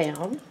it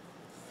down.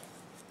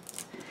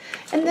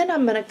 And then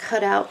I'm going to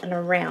cut out and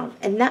around,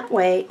 and that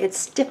way it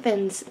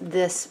stiffens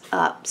this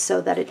up so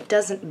that it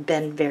doesn't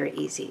bend very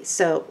easy.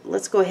 So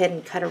let's go ahead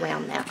and cut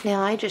around that.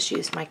 Now I just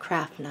used my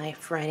craft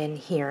knife right in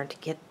here to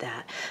get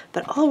that,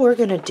 but all we're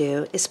going to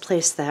do is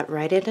place that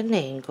right at an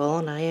angle,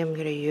 and I am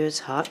going to use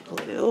hot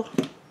glue.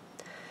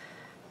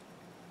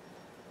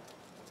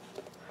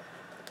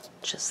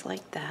 Just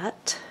like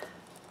that.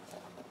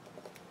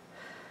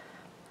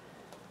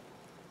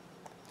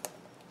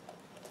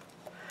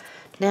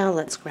 Now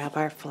let's grab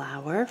our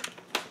flower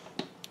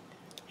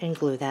and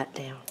glue that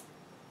down.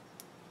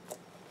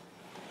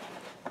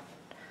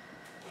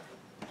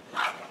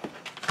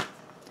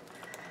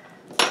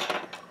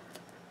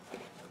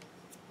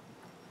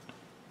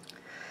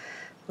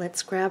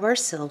 Let's grab our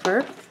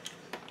silver.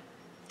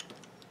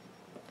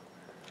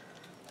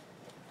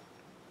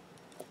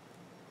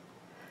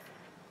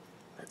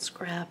 Let's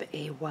grab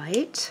a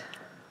white.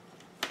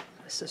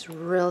 This is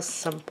real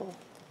simple.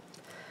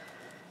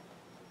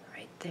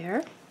 Right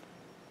there.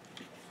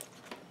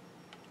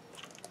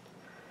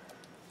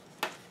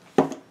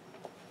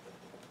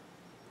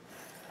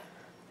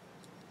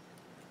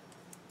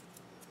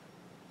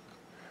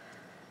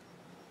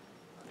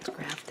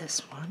 this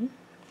one.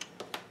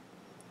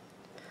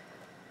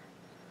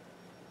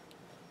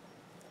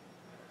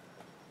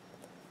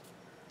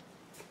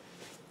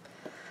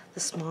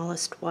 The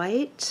smallest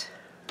white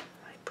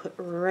I put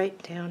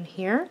right down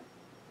here.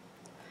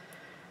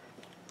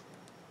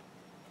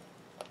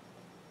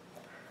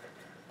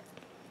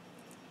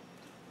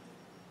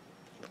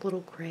 The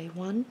little gray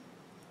one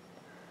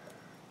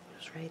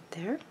is right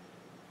there.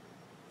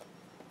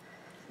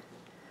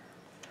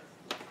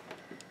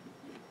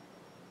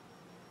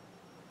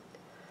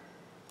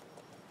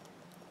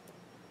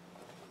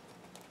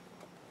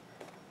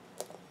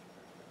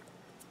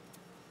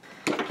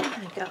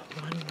 I got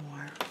one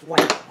more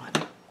white one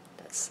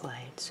that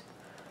slides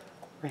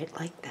right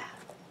like that.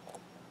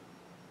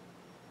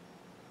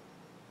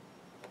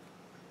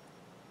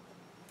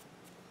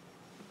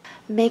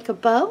 Make a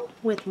bow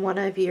with one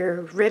of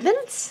your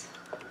ribbons,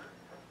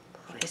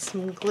 apply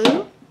some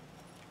glue,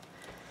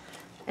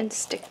 and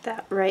stick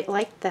that right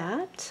like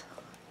that.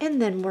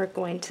 And then we're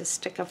going to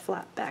stick a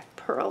flat back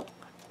pearl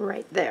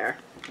right there.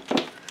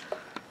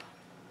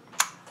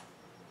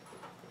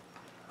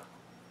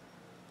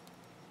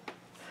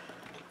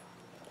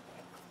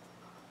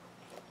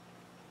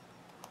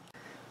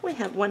 We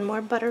have one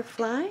more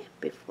butterfly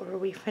before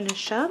we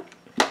finish up,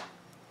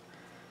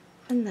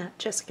 and that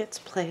just gets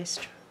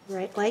placed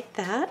right like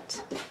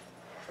that.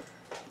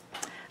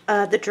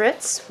 The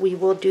drits, we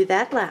will do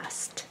that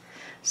last.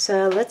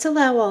 So let's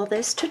allow all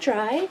this to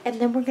dry, and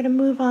then we're going to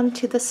move on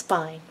to the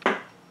spine.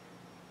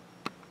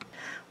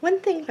 One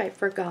thing I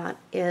forgot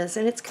is,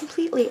 and it's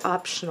completely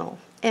optional,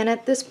 and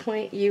at this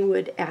point you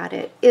would add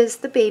it, is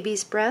the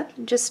baby's breath,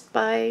 just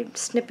by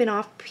snipping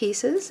off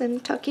pieces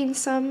and tucking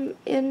some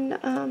in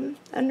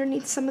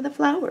underneath some of the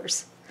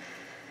flowers.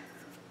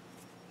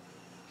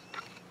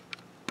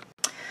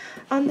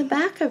 On the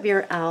back of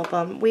your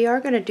album, we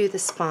are going to do the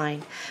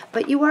spine,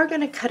 but you are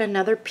going to cut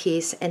another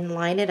piece and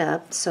line it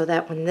up so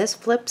that when this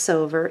flips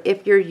over,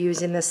 if you're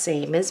using the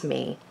same as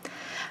me,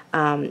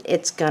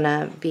 it's going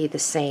to be the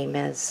same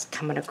as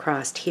coming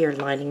across here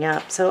lining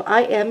up. So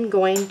I am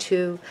going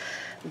to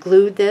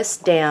glue this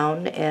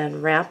down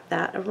and wrap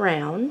that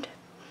around,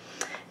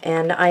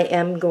 and I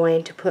am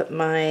going to put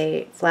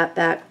my flat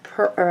back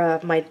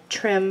my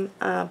trim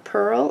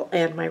pearl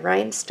and my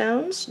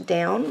rhinestones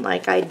down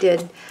like I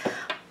did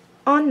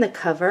on the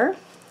cover.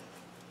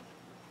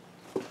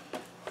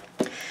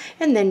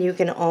 And then you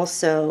can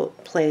also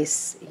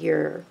place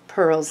your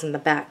pearls in the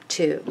back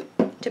too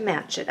to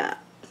match it up.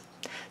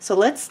 So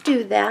let's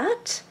do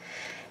that,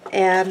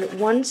 and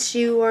once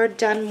you are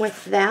done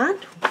with that,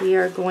 we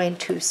are going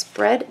to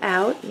spread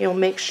out. You'll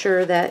make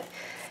sure that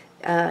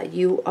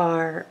you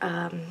are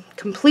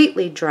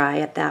completely dry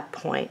at that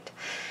point,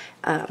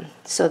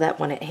 so that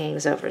when it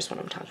hangs over is what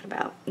I'm talking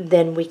about.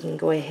 Then we can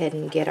go ahead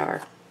and get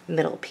our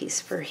middle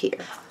piece for here.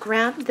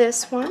 Grab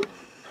this one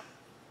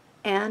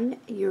and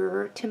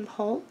your Tim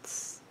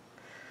Holtz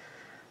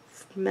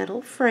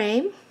metal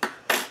frame.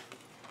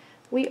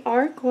 We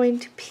are going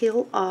to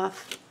peel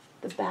off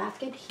the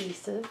back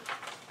adhesive.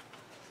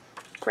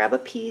 Grab a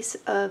piece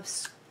of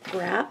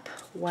scrap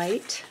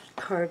white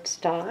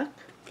cardstock,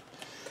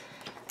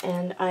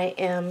 and I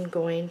am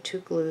going to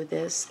glue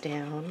this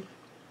down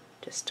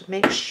just to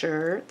make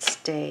sure it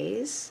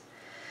stays.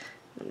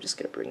 I'm just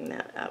going to bring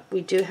that up. We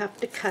do have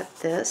to cut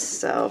this,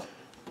 so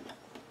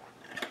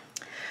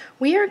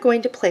we are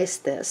going to place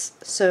this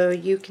so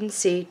you can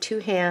see two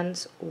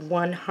hands,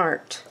 one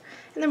heart,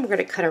 and then we're going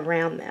to cut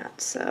around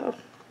that. So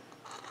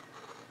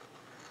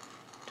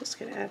just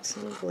going to add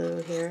some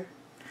glue here.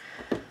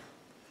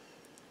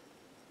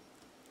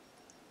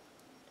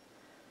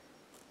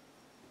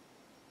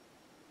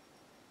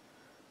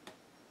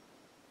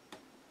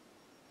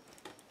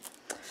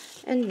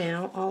 And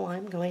now all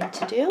I'm going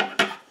to do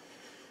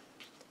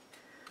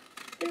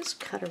is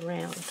cut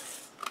around.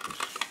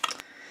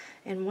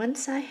 And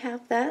once I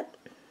have that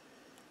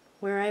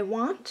where I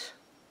want,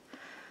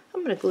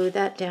 I'm going to glue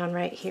that down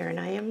right here, and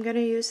I am going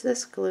to use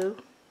this glue.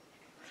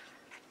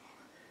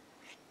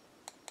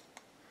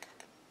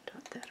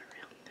 Dot that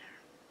around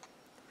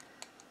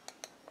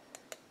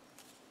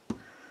there.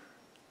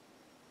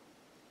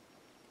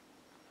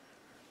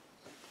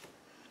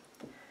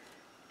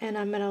 And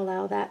I'm going to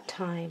allow that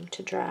time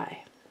to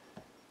dry.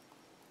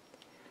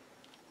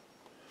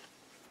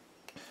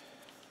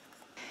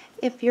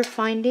 If you're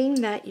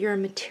finding that your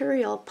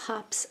material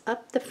pops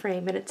up the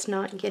frame and it's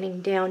not getting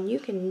down, you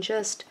can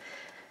just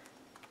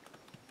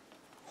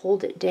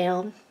hold it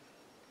down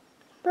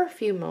for a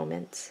few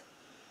moments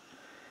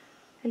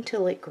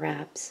until it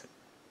grabs.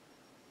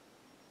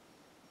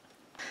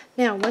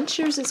 Now, once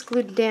yours is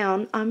glued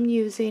down, I'm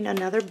using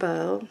another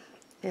bow,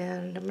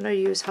 and I'm going to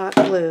use hot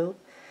glue,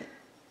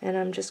 and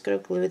I'm just going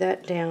to glue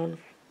that down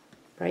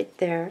right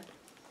there.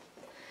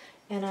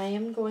 And I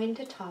am going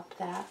to top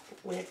that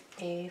with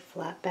a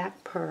flat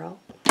back pearl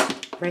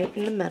right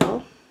in the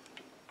middle.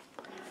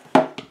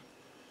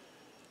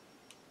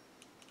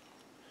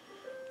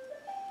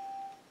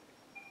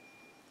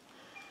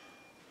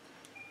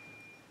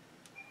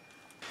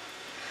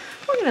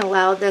 We're going to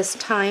allow this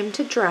time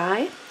to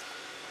dry,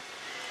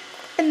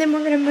 and And then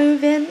we're going to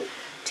move in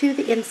to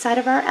the inside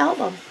of our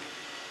album.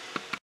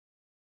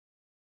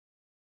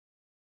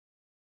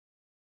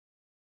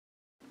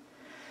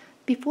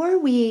 Before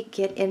we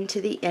get into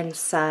the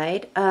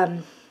inside,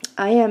 I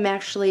am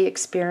actually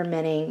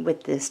experimenting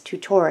with this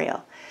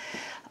tutorial.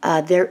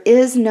 There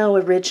is no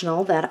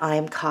original that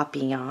I'm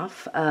copying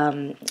off.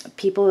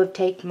 People who have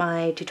taken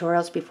my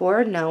tutorials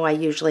before know I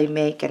usually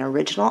make an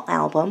original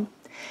album,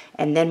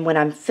 and then when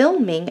I'm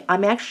filming,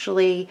 I'm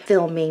actually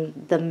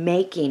filming the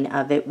making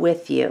of it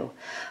with you.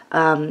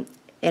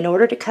 In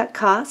order to cut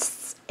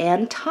costs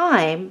and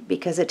time,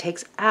 because it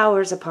takes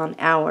hours upon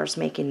hours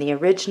making the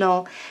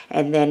original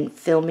and then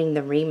filming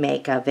the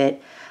remake of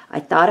it, I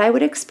thought I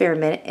would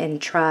experiment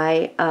and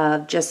try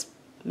just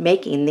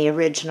making the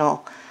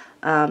original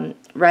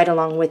right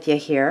along with you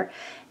here.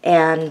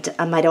 And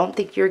I don't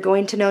think you're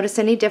going to notice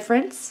any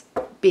difference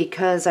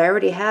because I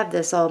already have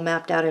this all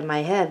mapped out in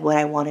my head what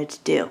I wanted to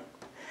do.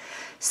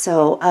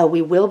 So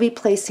we will be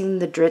placing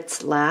the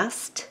Dritz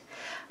last,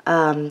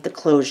 the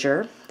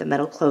closure, the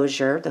metal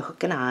closure, the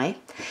hook and eye,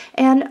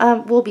 and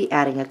we'll be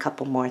adding a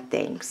couple more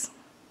things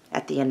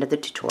at the end of the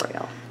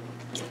tutorial.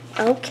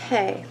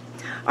 Okay,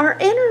 our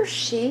inner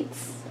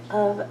sheets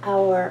of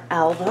our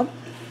album.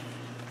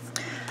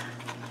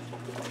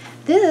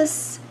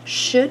 This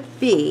should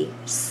be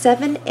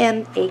 7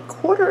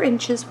 1/4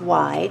 inches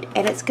wide,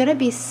 and it's going to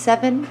be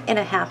 7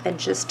 1/2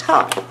 inches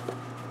tall.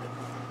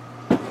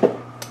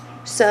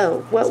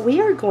 So what we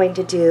are going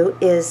to do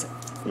is,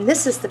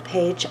 this is the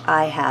page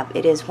I have.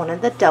 It is one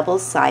of the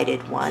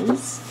double-sided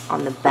ones.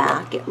 On the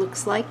back it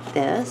looks like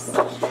this.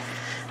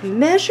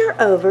 Measure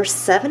over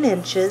 7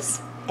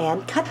 inches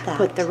and cut that.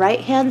 Put the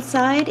right hand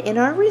side in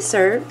our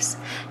reserves.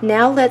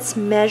 Now let's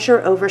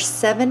measure over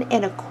 7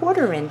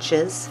 1/4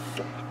 inches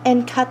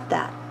and cut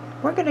that.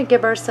 We're going to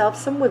give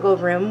ourselves some wiggle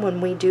room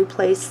when we do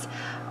place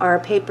our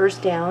papers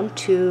down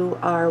to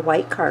our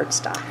white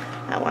cardstock.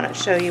 I want to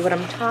show you what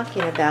I'm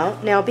talking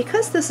about. Now,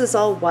 because this is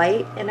all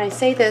white, and I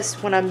say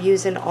this when I'm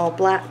using all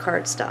black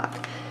cardstock,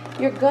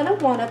 you're going to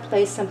want to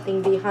place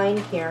something behind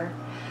here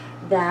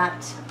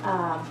that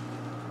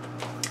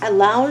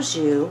allows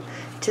you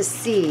to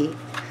see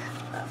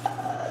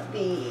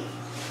the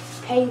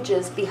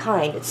pages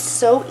behind. It's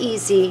so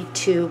easy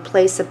to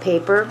place a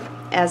paper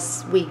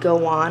as we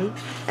go on,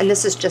 and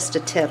this is just a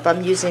tip.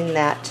 I'm using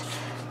that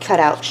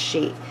cutout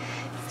sheet.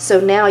 So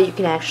now you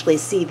can actually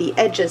see the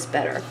edges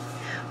better.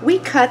 We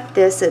cut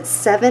this at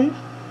 7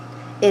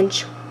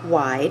 inch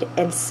wide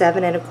and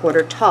 7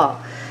 1/4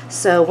 tall.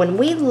 So when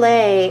we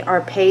lay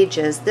our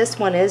pages, this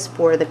one is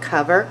for the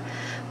cover,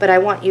 but I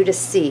want you to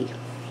see.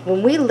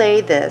 When we lay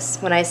this,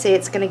 when I say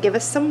it's going to give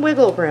us some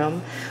wiggle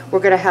room, we're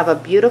going to have a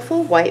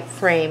beautiful white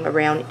frame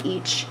around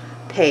each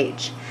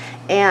page.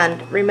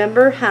 And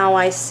remember how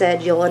I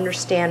said you'll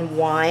understand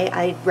why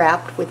I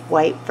wrapped with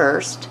white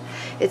first?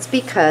 It's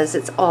because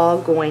it's all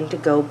going to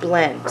go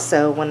blend.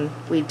 So when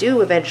we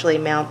do eventually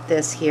mount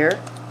this here,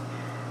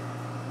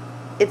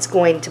 it's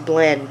going to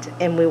blend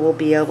and we will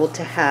be able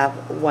to have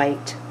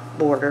white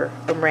border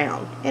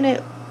around. And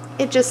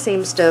it just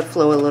seems to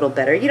flow a little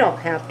better. You don't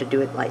have to do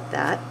it like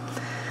that,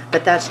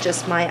 but that's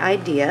just my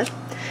idea.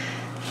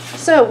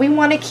 So we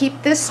want to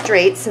keep this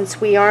straight since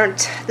we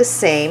aren't the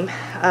same.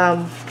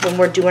 When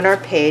we're doing our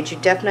page, you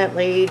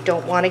definitely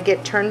don't want to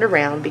get turned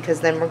around because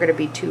then we're going to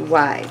be too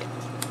wide.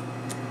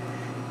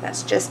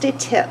 That's just a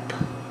tip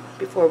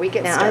before we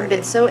get started. I've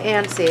been so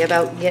antsy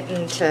about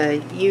getting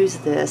to use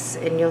this,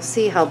 and you'll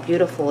see how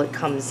beautiful it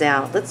comes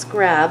out. Let's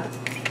grab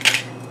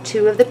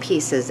 2 of the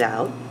pieces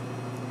out.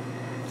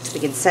 So we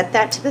can set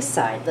that to the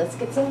side. Let's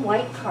get some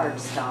white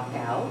cardstock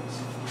out.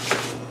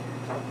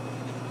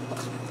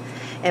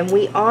 And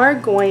we are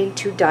going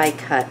to die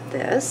cut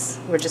this.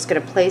 We're just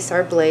going to place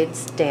our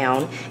blades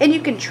down, and you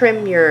can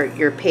trim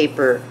your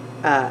paper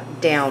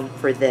down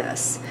for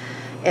this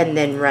and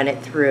then run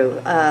it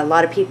through. A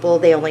lot of people,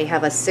 they only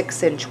have a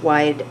 6 inch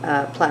wide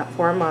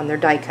platform on their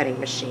die cutting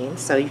machine,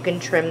 so you can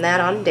trim that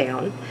on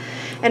down.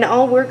 And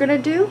all we're going to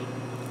do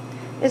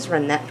is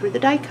run that through the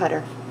die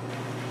cutter.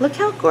 Look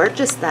how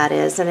gorgeous that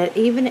is, and it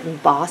even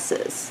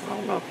embosses. I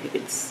don't know if you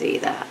can see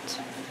that.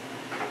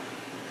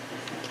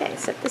 Okay,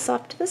 set this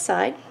off to the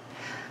side.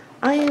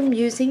 I am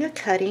using a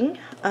cutting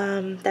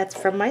that's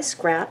from my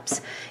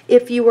scraps.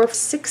 If you were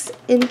 6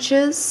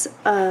 inches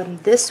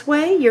this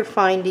way, you're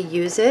fine to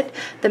use it.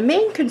 The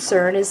main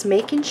concern is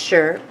making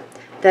sure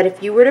that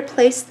if you were to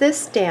place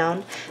this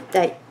down,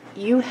 that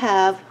you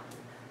have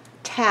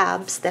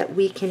tabs that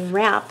we can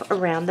wrap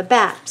around the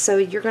back. So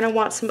you're going to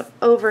want some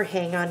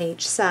overhang on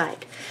each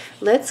side.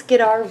 Let's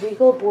get our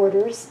Regal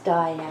Borders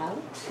die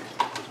out.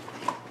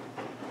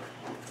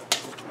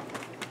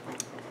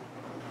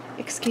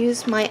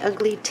 Excuse my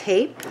ugly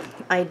tape.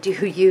 I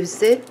do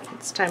use it.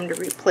 It's time to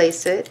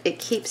replace it. It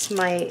keeps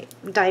my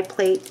die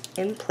plate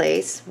in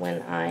place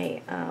when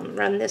I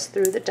run this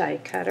through the die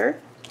cutter.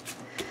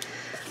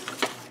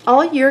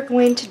 All you're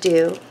going to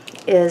do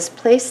is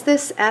place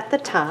this at the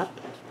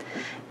top,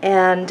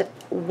 and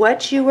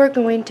what you are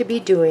going to be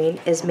doing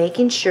is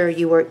making sure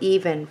you are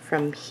even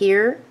from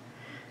here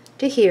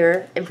to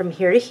here and from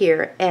here to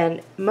here,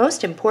 and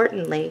most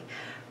importantly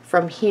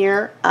from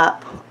here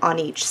up on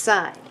each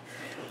side.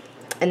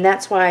 And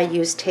that's why I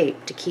use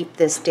tape to keep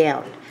this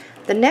down.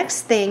 The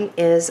next thing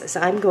is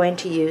I'm going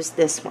to use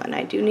this one.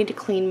 I do need to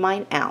clean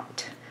mine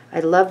out.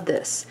 I love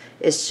this.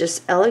 It's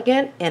just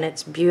elegant and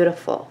it's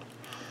beautiful.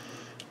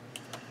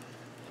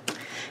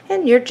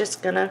 And you're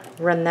just gonna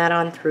run that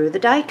on through the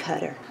die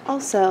cutter.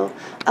 Also,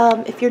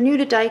 if you're new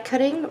to die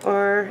cutting,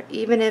 or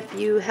even if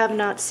you have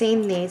not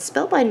seen these,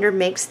 Spellbinder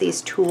makes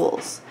these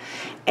tools.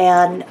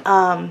 And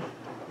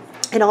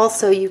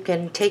also you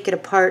can take it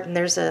apart, and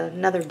there's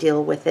another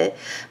deal with it.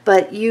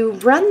 But you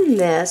run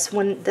this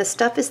when the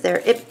stuff is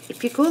there.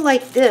 If you go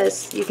like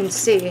this, you can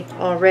see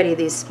already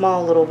these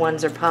small little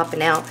ones are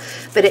popping out.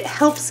 But it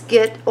helps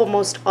get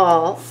almost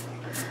all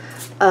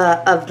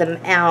of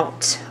them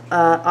out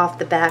off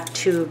the back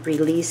to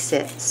release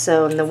it.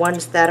 So in the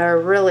ones that are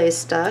really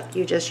stuck,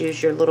 you just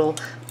use your little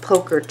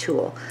poker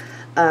tool.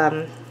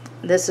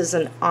 This is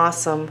an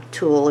awesome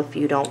tool if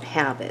you don't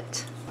have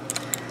it.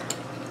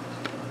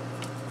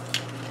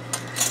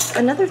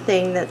 Another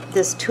thing that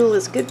this tool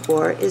is good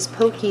for is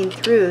poking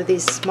through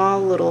these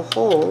small little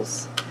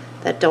holes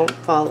that don't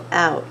fall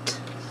out.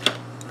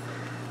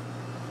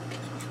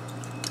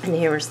 And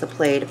here's the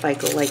plate. If I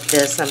go like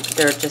this,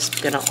 they're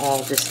just going to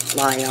all just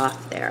fly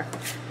off there.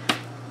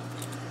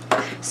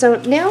 So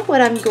now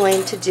what I'm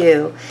going to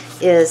do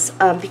is,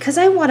 because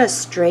I want a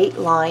straight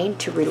line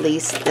to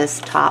release this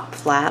top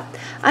flap,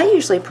 I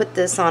usually put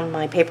this on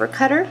my paper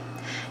cutter,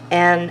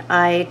 and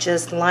I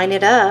just line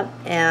it up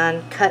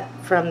and cut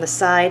from the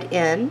side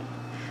in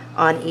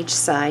on each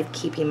side,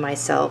 keeping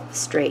myself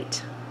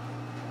straight.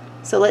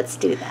 So let's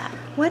do that.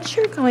 What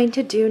you're going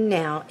to do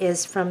now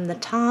is from the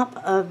top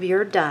of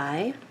your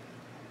die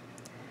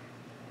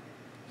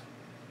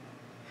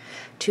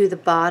to the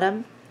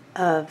bottom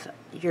of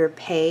your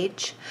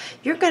page,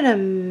 you're going to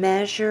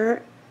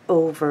measure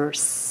over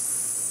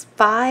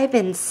 5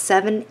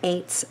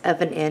 7/8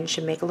 of an inch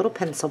and make a little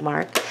pencil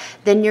mark.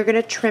 Then you're going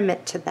to trim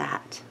it to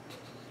that.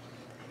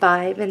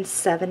 5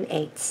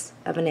 7/8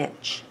 of an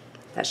inch.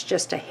 That's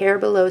just a hair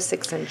below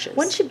 6 inches.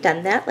 Once you've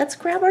done that, let's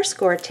grab our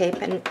score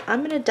tape, and I'm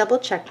going to double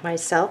check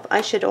myself.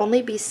 I should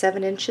only be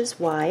 7 inches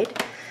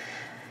wide,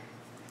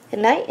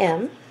 and I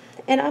am.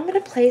 And I'm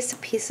going to place a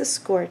piece of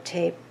score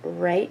tape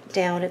right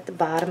down at the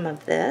bottom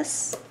of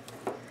this.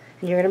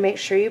 And you're going to make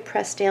sure you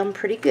press down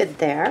pretty good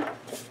there.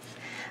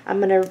 I'm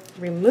going to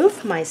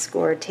remove my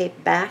score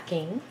tape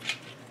backing,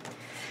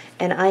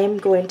 and I am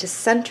going to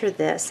center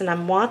this, and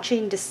I'm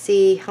watching to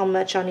see how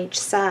much on each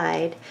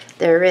side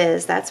there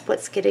is. That's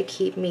what's going to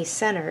keep me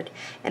centered.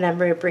 And I'm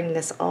going to bring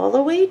this all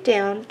the way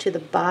down to the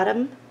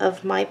bottom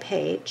of my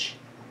page.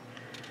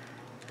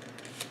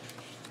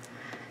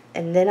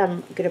 And then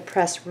I'm going to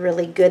press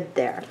really good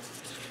there.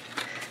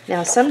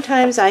 Now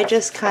sometimes I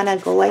just kind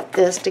of go like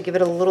this to give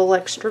it a little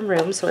extra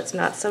room so it's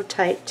not so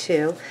tight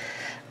too.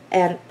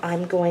 And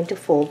I'm going to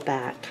fold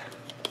back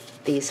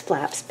these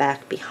flaps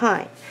back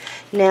behind.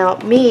 Now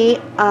me,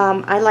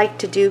 I like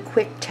to do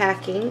quick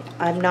tacking.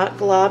 I'm not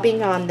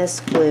globbing on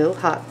this glue,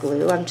 hot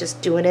glue. I'm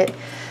just doing it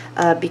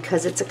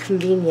because it's a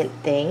convenient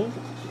thing.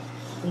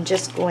 I'm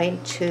just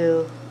going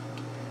to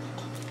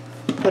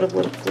put a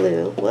little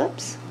glue,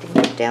 whoops,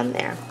 didn't get down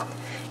there.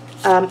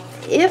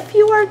 If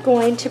you are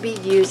going to be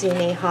using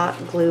a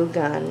hot glue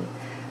gun,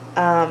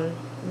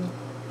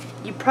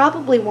 you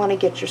probably want to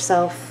get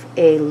yourself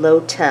a low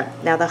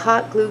temp. Now the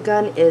hot glue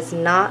gun is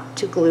not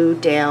to glue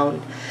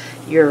down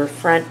your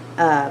front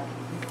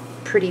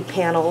pretty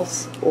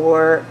panels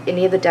or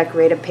any of the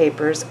decorative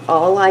papers.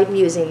 All I'm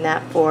using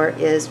that for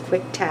is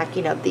quick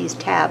tacking of these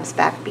tabs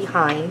back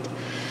behind,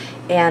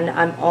 and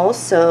I'm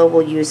also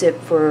will use it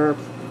for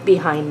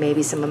behind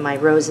maybe some of my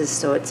roses,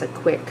 so it's a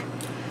quick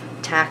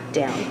tack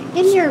down.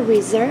 In your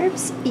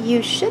reserves,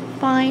 you should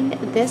find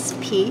this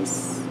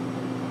piece.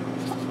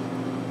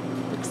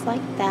 Looks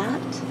like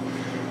that.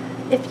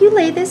 If you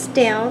lay this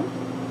down,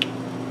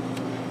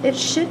 it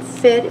should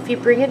fit, if you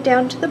bring it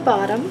down to the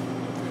bottom,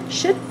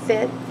 should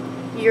fit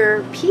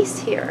your piece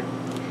here.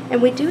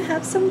 And we do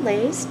have some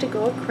lace to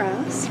go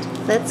across.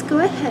 Let's go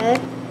ahead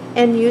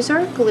and use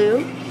our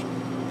glue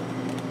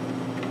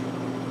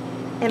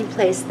and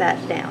place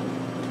that down.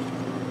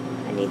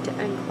 I need to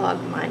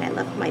unclog mine. I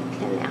left my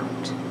pin out.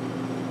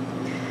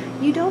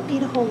 You don't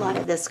need a whole lot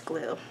of this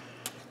glue,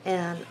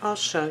 and I'll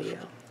show you.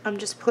 I'm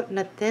just putting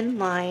a thin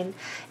line,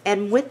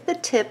 and with the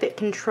tip it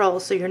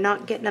controls so you're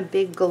not getting a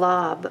big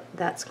glob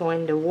that's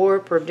going to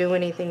warp or do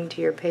anything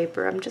to your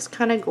paper. I'm just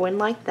kind of going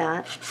like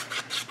that,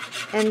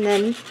 and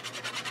then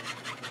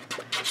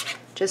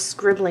just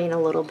scribbling a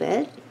little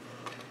bit,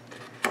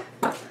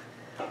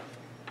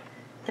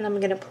 and I'm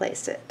going to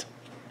place it.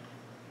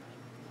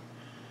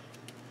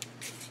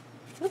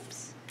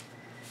 Oops.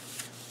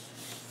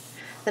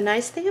 The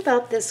nice thing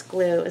about this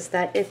glue is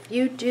that if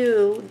you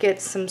do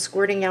get some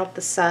squirting out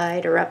the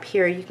side or up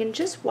here, you can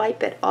just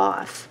wipe it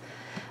off.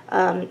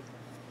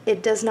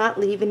 It does not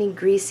leave any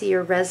greasy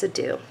or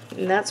residue,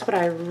 and that's what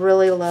I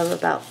really love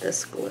about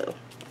this glue.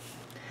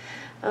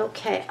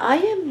 Okay, I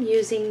am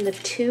using the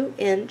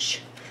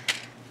 2-inch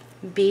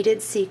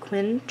beaded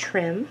sequin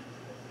trim.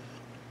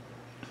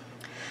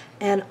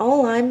 And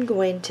all I'm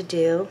going to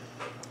do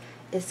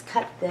is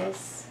cut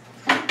this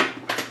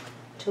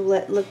till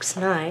it looks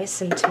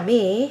nice, and to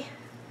me,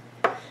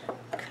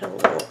 cut a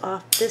little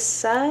off this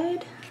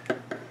side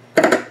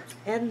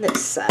and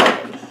this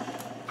side.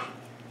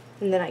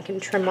 And then I can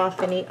trim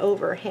off any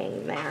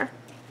overhang there.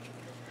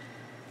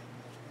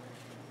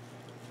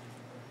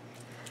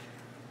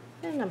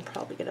 And I'm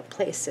probably going to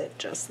place it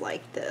just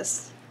like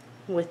this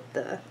with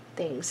the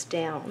things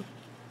down.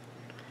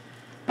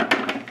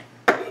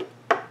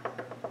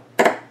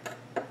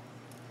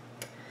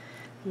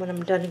 When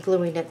I'm done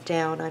gluing it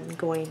down, I'm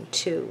going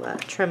to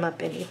trim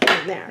up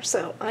anything there.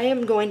 So I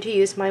am going to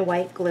use my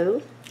white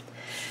glue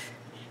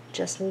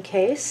just in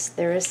case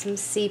there is some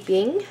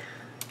seeping.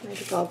 I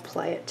think I'll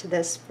apply it to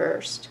this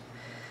first.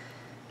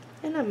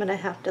 And I'm going to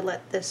have to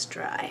let this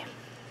dry.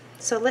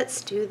 So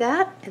let's do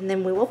that, and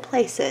then we will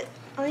place it.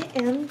 I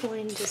am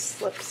going to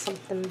slip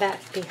something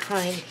back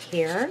behind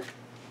here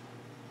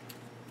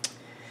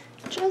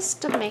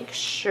just to make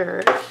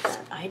sure that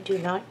I do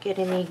not get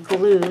any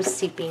glue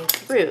seeping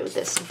through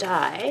this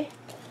die.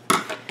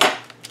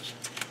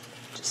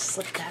 Just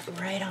slip that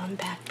right on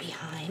back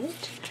behind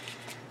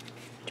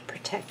to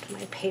protect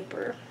my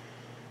paper.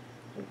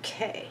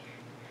 Okay,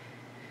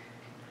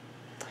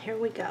 here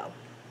we go.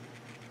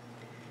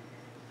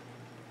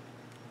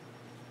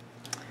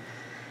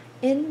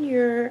 In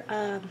your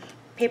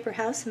Paper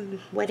House and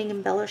Wedding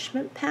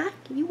Embellishment Pack,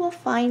 you will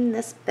find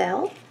this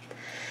bell.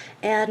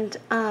 And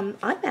I'm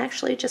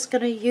actually just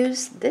going to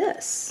use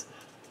this.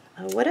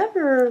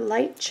 Whatever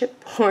light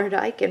chipboard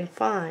I can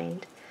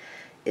find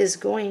is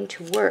going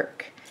to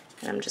work.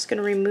 And I'm just going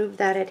to remove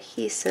that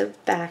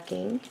adhesive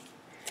backing.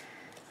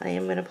 I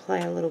am going to apply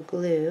a little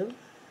glue.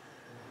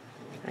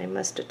 I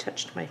must have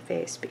touched my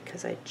face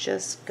because I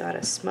just got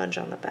a smudge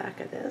on the back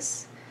of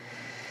this.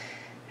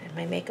 And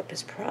my makeup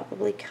is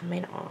probably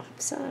coming off.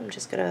 So I'm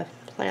just going to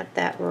plant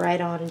that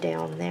right on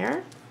down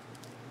there.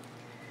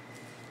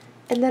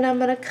 And then I'm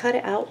going to cut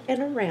it out and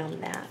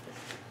around that.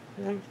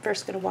 And I'm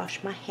first going to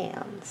wash my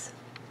hands.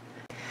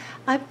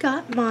 I've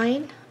got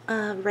mine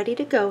ready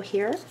to go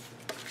here.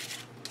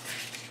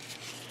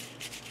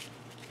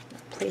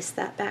 Place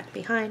that back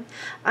behind.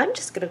 I'm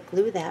just going to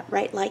glue that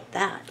right like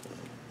that.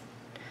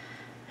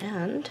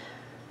 And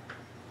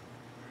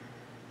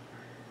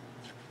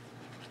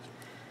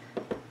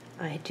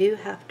I do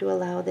have to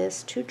allow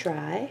this to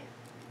dry,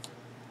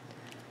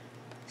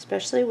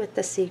 especially with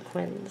the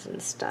sequins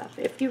and stuff.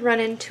 If you run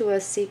into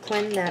a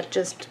sequin that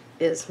just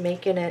is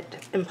making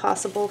it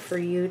impossible for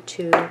you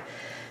to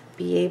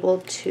be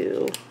able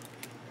to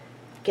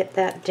get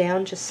that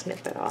down, just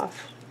snip it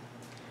off.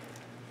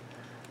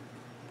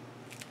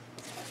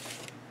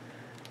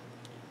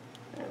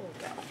 There we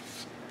go.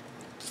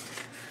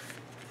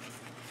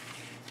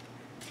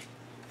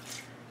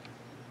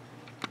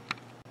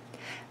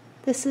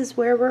 This is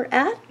where we're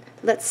at.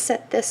 Let's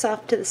set this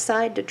off to the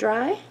side to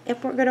dry,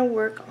 and we're going to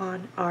work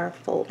on our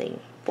fold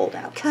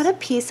outs. Cut a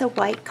piece of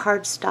white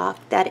cardstock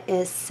that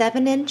is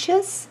 7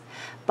 inches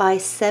by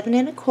 7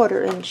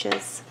 1/4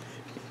 inches.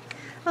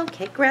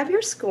 Okay, grab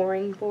your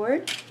scoring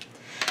board,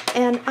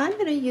 and I'm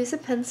going to use a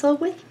pencil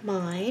with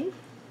mine.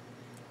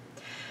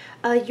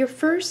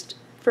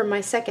 For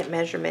my second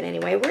measurement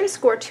anyway, we're going to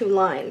score 2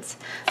 lines.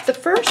 The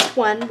first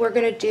one we're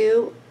going to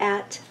do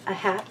at a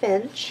 1/2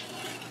 inch,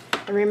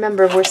 and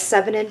remember we're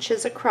 7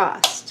 inches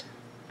across.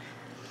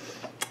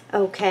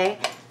 Okay,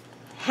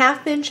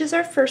 1/2 inch is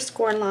our first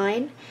score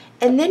line,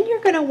 and then you're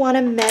going to want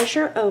to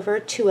measure over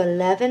to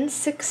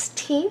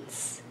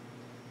 11/16,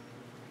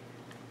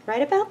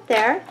 right about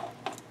there.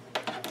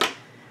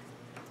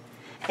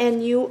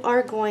 And you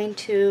are going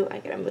to, I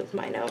gotta move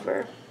mine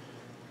over,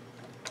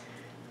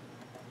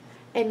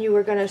 and you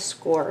are going to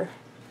score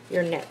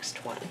your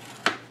next one.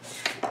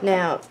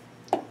 Now,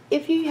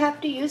 if you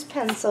have to use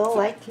pencil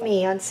like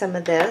me on some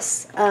of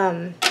this,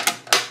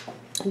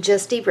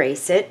 just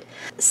erase it.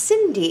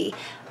 Cindy,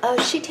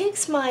 she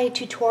takes my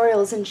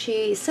tutorials, and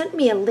she sent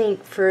me a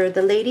link for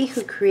the lady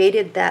who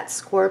created that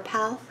Score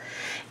Pal,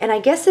 and I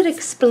guess it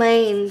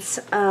explains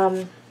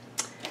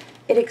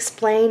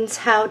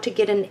how to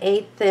get an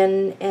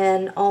 1/8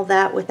 and all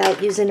that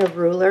without using a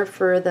ruler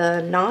for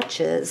the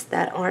notches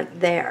that aren't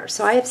there.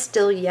 So I have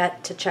still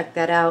yet to check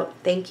that out.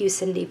 Thank you,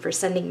 Cindy, for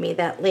sending me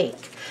that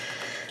link.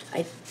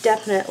 I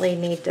definitely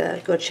need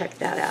to go check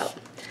that out.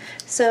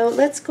 So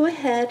let's go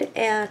ahead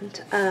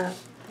and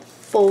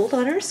fold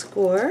on our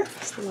score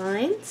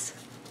lines.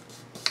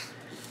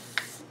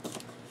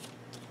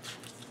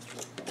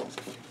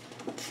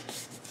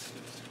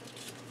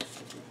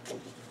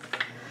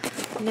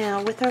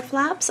 Now with our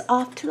flaps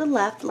off to the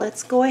left,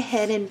 let's go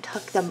ahead and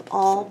tuck them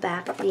all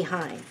back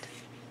behind.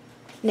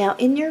 Now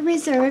in your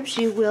reserves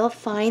you will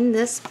find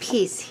this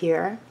piece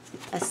here,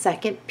 a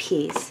second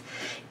piece.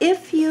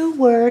 If you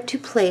were to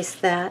place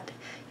that,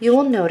 you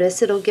will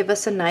notice it'll give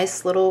us a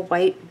nice little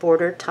white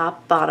border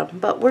top bottom,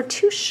 but we're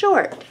too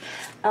short.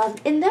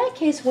 In that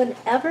case,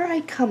 whenever I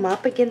come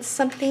up against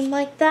something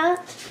like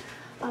that,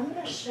 I'm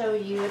going to show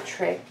you a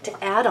trick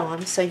to add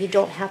on so you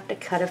don't have to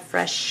cut a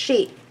fresh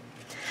sheet.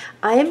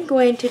 I am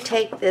going to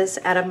take this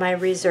out of my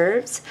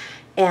reserves,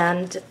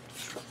 and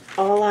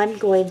all I'm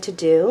going to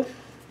do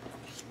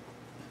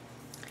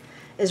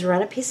is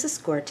run a piece of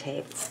score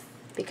tape,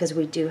 because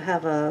we do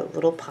have a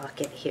little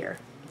pocket here.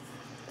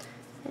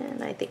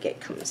 And I think it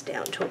comes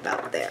down to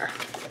about there.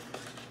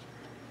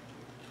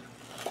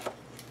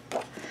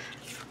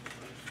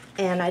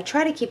 And I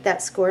try to keep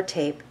that score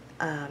tape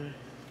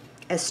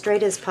as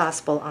straight as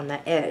possible on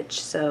the edge.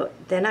 So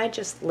then I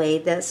just lay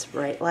this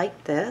right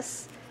like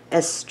this,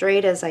 as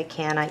straight as I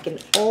can. I can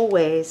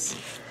always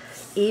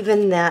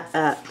even that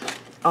up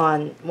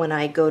on when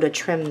I go to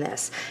trim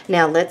this.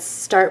 Now let's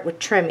start with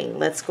trimming.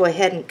 Let's go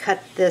ahead and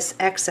cut this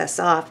excess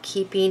off,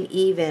 keeping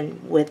even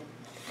with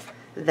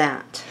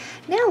that.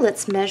 Now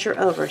let's measure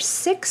over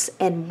 6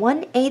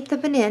 1/8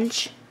 of an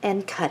inch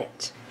and cut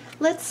it.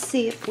 Let's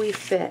see if we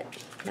fit.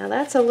 Now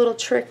that's a little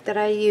trick that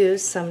I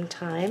use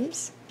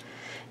sometimes,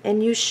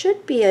 and you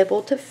should be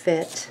able to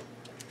fit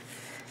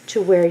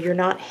to where you're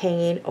not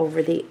hanging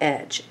over the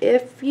edge.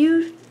 If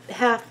you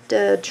have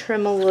to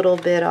trim a little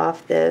bit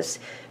off this,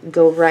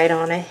 go right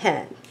on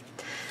ahead.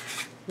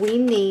 We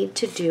need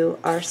to do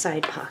our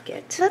side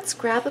pocket. Let's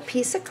grab a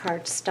piece of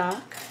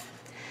cardstock,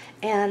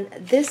 and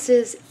this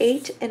is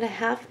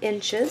 8.5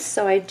 inches,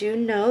 so I do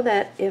know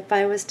that if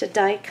I was to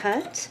die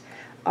cut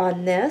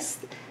on this,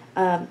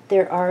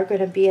 there are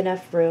going to be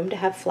enough room to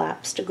have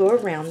flaps to go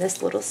around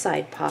this little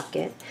side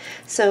pocket.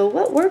 So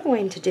what we're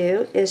going to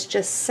do is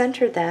just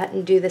center that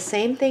and do the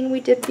same thing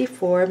we did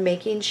before,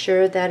 making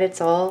sure that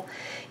it's all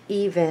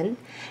even.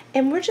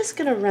 And we're just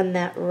going to run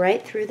that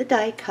right through the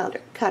die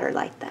cutter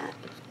like that.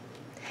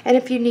 And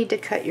if you need to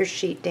cut your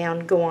sheet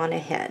down, go on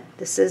ahead.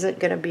 This isn't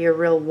going to be a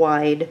real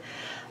wide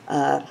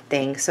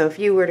thing. So if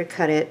you were to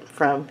cut it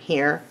from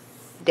here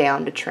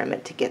down to trim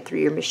it to get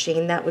through your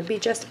machine, that would be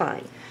just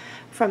fine.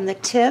 From the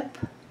tip,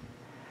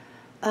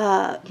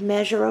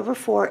 measure over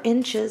 4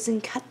 inches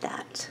and cut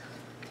that.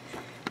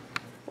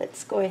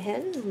 Let's go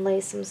ahead and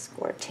lay some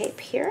score tape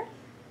here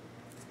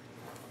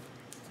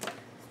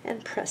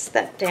and press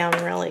that down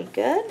really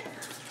good.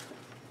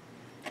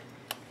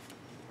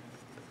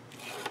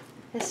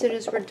 As soon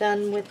as we're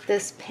done with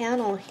this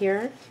panel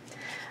here,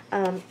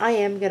 I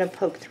am going to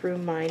poke through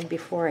mine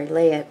before I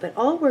lay it, but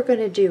all we're going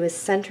to do is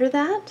center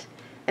that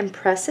and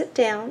press it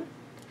down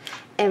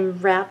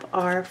and wrap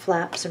our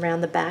flaps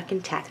around the back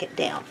and tack it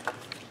down.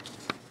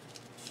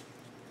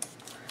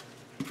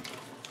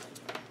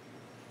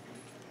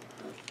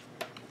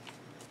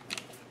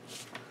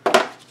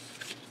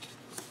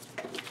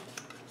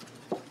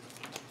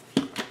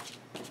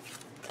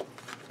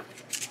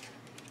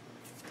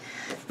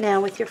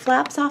 Now with your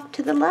flaps off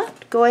to the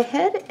left, go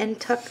ahead and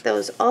tuck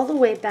those all the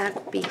way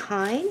back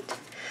behind.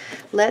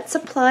 Let's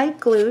apply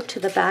glue to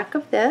the back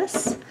of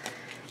this,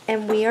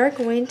 and we are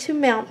going to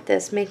mount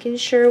this, making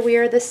sure we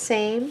are the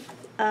same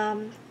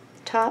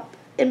top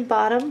and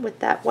bottom with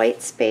that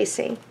white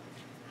spacing.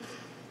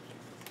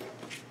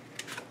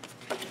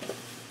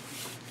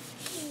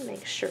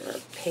 Make sure our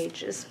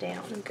page is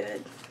down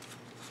good.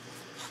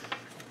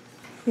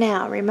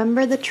 Now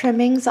remember the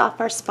trimmings off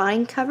our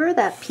spine cover,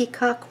 that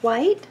peacock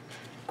white?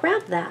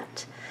 Grab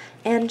that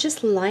and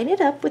just line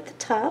it up with the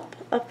top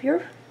of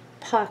your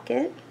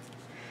pocket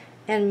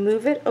and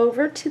move it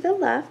over to the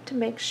left to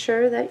make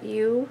sure that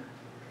you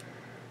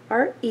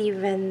are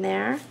even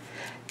there.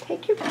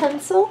 Take your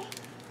pencil,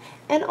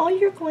 and all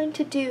you're going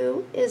to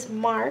do is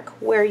mark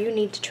where you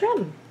need to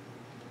trim.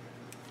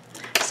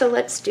 So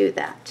let's do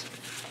that.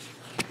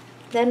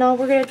 Then all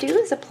we're going to do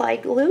is apply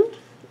glue,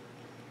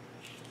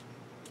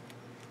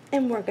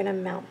 and we're going to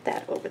mount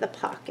that over the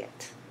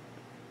pocket.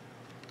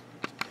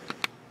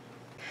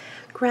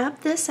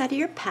 Grab this out of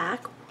your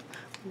pack.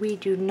 We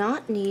do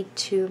not need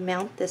to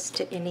mount this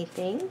to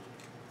anything.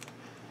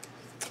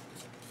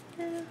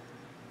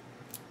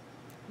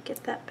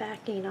 Get that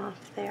backing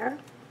off there.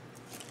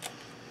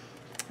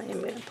 I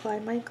am going to apply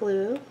my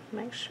glue,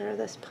 make sure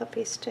this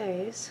puppy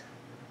stays.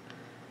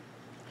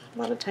 A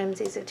lot of times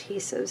these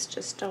adhesives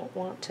just don't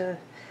want to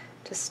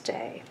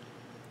stay.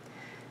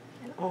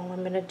 And all I'm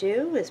going to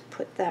do is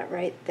put that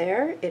right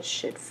there. It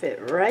should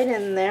fit right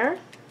in there.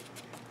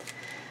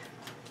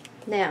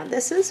 Now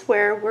this is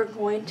where we're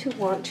going to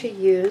want to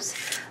use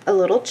a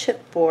little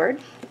chipboard,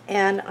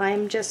 and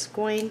I'm just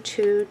going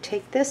to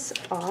take this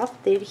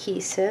off, the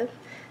adhesive.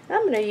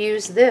 I'm going to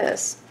use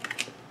this,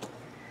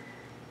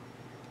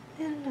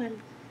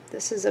 and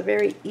this is a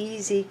very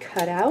easy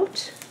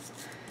cutout.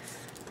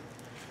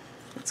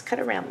 Let's cut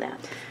around that.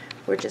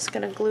 We're just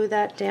going to glue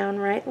that down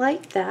right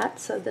like that.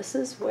 So this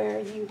is where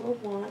you will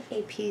want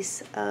a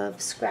piece of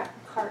scrap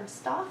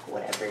cardstock,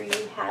 whatever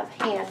you have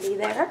handy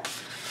there.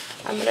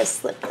 I'm going to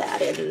slip that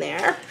in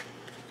there,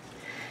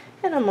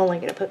 and I'm only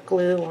going to put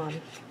glue on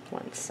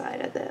one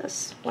side of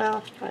this.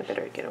 Well, I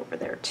better get over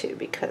there too,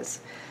 because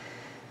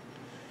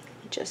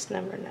you just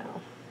never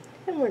know.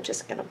 And we're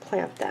just going to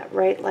plant that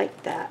right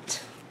like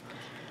that.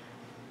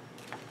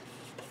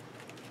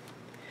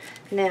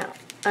 Now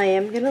I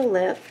am going to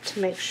lift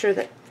to make sure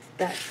that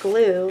that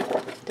glue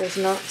does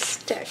not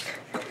stick.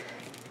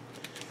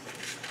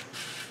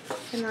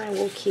 And I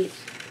will keep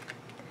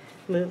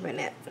moving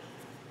it.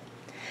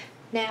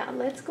 Now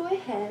let's go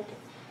ahead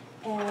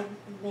and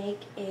make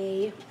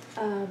a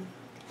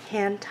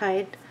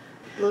hand-tied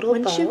little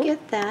bow. Once you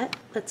get that,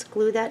 let's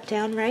glue that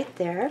down right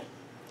there.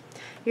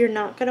 You're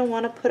not going to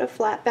want to put a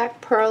flat back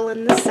pearl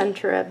in the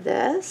center of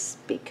this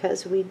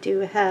because we do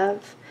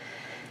have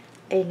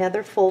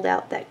another fold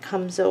out that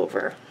comes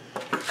over.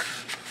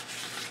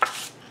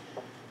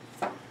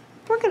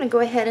 We're going to go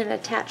ahead and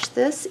attach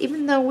this.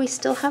 Even though we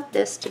still have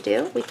this to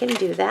do, we can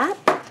do that.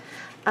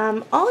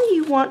 All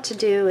you want to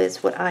do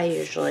is what I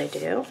usually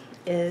do,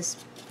 is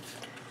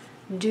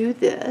do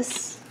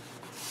this,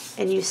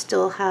 and you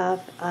still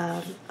have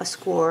a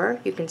score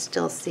you can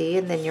still see,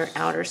 and then your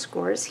outer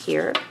score is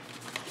here.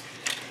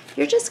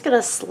 You're just going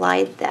to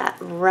slide that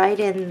right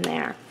in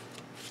there.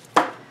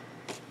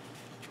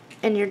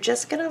 And you're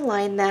just going to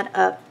line that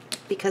up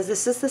because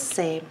this is the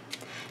same.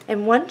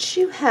 And once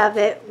you have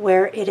it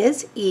where it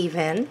is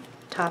even,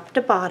 top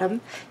to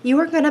bottom, you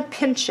are going to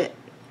pinch it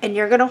and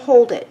you're going to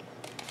hold it.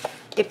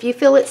 If you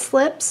feel it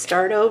slip,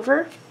 start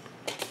over.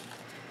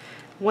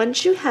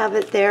 Once you have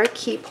it there,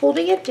 keep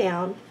holding it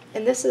down.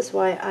 And this is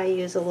why I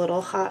use a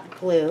little hot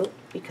glue,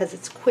 because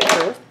it's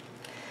quicker.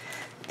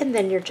 And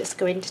then you're just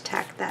going to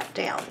tack that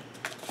down.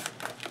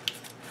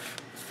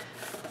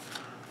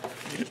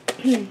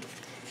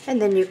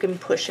 And then you can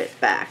push it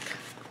back.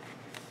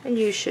 And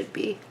you should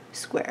be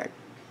squared.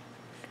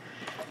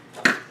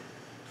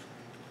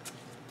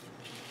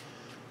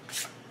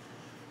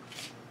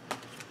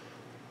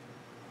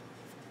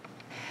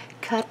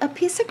 Cut a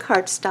piece of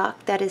cardstock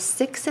that is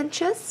 6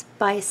 inches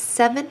by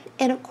 7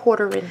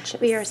 1/4 inches.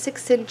 We are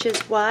 6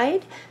 inches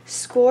wide.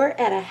 Score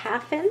at a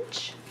 1/2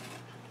 inch.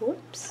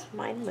 Whoops,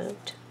 mine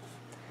moved.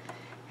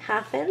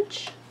 1/2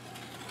 inch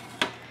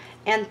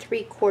and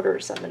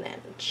 3/4 of an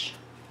inch.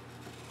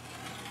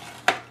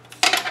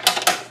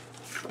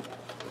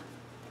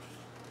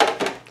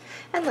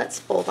 And let's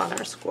fold on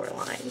our score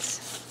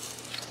lines.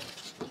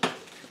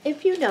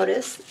 If you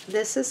notice,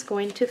 this is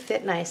going to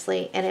fit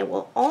nicely, and it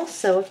will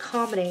also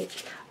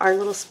accommodate our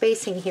little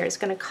spacing here. It's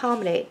going to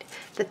accommodate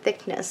the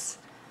thickness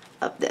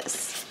of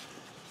this.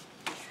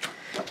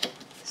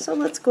 So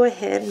let's go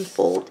ahead and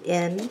fold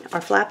in. Our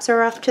flaps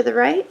are off to the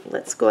right.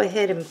 Let's go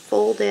ahead and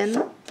fold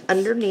in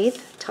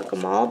underneath, tuck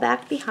them all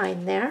back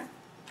behind there.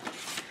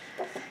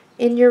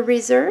 In your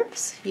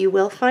reserves, you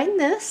will find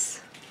this,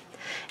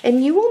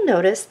 and you will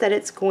notice that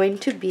it's going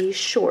to be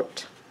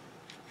short.